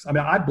get clicks. I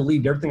mean, I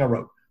believed everything I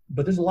wrote,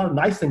 but there's a lot of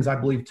nice things I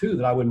believe too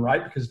that I wouldn't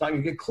write because it's not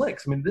going to get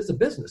clicks. I mean, this is a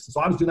business. And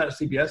so I was doing that at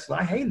CBS and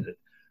I hated it.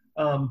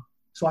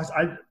 So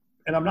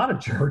and I'm not a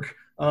jerk.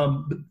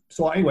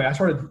 So anyway, I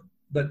started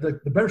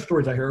the better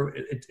stories I hear,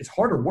 it's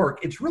harder work.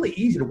 It's really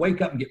easy to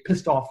wake up and get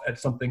pissed off at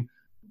something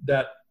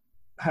that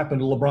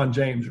happened to LeBron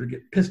James or get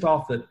pissed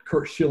off that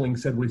Kurt Schilling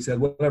said what he said,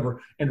 whatever,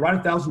 and write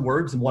 1,000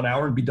 words in 1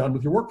 hour and be done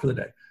with your work for the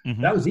day.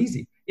 Mm-hmm. That was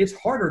easy. It's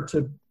harder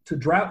to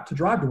drive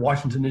to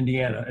Washington,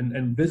 Indiana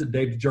and visit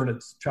Dave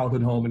DeJarnett's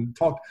childhood home and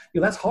talk.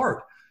 That's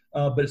hard,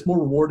 but it's more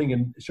rewarding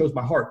and it shows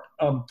my heart.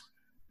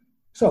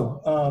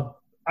 So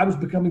I was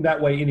becoming that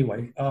way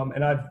anyway,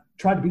 and I've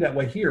tried to be that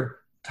way here.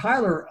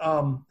 Tyler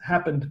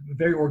happened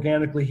very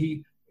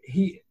organically.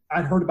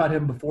 I'd heard about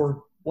him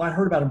before. Well, I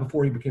heard about him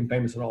before he became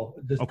famous at all.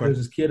 There was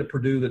this kid at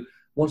Purdue that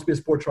wants to be a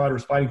sports writer,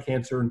 is fighting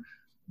cancer,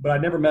 but I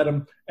never met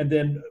him. And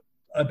then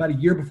about a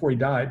year before he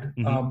died,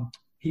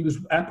 he was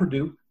at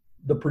Purdue,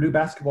 the Purdue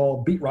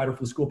basketball beat writer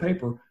for the school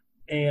paper,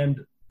 and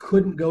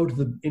couldn't go to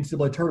the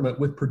NCAA tournament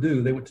with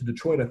Purdue. They went to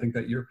Detroit, I think,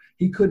 that year.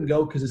 He couldn't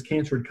go because his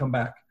cancer had come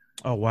back.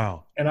 Oh,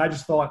 wow. And I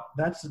just thought,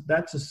 that's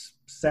a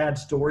sad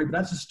story, but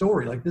that's a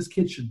story. Like, this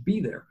kid should be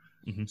there.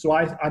 Mm-hmm. So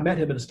I met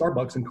him at a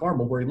Starbucks in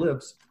Carmel where he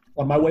lives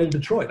on my way to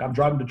Detroit. I'm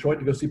driving to Detroit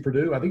to go see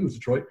Purdue. I think it was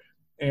Detroit.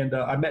 And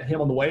I met him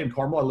on the way in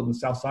Carmel. I live in the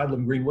South Side, live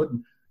in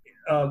Greenwood.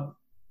 And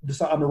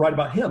decided I'm going to write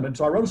about him. And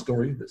so I wrote a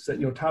story that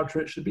said, Tyler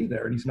Trent should be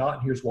there. And he's not.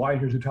 And here's why. And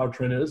here's who Tyler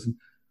Trent is.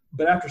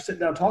 But after sitting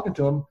down and talking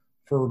to him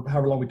for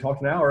however long we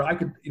talked, an hour, I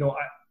could,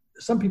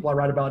 some people I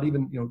write about,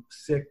 even,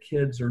 sick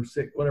kids or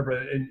sick, whatever,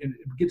 and it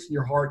gets in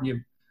your heart and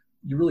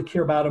you really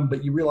care about them,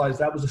 but you realize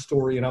that was a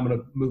story and I'm going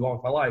to move on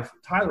with my life.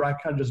 Tyler, I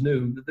kind of just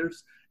knew that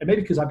and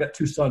maybe because I've got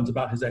 2 sons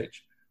about his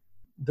age,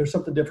 there's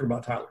something different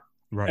about Tyler.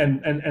 Right.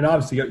 And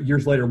obviously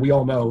years later, we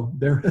all know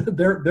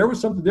there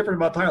was something different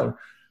about Tyler.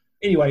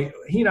 Anyway,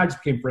 he and I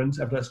just became friends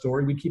after that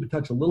story. We keep in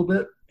touch a little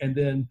bit. And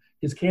then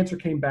his cancer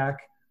came back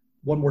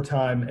one more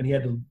time and he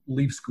had to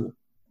leave school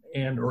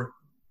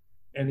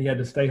and he had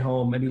to stay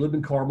home, and he lived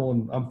in Carmel,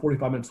 and I'm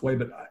 45 minutes away,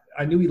 but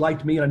I knew he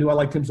liked me and I knew I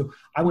liked him. So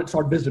I went and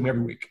started visiting him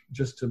every week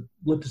just to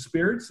lift his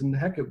spirits, and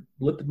heck, it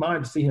lifted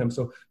mine to see him.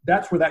 So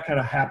that's where that kind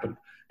of happened.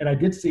 And I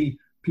did see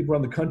people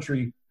around the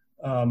country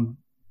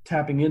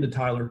tapping into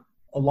Tyler,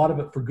 a lot of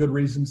it for good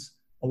reasons,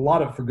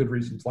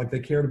 Like, they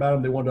cared about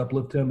him. They wanted to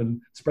uplift him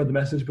and spread the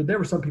message. But there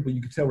were some people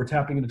you could tell were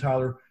tapping into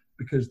Tyler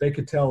because they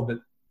could tell that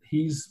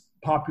he's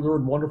popular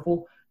and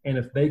wonderful. And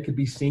if they could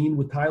be seen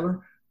with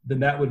Tyler, then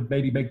that would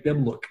maybe make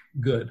them look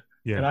good.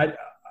 Yeah.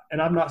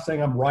 And I'm not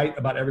saying I'm right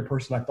about every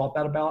person I thought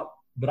that about,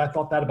 but I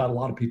thought that about a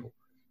lot of people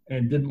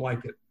and didn't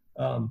like it.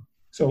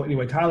 So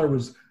anyway, Tyler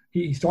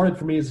he started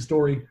for me as a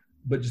story,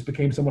 but just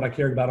became someone I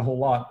cared about a whole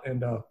lot.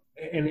 And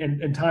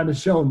time has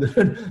shown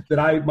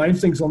that my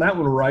instincts on that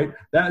one were right.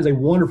 That is a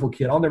wonderful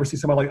kid. I'll never see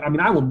somebody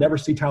I will never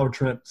see Tyler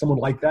Trent, someone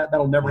like that.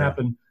 That'll never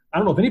happen. I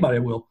don't know if anybody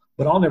will,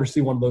 but I'll never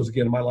see one of those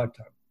again in my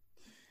lifetime.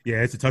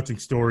 Yeah, it's a touching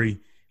story.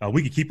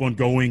 We could keep on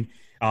going.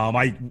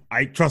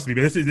 I trust me,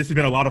 but this has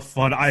been a lot of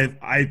fun.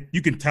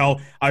 You can tell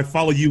I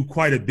follow you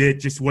quite a bit,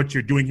 just what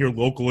you're doing here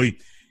locally.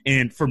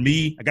 And for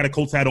me, I got a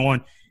Colts hat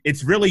on.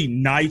 It's really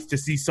nice to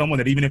see someone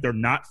that even if they're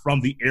not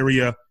from the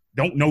area,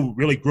 don't know,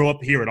 really grow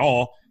up here at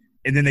all,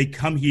 and then they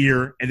come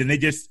here and then they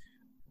just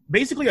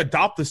basically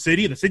adopt the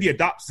city and the city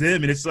adopts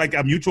them, and it's like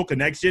a mutual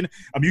connection,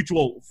 a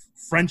mutual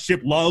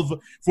friendship, love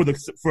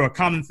for a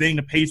common thing,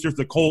 the Pacers,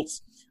 the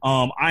Colts,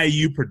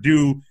 IU,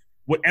 Purdue,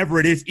 whatever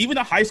it is, even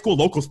the high school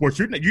local sports.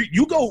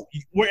 You go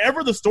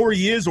wherever the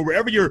story is or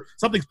wherever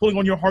something's pulling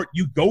on your heart,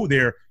 you go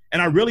there.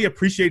 And I really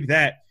appreciate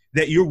that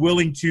you're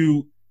willing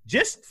to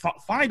just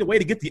find a way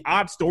to get the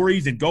odd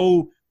stories and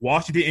go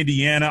Washington,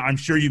 Indiana. I'm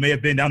sure you may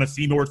have been down to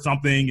Seymour or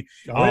something.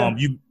 Oh,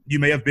 yeah. You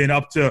may have been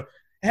up to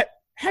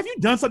have you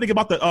done something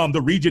about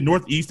the region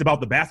Northeast,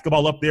 about the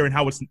basketball up there and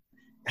how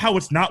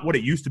it's not what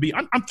it used to be?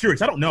 I'm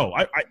curious. I don't know.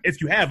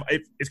 If you have,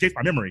 it escapes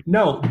my memory.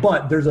 No,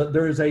 but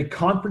there is a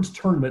conference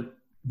tournament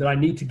that I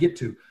need to get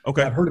to.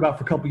 Okay. I've heard about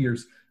for a couple of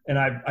years, and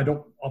I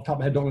don't, off the top of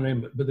my head, don't know the name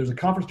of it, but there's a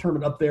conference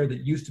tournament up there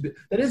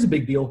that is a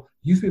big deal,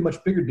 used to be a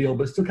much bigger deal,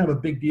 but it's still kind of a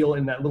big deal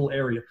in that little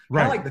area.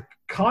 Right. Kind of like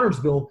the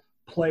Connorsville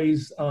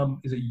plays,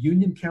 is it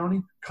Union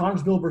County?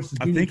 Connorsville versus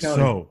Union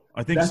County.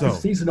 I think That's so. the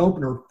season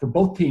opener for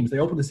both teams. They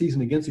open the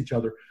season against each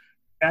other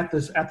at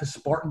the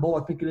Spartan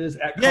Bowl, I think it is.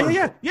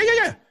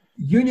 Yeah.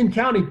 Union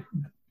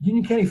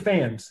County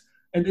fans.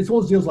 And it's one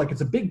of those deals like it's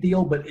a big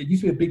deal, but it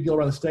used to be a big deal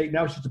around the state.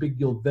 Now it's just a big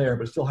deal there,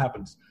 but it still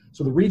happens.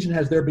 So the region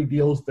has their big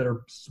deals that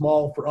are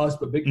small for us,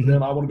 but big for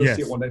them. I want to go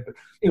see it one day. But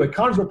anyway,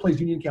 Connorsville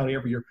plays Union County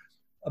every year.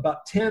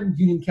 About 10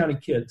 Union County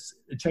kids,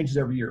 it changes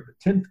every year, but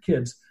 10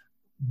 kids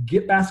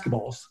get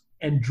basketballs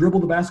and dribble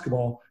the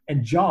basketball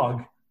and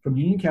jog from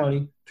Union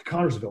County to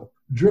Connorsville,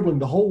 dribbling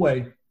the whole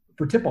way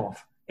for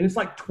tip-off. And it's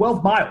like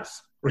 12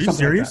 miles or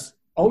something. Are you serious? Like that.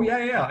 Oh,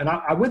 yeah. And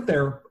I went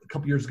there a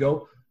couple years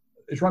ago.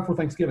 It's right before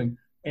Thanksgiving.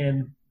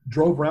 And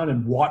drove around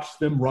and watched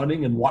them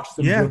running and watched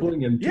them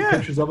dribbling and took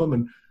pictures of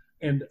them.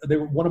 And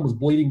one of them was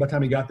bleeding by the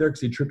time he got there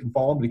because he tripped and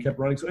fallen, but he kept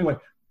running. So anyway,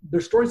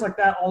 there's stories like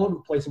that all over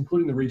the place,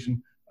 including the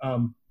region,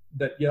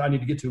 that I need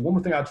to get to. One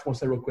more thing I just want to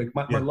say real quick.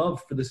 My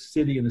love for this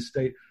city and the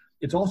state,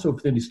 it's also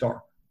for the Indy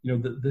Star.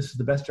 This is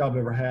the best job I've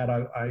ever had.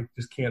 I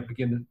just can't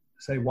begin to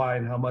say why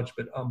and how much,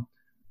 but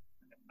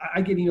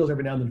I get emails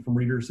every now and then from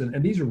readers,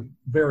 and these are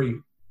very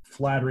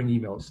flattering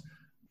emails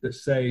that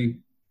say,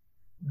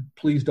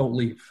 please don't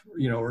leave,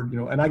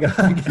 and I get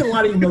a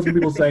lot of emails from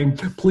people saying,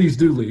 please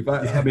do leave.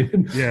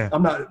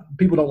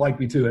 People don't like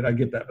me too, and I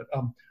get that,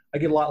 but I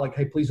get a lot like,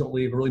 hey, please don't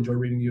leave. I really enjoy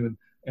reading you.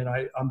 And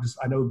I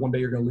know one day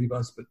you're going to leave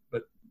us,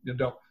 but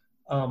don't.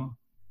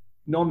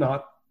 No, I'm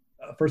not.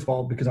 First of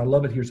all, because I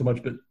love it here so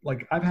much, but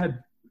like I've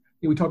had,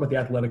 we talked about the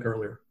Athletic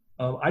earlier.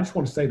 I just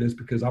want to say this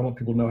because I want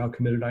people to know how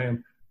committed I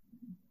am.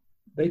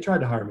 They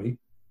tried to hire me,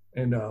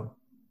 and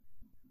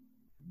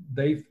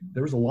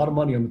there was a lot of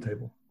money on the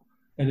table.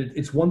 And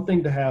it's one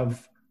thing to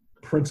have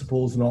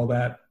principles and all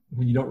that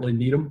when you don't really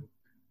need them.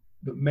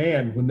 But,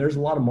 man, when there's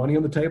a lot of money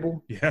on the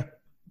table,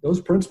 those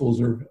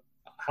principles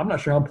I'm not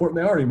sure how important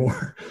they are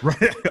anymore.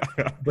 Right.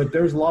 But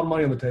there's a lot of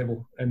money on the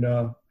table. And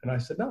I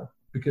said no,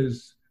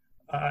 because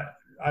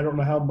I don't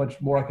know how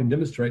much more I can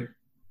demonstrate.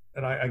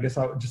 And I guess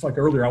just like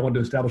earlier, I wanted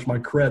to establish my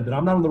cred that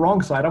I'm not on the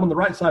wrong side. I'm on the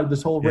right side of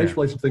this whole race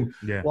relations thing.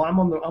 Yeah. Well, I'm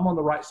on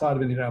the right side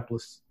of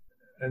Indianapolis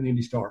and the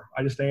Indy Star.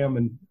 I just am,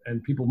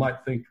 and people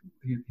might think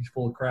he's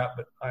full of crap,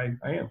 but I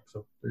am.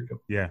 So there you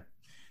go. Yeah.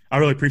 I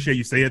really appreciate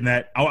you saying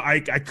that. I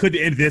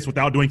couldn't end this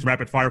without doing some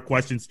rapid-fire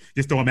questions.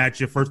 Just throw them at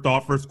you. First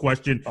off, first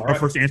question, or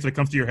first answer that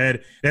comes to your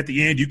head. At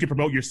the end, you can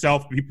promote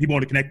yourself. People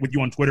want to connect with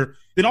you on Twitter.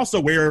 Then also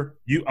where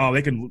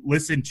they can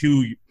listen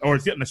to – or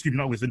excuse me,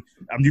 not listen.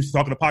 I'm used to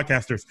talking to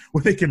podcasters.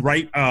 Where they can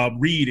read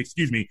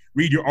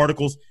your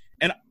articles.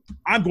 And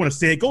I'm going to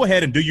say, go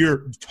ahead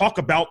and talk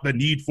about the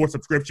need for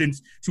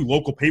subscriptions to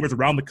local papers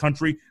around the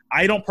country.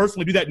 I don't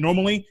personally do that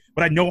normally,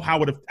 but I know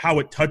how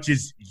it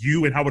touches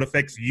you and how it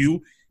affects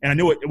you. And I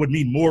know it would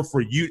mean more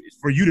for you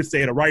to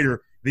say it, a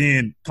writer,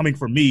 than coming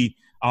from me.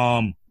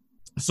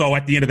 So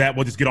at the end of that,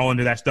 we'll just get all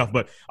into that stuff.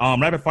 But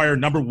rapid fire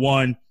number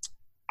one,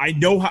 I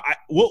know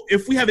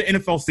if we have an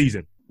NFL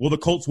season, will the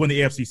Colts win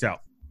the AFC South?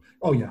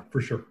 Oh yeah,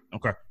 for sure.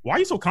 Okay. Why are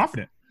you so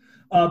confident?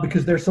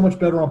 Because they're so much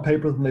better on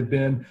paper than they've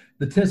been.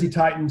 The Tennessee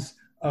Titans,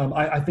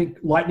 I think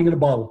lightning in a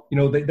bottle.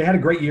 They had a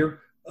great year,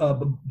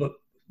 but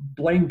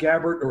Blaine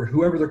Gabbert or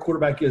whoever their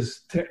quarterback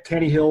is,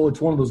 Tannehill,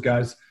 it's one of those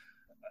guys.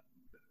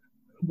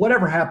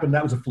 Whatever happened,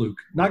 that was a fluke.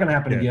 Not going to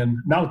happen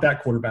again. Not with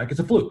that quarterback. It's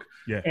a fluke.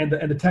 Yeah. And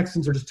the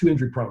Texans are just too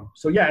injury prone.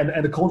 So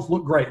and the Colts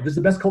look great. This is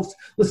the best Colts.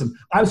 Listen,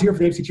 I was here for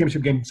the AFC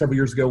Championship game several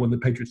years ago when the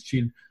Patriots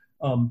cheated.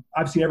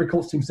 I've seen every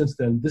Colts team since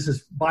then. This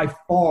is by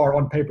far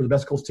on paper the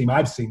best Colts team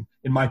I've seen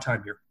in my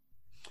time here.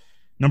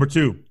 Number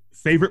 2,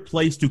 favorite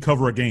place to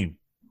cover a game.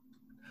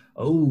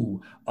 I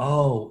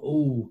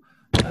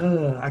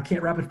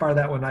can't rapid fire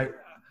that one.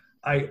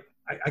 I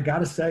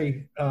gotta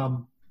say,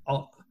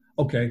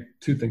 okay,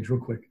 2 things real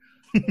quick.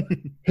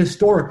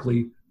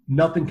 Historically,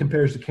 nothing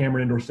compares to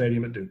Cameron Indoor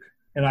Stadium at Duke.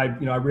 And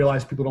I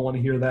realize people don't want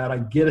to hear that. I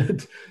get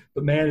it,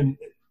 but man,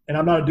 and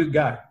I'm not a Duke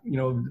guy.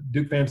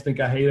 Duke fans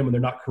think I hate them, and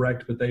they're not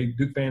correct. But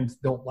Duke fans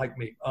don't like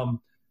me.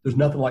 There's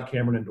nothing like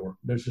Cameron Indoor.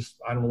 There's just,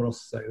 I don't know what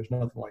else to say. There's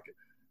nothing like it.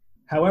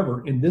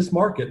 However, in this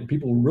market, and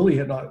people really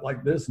have not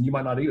like this, and you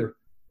might not either.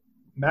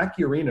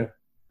 Mackey Arena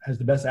has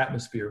the best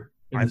atmosphere.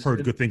 I've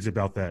heard good things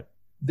about that.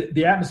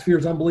 The atmosphere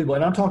is unbelievable,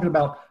 and I'm talking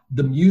about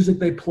the music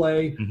they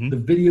play, the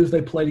videos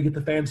they play to get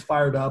the fans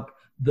fired up,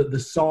 the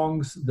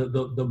songs,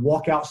 the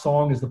walkout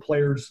song as the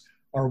players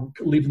are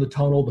leaving the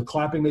tunnel, the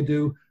clapping they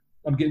do.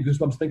 I'm getting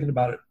goosebumps thinking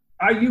about it.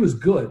 IU is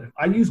good.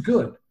 IU's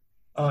good.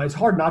 It's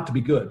hard not to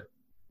be good.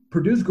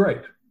 Purdue's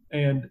great,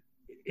 and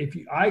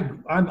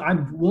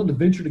I'm willing to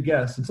venture to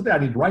guess, and something I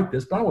need to write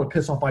this, but I don't want to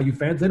piss off IU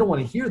fans. They don't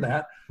want to hear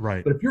that.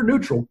 Right. But if you're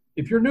neutral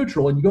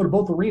and you go to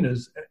both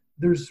arenas,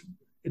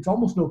 it's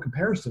almost no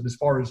comparison as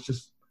far as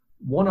just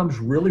one of them's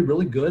really,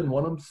 really good and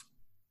one of them's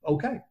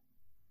okay.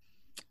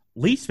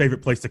 Least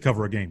favorite place to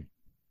cover a game?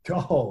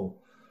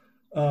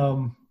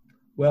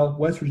 Well,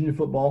 West Virginia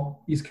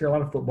football, East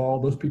Carolina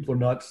football, those people are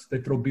nuts. They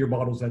throw beer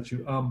bottles at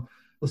you.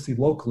 Let's see,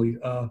 locally,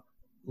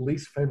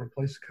 least favorite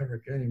place to cover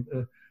a game.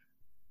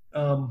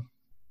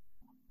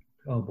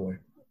 Oh boy,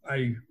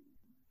 I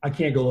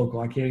can't go local.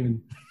 I can't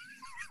even.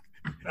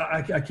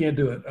 I can't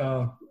do it.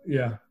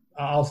 Yeah,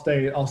 I'll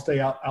stay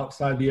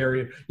outside the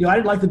area. I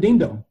didn't like the Dean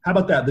Dome. How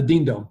about that? The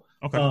Dean Dome.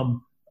 Okay.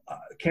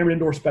 Cameron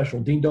Indoor Special,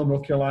 Dean Dome,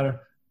 North Carolina,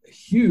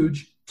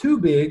 huge, too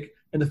big,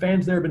 and the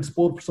fans there have been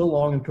spoiled for so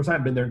long. And of course, I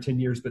haven't been there in 10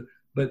 years, but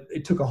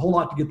it took a whole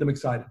lot to get them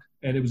excited,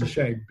 and it was a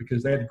shame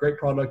because they had a great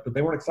product, but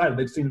they weren't excited.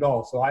 They'd seen it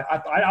all, so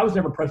I was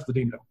never impressed with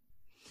the Dean Dome.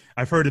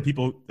 I've heard that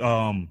people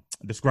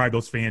describe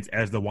those fans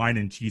as the wine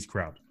and cheese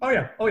crowd. Oh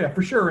yeah,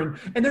 for sure.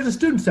 And there's a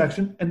student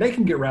section, and they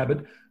can get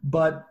rabid,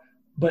 but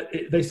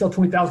they sell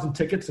 20,000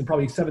 tickets, and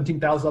probably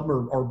 17,000 of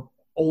them are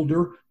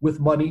older with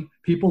money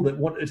people that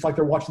want. It's like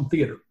they're watching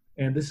theater,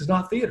 and this is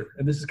not theater,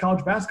 and this is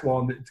college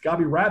basketball, and it's got to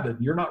be rabid.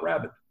 You're not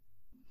rabid.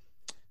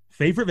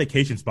 Favorite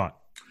vacation spot?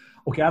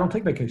 Okay, I don't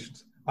take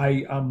vacations.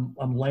 I'm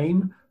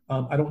lame.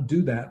 I don't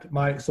do that.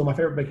 My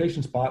favorite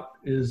vacation spot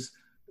is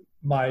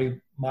my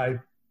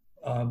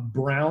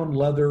brown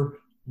leather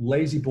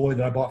Lazy Boy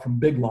that I bought from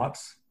Big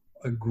Lots.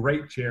 A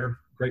great chair,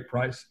 great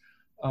price.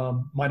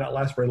 Might not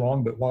last very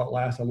long, but while it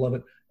lasts, I love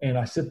it. And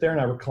I sit there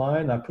and I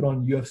recline. And I put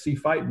on UFC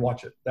fight and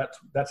watch it.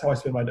 That's how I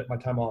spend my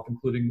time off,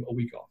 including a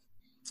week off.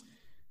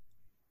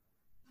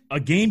 A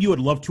game you would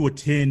love to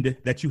attend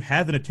that you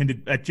haven't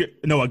attended. A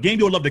game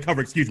you would love to cover.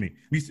 Excuse me.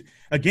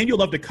 A game you would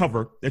love to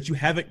cover that you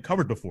haven't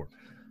covered before.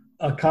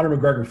 A Conor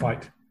McGregor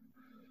fight.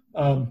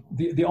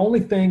 The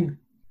only thing,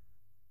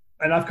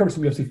 and I've covered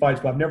some UFC fights,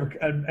 but I've never,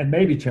 and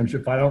maybe a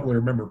championship fight. I don't really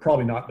remember.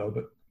 Probably not though.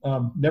 But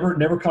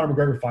never Conor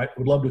McGregor fight.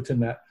 Would love to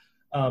attend that.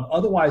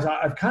 Otherwise,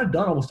 I've kind of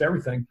done almost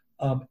everything,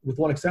 with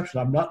one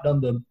exception. I've not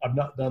done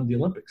the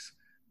Olympics,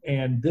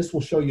 and this will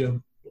show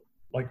you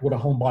like what a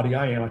homebody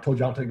I am. I told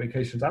you I don't take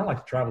vacations. I don't like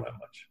to travel that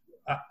much.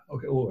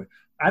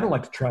 I don't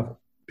like to travel,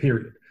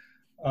 period.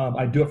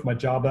 I do it for my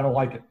job, but I don't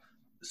like it.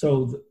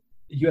 So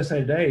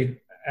USA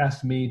Today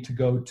asked me to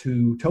go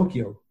to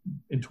Tokyo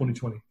in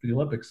 2020 for the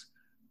Olympics,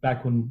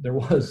 back when there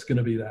was going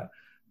to be that.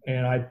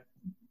 And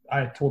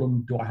I told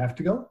them, do I have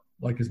to go?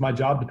 Like, is my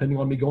job depending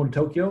on me going to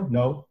Tokyo?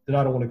 No, then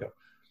I don't want to go.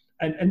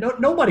 And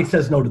nobody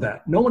says no to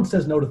that. No one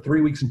says no to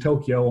 3 weeks in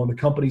Tokyo on the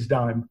company's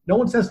dime. No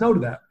one says no to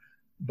that.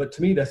 But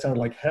to me, that sounded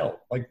like hell.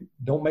 Like,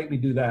 don't make me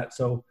do that.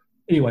 So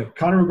anyway,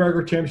 Conor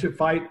McGregor championship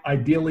fight,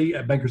 ideally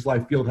at Bankers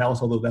Life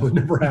Fieldhouse, although that would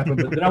never happen.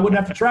 But then I wouldn't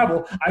have to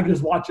travel. I could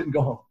just watch it and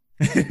go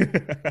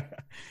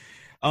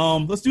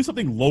home. Let's do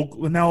something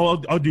local.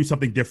 Now I'll do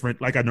something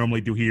different like I normally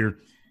do here.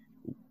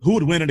 Who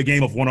would win in a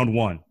game of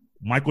one-on-one,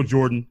 Michael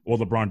Jordan or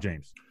LeBron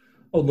James?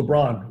 Oh,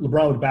 LeBron.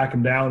 LeBron would back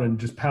him down and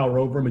just power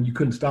over him, and you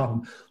couldn't stop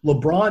him.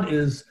 LeBron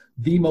is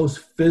the most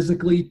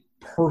physically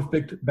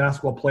perfect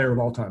basketball player of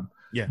all time.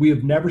 Yeah. We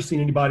have never seen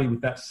anybody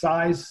with that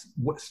size,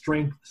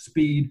 strength,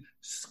 speed,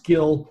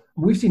 skill.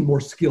 We've seen more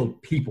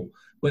skilled people,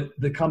 but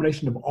the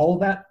combination of all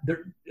of that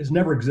there has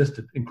never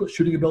existed.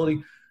 Shooting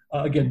ability,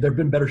 again, there have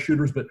been better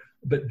shooters, but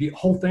the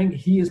whole thing,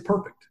 he is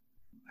perfect.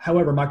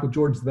 However, Michael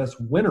Jordan's the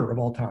best winner of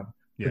all time.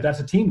 Yeah. But that's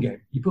a team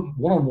game. You put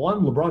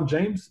one-on-one, LeBron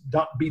James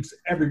beats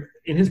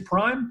in his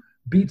prime,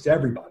 beats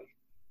everybody.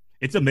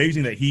 It's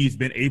amazing that he's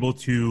been able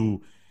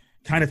to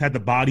kind of have the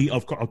body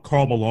of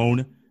Karl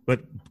Malone,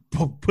 but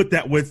put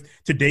that with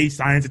today's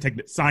science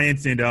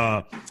and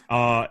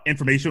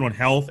information on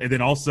health, and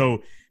then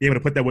also be able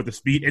to put that with the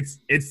speed.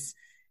 It's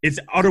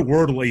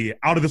otherworldly,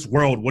 out of this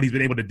world, what he's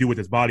been able to do with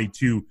his body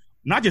to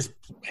not just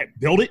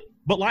build it,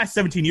 but last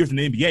 17 years in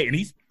the NBA, and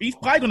he's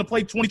probably going to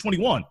play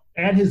 2021.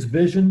 and his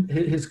vision,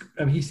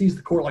 he sees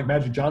the court like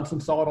Magic Johnson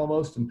saw it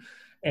almost,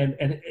 and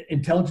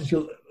intelligence.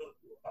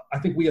 I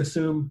think we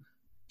assume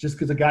just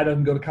because a guy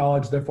doesn't go to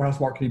college, therefore how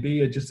smart can he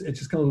be? It's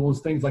just kind of one of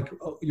those things like,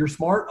 oh, you're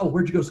smart. Oh,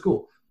 where'd you go to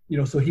school?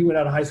 So he went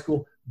out of high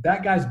school.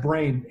 That guy's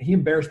brain. He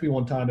embarrassed me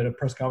one time at a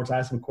press conference. I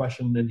asked him a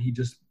question, and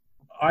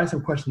I asked him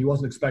a question he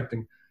wasn't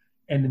expecting,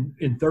 and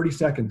in 30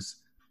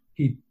 seconds,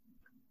 he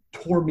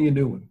tore me a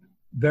new one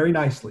very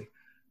nicely,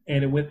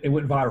 and it went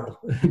viral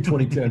in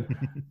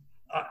 2010.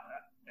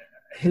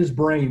 His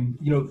brain,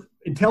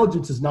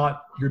 intelligence is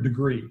not your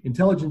degree.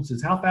 Intelligence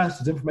is how fast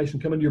does information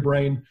come into your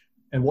brain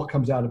and what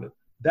comes out of it.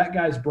 That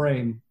guy's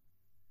brain,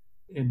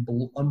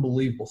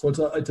 unbelievable. So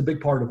it's a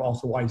big part of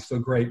also why he's so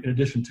great. In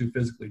addition to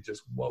physically,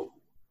 just whoa.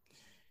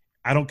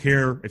 I don't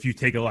care if you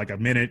take a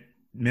minute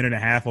and a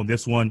half on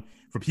this one.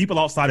 For people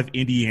outside of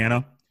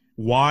Indiana,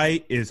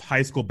 why is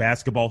high school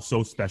basketball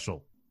so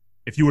special?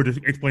 If you were to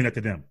explain that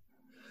to them.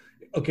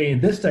 Okay, in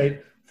this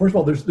state, first of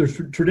all, there's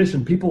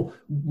tradition.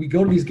 We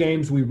go to these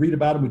games, we read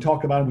about them, we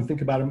talk about them, we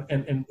think about them,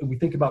 and we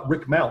think about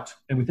Rick Mount,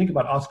 and we think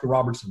about Oscar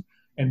Robertson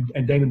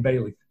and Damon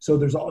Bailey. So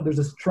there's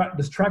this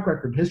track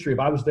record history of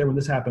I was there when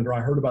this happened, or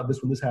I heard about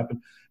this when this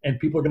happened, and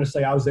people are going to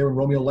say I was there when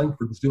Romeo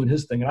Langford was doing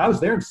his thing, and I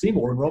was there in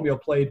Seymour when Romeo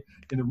played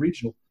in the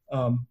regional,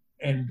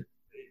 and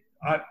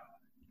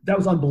that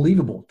was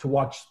unbelievable to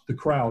watch the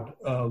crowd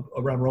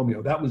around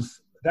Romeo. That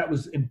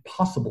was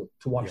impossible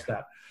to watch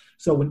that.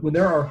 So when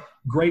there are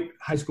great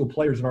high school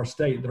players in our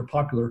state that are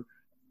popular,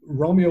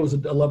 Romeo is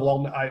a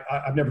level I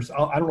don't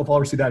know if I'll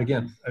ever see that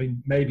again. I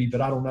mean, maybe, but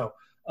I don't know.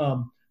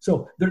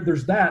 So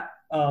there's that.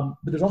 But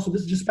there's also,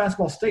 this is just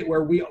basketball state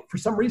where we, for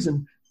some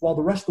reason, while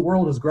the rest of the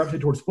world has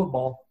gravitated towards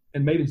football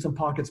and maybe in some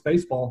pockets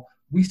baseball,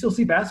 we still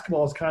see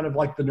basketball as kind of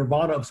like the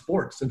nirvana of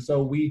sports. And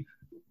so we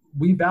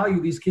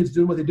value these kids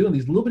doing what they do in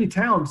these little bitty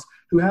towns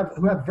who have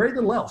very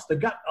little else. They've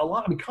got a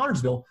lot. I mean,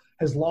 Connersville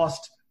has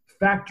lost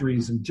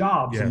factories and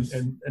jobs, yes.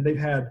 and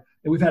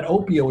we've had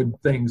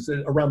opioid things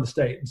around the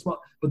state.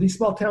 But these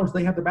small towns,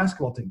 they have their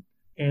basketball team,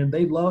 and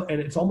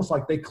and it's almost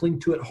like they cling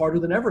to it harder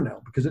than ever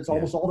now because it's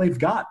almost all they've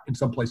got in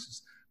some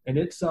places. And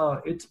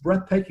it's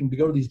breathtaking to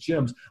go to these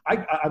gyms. I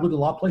lived in a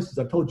lot of places.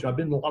 I've told you, I've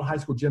been in a lot of high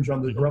school gyms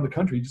around the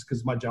country just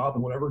because of my job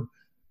and whatever.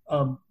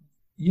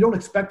 You don't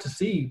expect to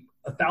see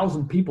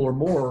 1,000 people or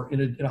more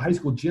in a high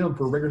school gym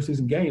for a regular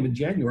season game in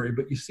January,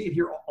 but you see it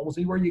here almost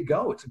anywhere you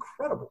go. It's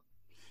incredible.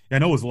 Yeah, I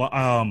know it was.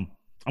 I'm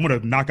going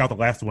to knock out the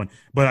last one,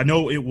 but I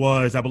know it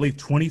was, I believe,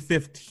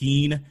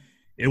 2015.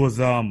 It was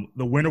the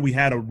winter we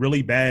had a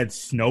really bad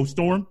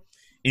snowstorm.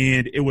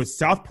 And it was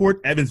Southport,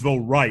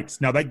 Evansville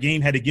Rights. Now, that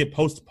game had to get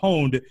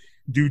postponed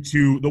due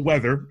to the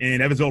weather. And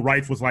Evansville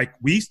Rights was like,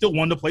 we still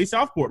wanted to play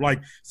Southport.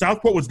 Like,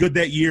 Southport was good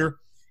that year.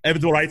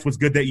 Evansville Rights was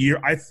good that year.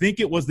 I think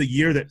it was the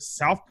year that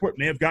Southport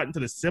may have gotten to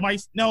the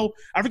semis. No,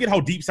 I forget how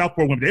deep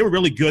Southport went. They were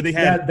really good. They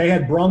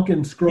had Brunk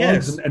and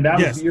Scruggs, yes, and that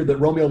was the year that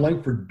Romeo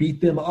Langford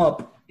beat them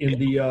up in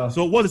the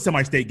so it was a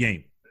semi-state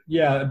game.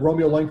 Yeah,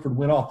 Romeo Langford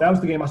went off. That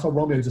was the game I saw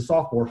Romeo as a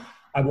sophomore.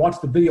 I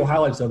watched the video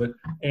highlights of it,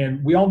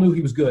 and we all knew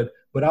he was good.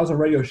 But I was on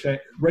radio show.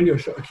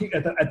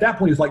 At that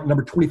point, he was like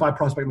number 25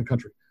 prospect in the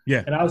country.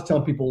 Yeah. And I was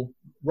telling people,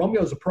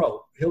 Romeo's a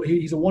pro.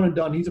 He's a one and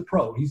done. He's a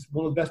pro. He's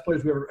one of the best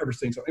players we've ever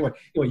seen. So anyway,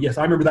 yes,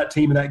 I remember that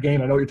team in that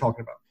game. I know what you're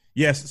talking about.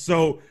 Yes.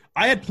 So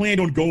I had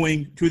planned on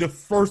going to the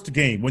first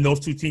game when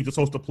those two teams were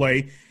supposed to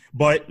play,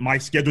 but my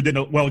schedule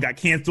it got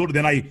canceled. And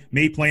then I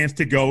made plans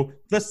to go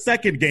the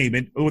second game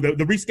and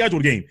the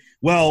rescheduled game.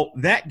 Well,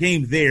 that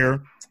game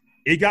there,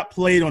 it got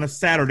played on a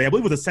Saturday. I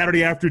believe it was a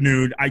Saturday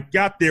afternoon. I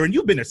got there, and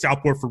you've been to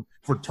Southport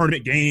for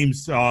tournament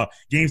games,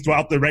 games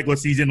throughout the regular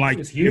season. Like,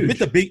 it's huge.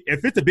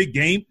 If it's a big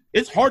game,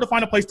 it's hard to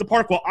find a place to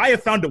park. Well, I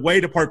have found a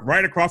way to park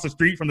right across the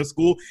street from the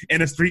school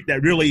in a street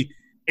that really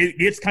it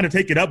gets kind of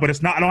taken up, but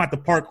it's not. I don't have to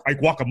park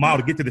walk a mile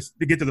to get to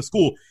the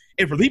school.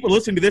 And for people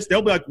listening to this,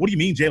 they'll be like, "What do you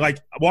mean, Jay? Like,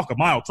 walk a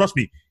mile?" Trust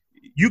me.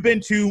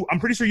 I'm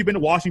pretty sure you've been to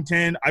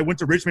Washington. I went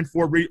to Richmond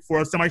for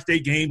a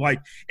semi-state game.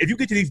 Like, if you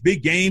get to these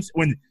big games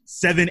when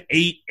 7,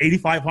 8,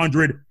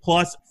 8,500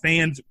 plus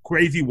fans,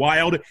 crazy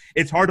wild,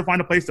 it's hard to find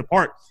a place to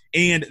park.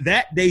 And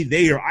that day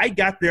there, I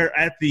got there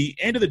at the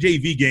end of the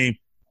JV game,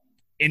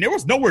 and there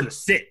was nowhere to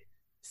sit.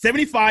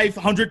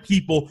 7,500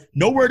 people,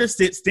 nowhere to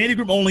sit, standing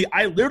room only.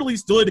 I literally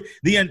stood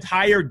the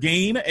entire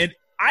game, and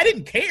I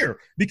didn't care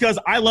because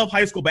I love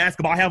high school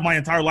basketball. I have my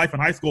entire life in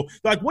high school.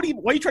 They're like, why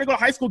are you trying to go to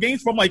high school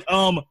games for? I'm like,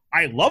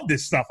 I love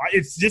this stuff.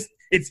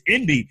 It's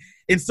in me.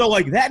 And so,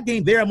 like, that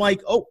game there, I'm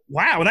like, oh,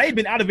 wow. And I had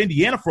been out of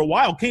Indiana for a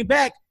while, came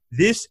back.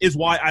 This is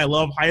why I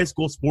love high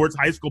school sports,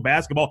 high school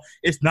basketball.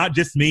 It's not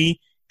just me.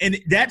 And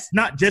that's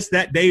not just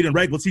that day in a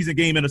regular season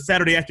game in a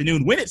Saturday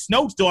afternoon. When it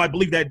snowed still, I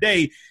believe, that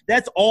day,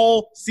 that's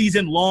all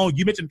season long.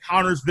 You mentioned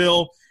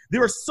Connersville.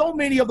 There are so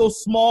many of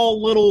those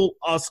small little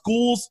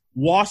schools,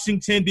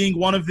 Washington being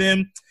one of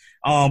them,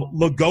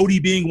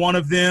 Lagodi being one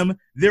of them.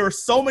 There are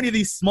so many of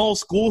these small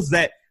schools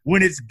that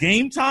when it's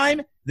game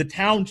time, the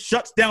town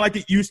shuts down like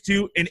it used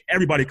to, and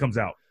everybody comes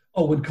out.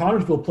 Oh, when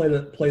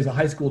Connersville plays a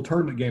high school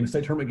tournament game, a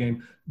state tournament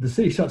game, the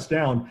city shuts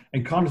down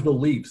and Connersville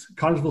leaves.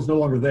 Connersville's no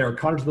longer there.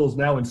 Connersville's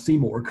now in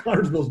Seymour.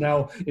 Connersville's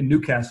now in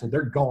Newcastle.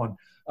 They're gone.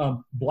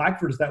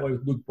 Blackford is that way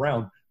with Luke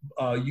Brown.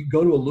 You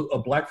go to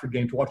a Blackford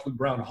game to watch Luke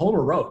Brown, home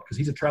or road, because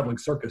he's a traveling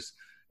circus.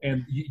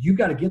 And you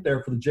got to get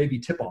there for the JV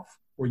tip-off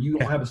where you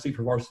don't have a seat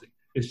for varsity.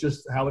 It's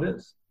just how it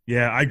is.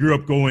 Yeah, I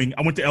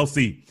went to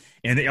LC,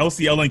 and the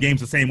LC-LN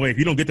game's the same way. If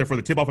you don't get there for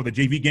the tip-off of the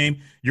JV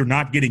game, you're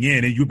not getting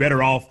in, and you're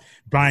better off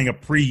buying a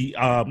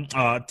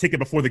ticket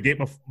before the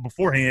game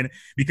beforehand,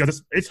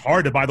 because it's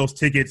hard to buy those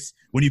tickets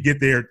when you get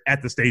there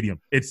at the stadium.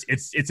 It's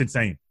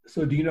insane.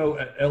 So do you know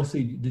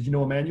LC, did you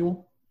know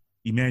Emmanuel?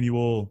 If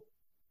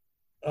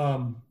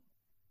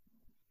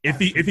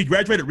he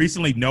graduated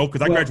recently, no,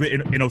 because I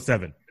graduated in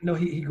 07. No,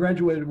 he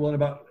graduated in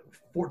about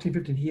 14,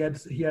 15. He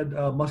had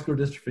muscular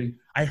dystrophy.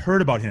 I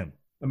heard about him.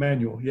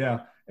 Emmanuel, yeah.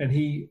 And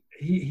he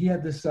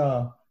had this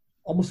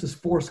almost this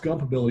Forrest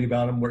Gump ability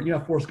about him where,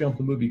 Forrest Gump,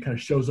 the movie, kind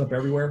of shows up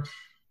everywhere.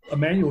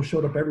 Emmanuel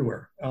showed up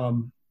everywhere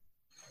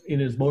in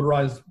his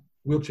motorized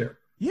wheelchair.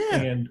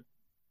 Yeah.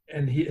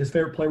 And his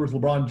favorite player was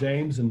LeBron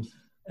James. And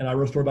I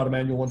wrote a story about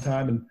Emmanuel one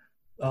time and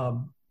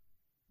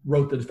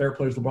wrote that his favorite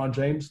player is LeBron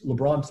James.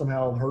 LeBron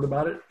somehow heard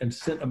about it and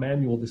sent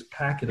Emmanuel this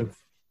packet of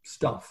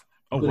stuff.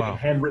 Oh, wow. A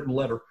handwritten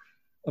letter.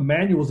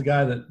 Emmanuel was the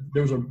guy that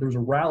there was a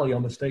rally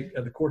on the state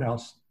at the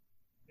courthouse.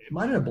 It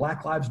might have been a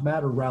Black Lives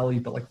Matter rally,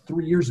 but like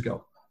 3 years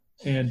ago.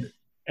 And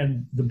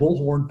the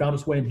bullhorn found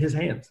its way in his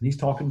hands, and he's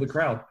talking to the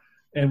crowd.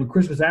 And when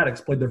Christmas Addicts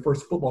played their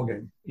first football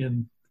game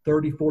in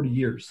 30, 40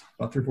 years,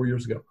 about 3 or 4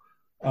 years ago,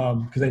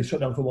 because they shut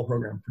down the football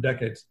program for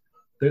decades,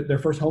 their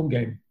first home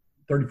game,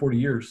 30, 40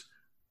 years,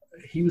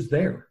 he was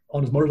there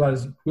on his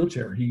motorized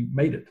wheelchair. He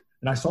made it,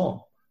 and I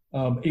saw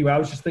him. Anyway, I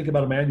was just thinking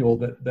about Emmanuel,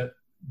 that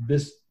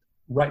this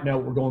right now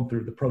what we're going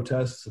through, the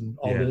protests and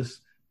all this,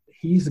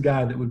 he's the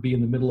guy that would be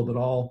in the middle of it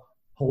all,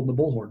 holding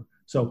the bullhorn.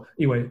 So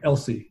anyway,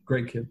 LC,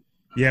 great kid.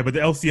 Yeah, but the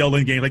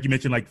LCLN game, like you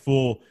mentioned, like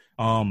full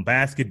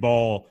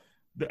basketball,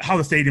 how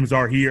the stadiums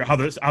are here, how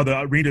the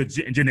arena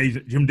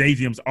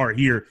gymnasiums are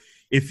here.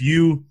 If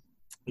you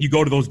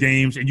go to those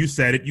games, and you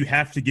said it, you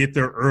have to get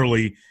there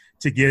early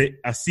to get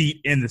a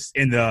seat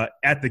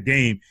at the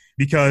game,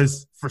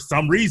 because for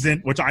some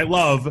reason, which I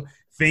love,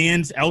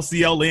 fans,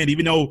 LCLN,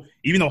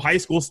 even though high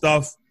school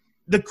stuff,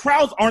 the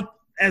crowds aren't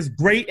as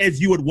great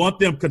as you would want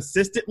them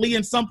consistently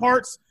in some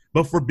parts.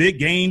 But for big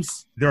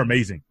games, they're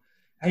amazing.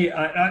 Hey,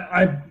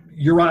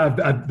 you're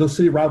right. Those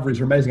city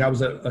rivalries are amazing. I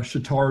was at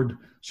Chittard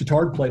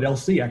played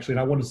LC, actually, and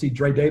I wanted to see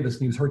Dre Davis,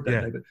 and he was hurt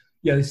that day. But,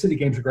 yeah, these city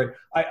games are great.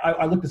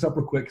 I looked this up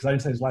real quick because I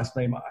didn't say his last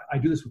name. I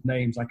do this with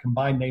names. I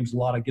combine names a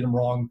lot. I get them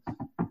wrong.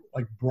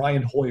 Like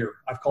Brian Hoyer.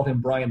 I've called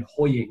him Brian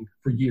Hoying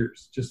for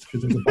years just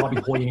because there's a Bobby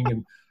Hoying.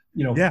 And,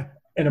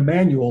 and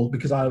Emmanuel,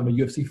 because I'm a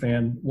UFC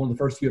fan, one of the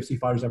first UFC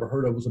fighters I ever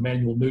heard of was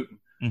Emmanuel Newton.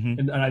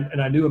 Mm-hmm.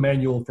 And I knew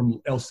Emmanuel from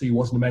LC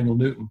wasn't Emmanuel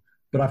Newton,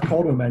 but I've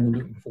called him Emmanuel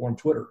Newton before on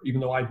Twitter,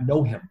 even though I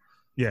know him.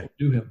 Yeah. I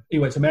knew him.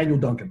 Anyway, it's Emmanuel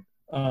Duncan.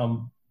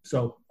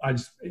 So I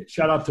just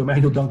shout out to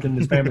Emmanuel Duncan and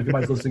his family. If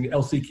anybody's listening,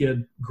 LC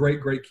kid,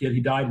 great kid. He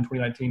died in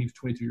 2019. He was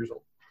 22 years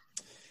old.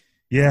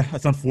 Yeah,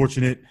 that's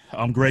unfortunate.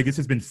 Greg, this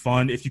has been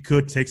fun. If you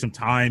could take some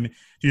time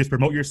to just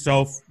promote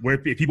yourself,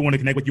 if people want to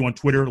connect with you on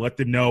Twitter, let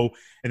them know.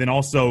 And then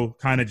also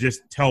kind of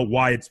just tell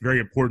why it's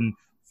very important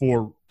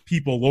for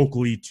people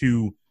locally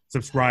to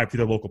subscribe to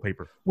their local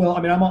paper. Well,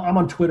 I mean, I'm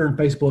on Twitter and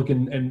Facebook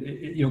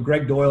and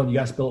Greg Doyle, and you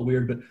guys spell it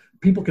weird, but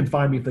people can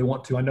find me if they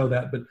want to. I know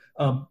that. But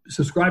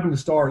subscribing to the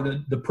Star,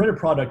 the printed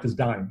product is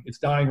dying. It's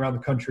dying around the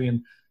country.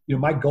 And,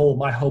 my goal,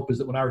 my hope is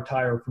that when I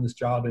retire from this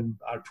job in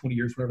 20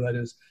 years, whatever that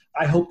is,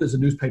 I hope there's a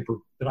newspaper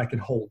that I can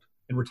hold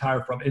and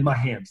retire from in my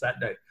hands that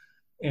day.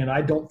 And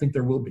I don't think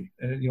there will be.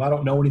 And, I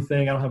don't know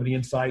anything. I don't have any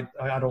insight.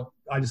 I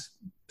just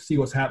see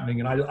what's happening.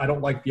 And I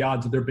don't like the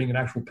odds of there being an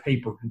actual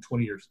paper in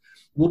 20 years.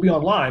 We'll be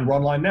online. We're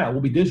online now. We'll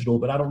be digital,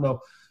 but I don't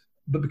know.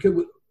 But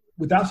because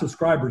without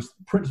subscribers,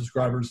 print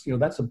subscribers,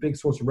 that's a big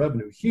source of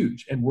revenue,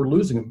 huge. And we're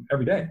losing them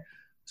every day.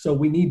 So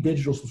we need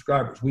digital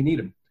subscribers. We need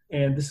them.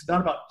 And this is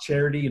not about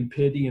charity and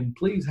pity and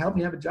please help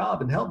me have a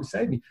job and help me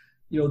save me.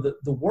 The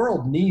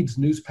world needs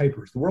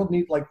newspapers. The world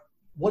needs, like,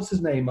 what's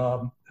his name?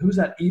 Who's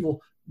that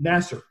evil?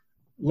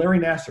 Larry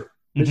Nassar,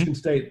 Michigan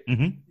State.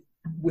 Mm-hmm.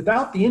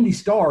 Without the Indy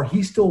Star,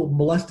 he's still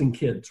molesting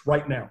kids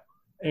right now.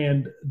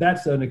 And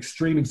that's an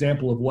extreme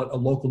example of what a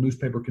local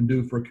newspaper can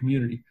do for a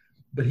community.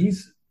 But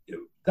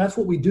that's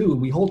what we do.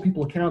 We hold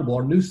people accountable.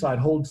 Our news side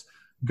holds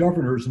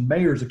governors and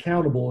mayors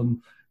accountable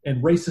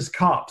and racist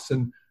cops.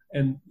 And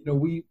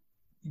you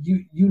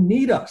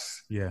need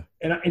us. Yeah.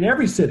 And in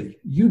every city,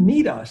 you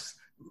need us.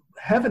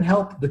 Heaven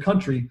help the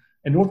country.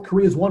 And North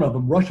Korea is one of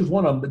them. Russia is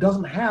one of them that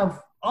doesn't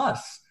have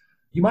us.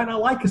 You might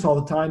not like us all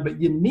the time, but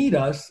you need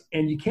us,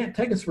 and you can't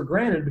take us for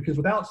granted, because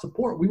without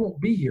support, we won't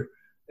be here.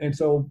 And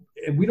so,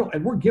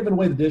 we're giving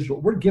away the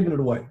digital. We're giving it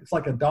away. It's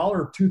like $1,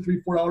 $2,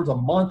 $3, $4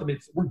 a month. I mean,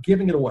 we're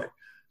giving it away.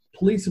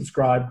 Please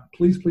subscribe.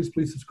 Please, please,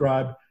 please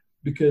subscribe,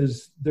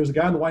 because there's a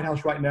guy in the White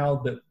House right now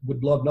that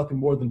would love nothing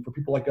more than for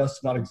people like us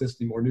to not exist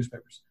anymore,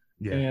 newspapers.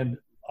 Yeah. And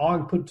all I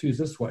can put it to you is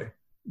this way.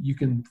 You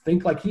can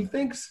think like he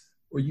thinks,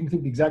 or you can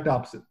think the exact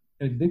opposite.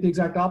 And if you think the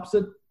exact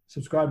opposite,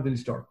 subscribe to Daily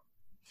Star.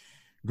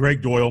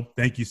 Greg Doyle,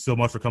 thank you so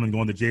much for coming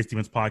on the Jay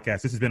Stevens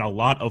podcast. This has been a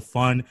lot of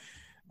fun.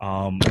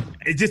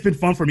 It's just been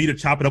fun for me to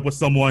chop it up with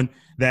someone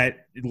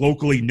that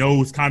locally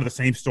knows kind of the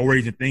same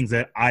stories and things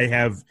that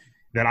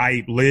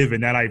I live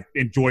and that I've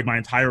enjoyed my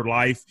entire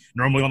life.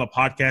 Normally on the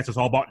podcast, it's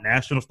all about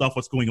national stuff,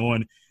 what's going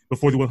on.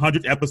 Before the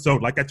 100th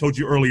episode, like I told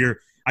you earlier,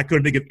 I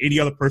couldn't think of any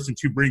other person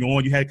to bring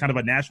on. You had kind of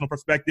a national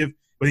perspective,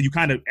 but then you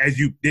kind of, as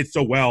you did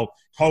so well,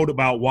 told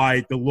about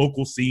why the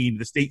local scene,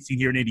 the state scene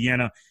here in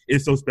Indiana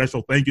is so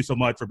special. Thank you so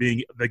much for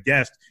being the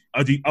guest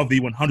of the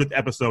 100th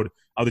episode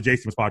of the Jay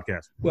Stevens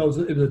podcast. Well,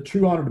 it was a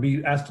true honor to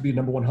be asked to be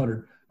number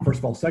 100. First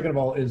of all. Second of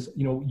all is,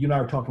 you and I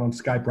are talking on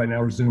Skype right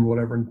now or Zoom or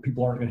whatever, and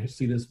people aren't going to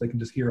see this. They can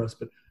just hear us.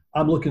 But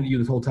I'm looking at you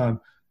this whole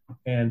time.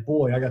 And,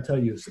 boy, I got to tell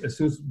you, as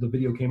soon as the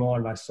video came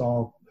on and I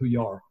saw who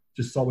you are,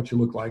 just saw what you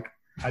look like,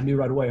 I knew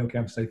right away, okay,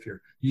 I'm safe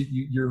here.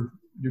 You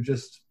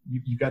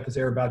got this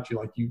air about you.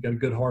 Like, you got a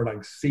good heart. I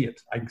can see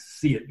it.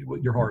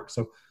 Your heart.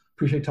 So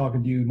appreciate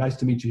talking to you. Nice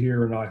to meet you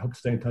here, and I hope to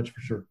stay in touch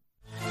for sure.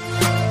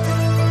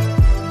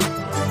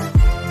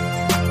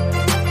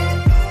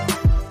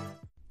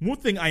 One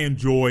thing I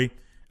enjoy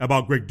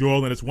about Greg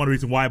Doyle, and it's one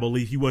reason why I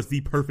believe he was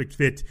the perfect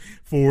fit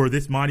for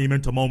this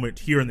monumental moment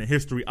here in the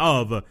history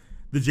of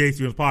the Jay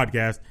Stevens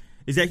podcast,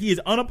 is that he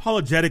is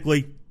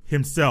unapologetically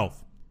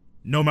himself,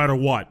 no matter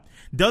what.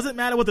 Doesn't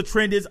matter what the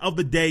trend is of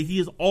the day, he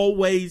is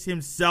always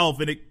himself,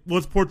 and it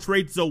was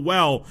portrayed so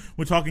well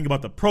when talking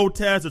about the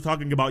protests or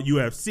talking about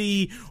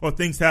UFC or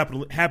things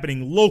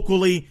happening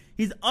locally.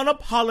 He's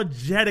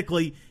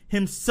unapologetically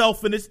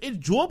himself, and it's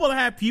enjoyable to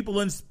have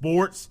people in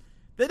sports.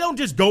 They don't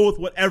just go with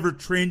whatever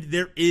trend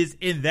there is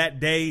in that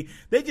day.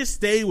 They just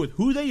stay with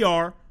who they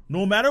are,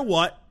 no matter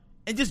what,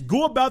 and just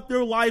go about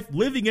their life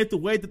living it the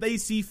way that they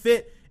see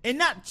fit and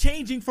not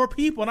changing for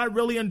people. And I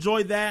really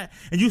enjoyed that.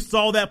 And you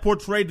saw that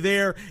portrayed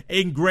there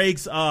in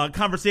Greg's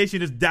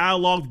conversation, his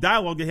dialogue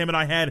that him and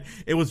I had.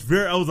 It was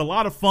a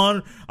lot of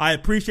fun. I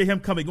appreciate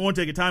him coming on,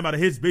 taking time out of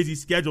his busy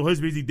schedule,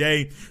 his busy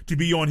day to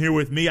be on here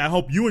with me. I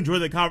hope you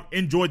enjoyed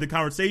the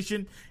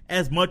conversation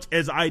as much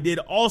as I did.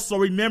 Also,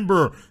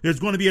 remember, there's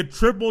going to be a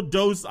triple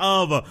dose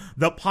of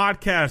the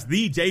podcast,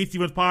 the Jay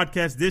Stevens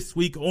podcast, this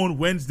week on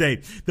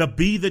Wednesday. The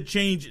Be the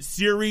Change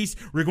series.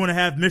 We're going to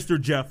have Mr.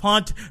 Jeff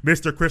Hunt,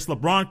 Mr. Chris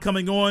LeBron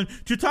coming on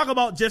to talk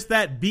about just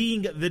that,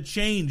 being the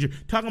change,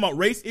 talking about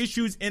race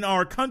issues in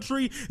our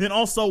country, and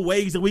also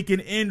ways that we can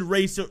end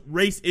race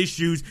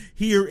issues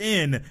here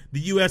in the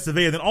U.S. of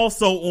A. And then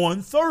also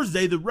on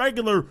Thursday, the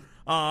regular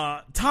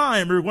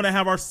time, we're going to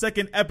have our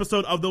second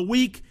episode of the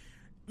week.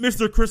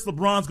 Mr. Chris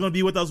LeBron's going to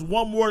be with us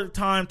one more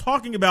time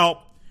talking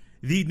about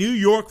the New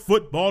York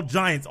Football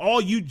Giants. All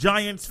you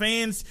Giants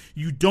fans,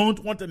 you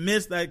don't want to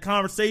miss that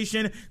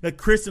conversation that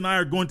Chris and I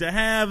are going to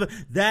have.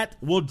 That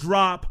will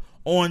drop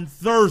on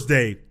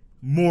Thursday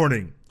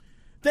morning.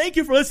 Thank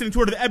you for listening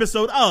to the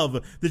episode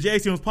of the Jay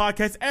Stevens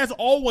podcast. As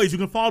always, you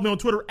can follow me on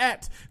Twitter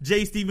at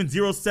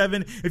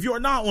JStevens07. If you are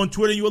not on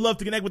Twitter and you would love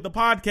to connect with the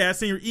podcast,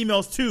 send your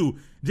emails to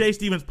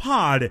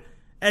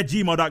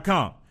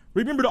jstevenspod@gmail.com.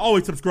 Remember to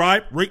always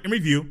subscribe, rate, and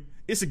review.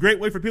 It's a great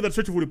way for people that are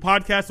searching for the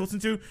podcast to listen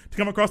to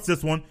come across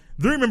this one.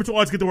 Then remember to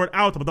always get the word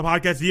out about the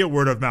podcast via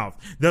word of mouth.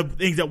 The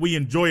things that we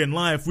enjoy in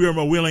life, we are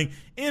more willing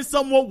and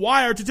somewhat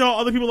wired to tell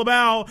other people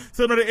about.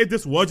 So that if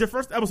this was your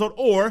first episode,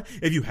 or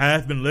if you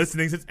have been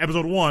listening since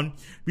episode 1,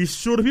 be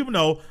sure to people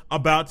know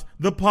about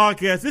the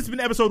podcast. This has been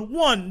episode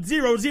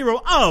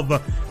 100 of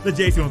the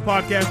Jay Stevens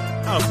podcast.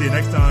 I'll see you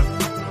next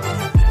time.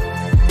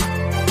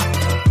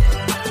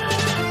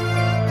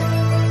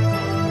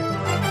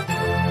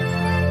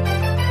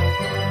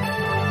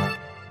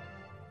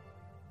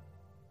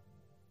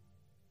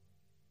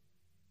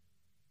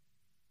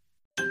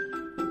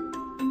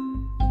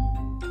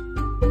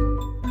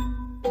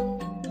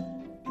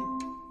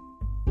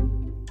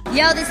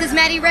 Yo, this is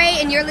Maddie Ray,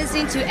 and you're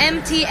listening to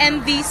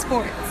MTMV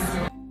Sports.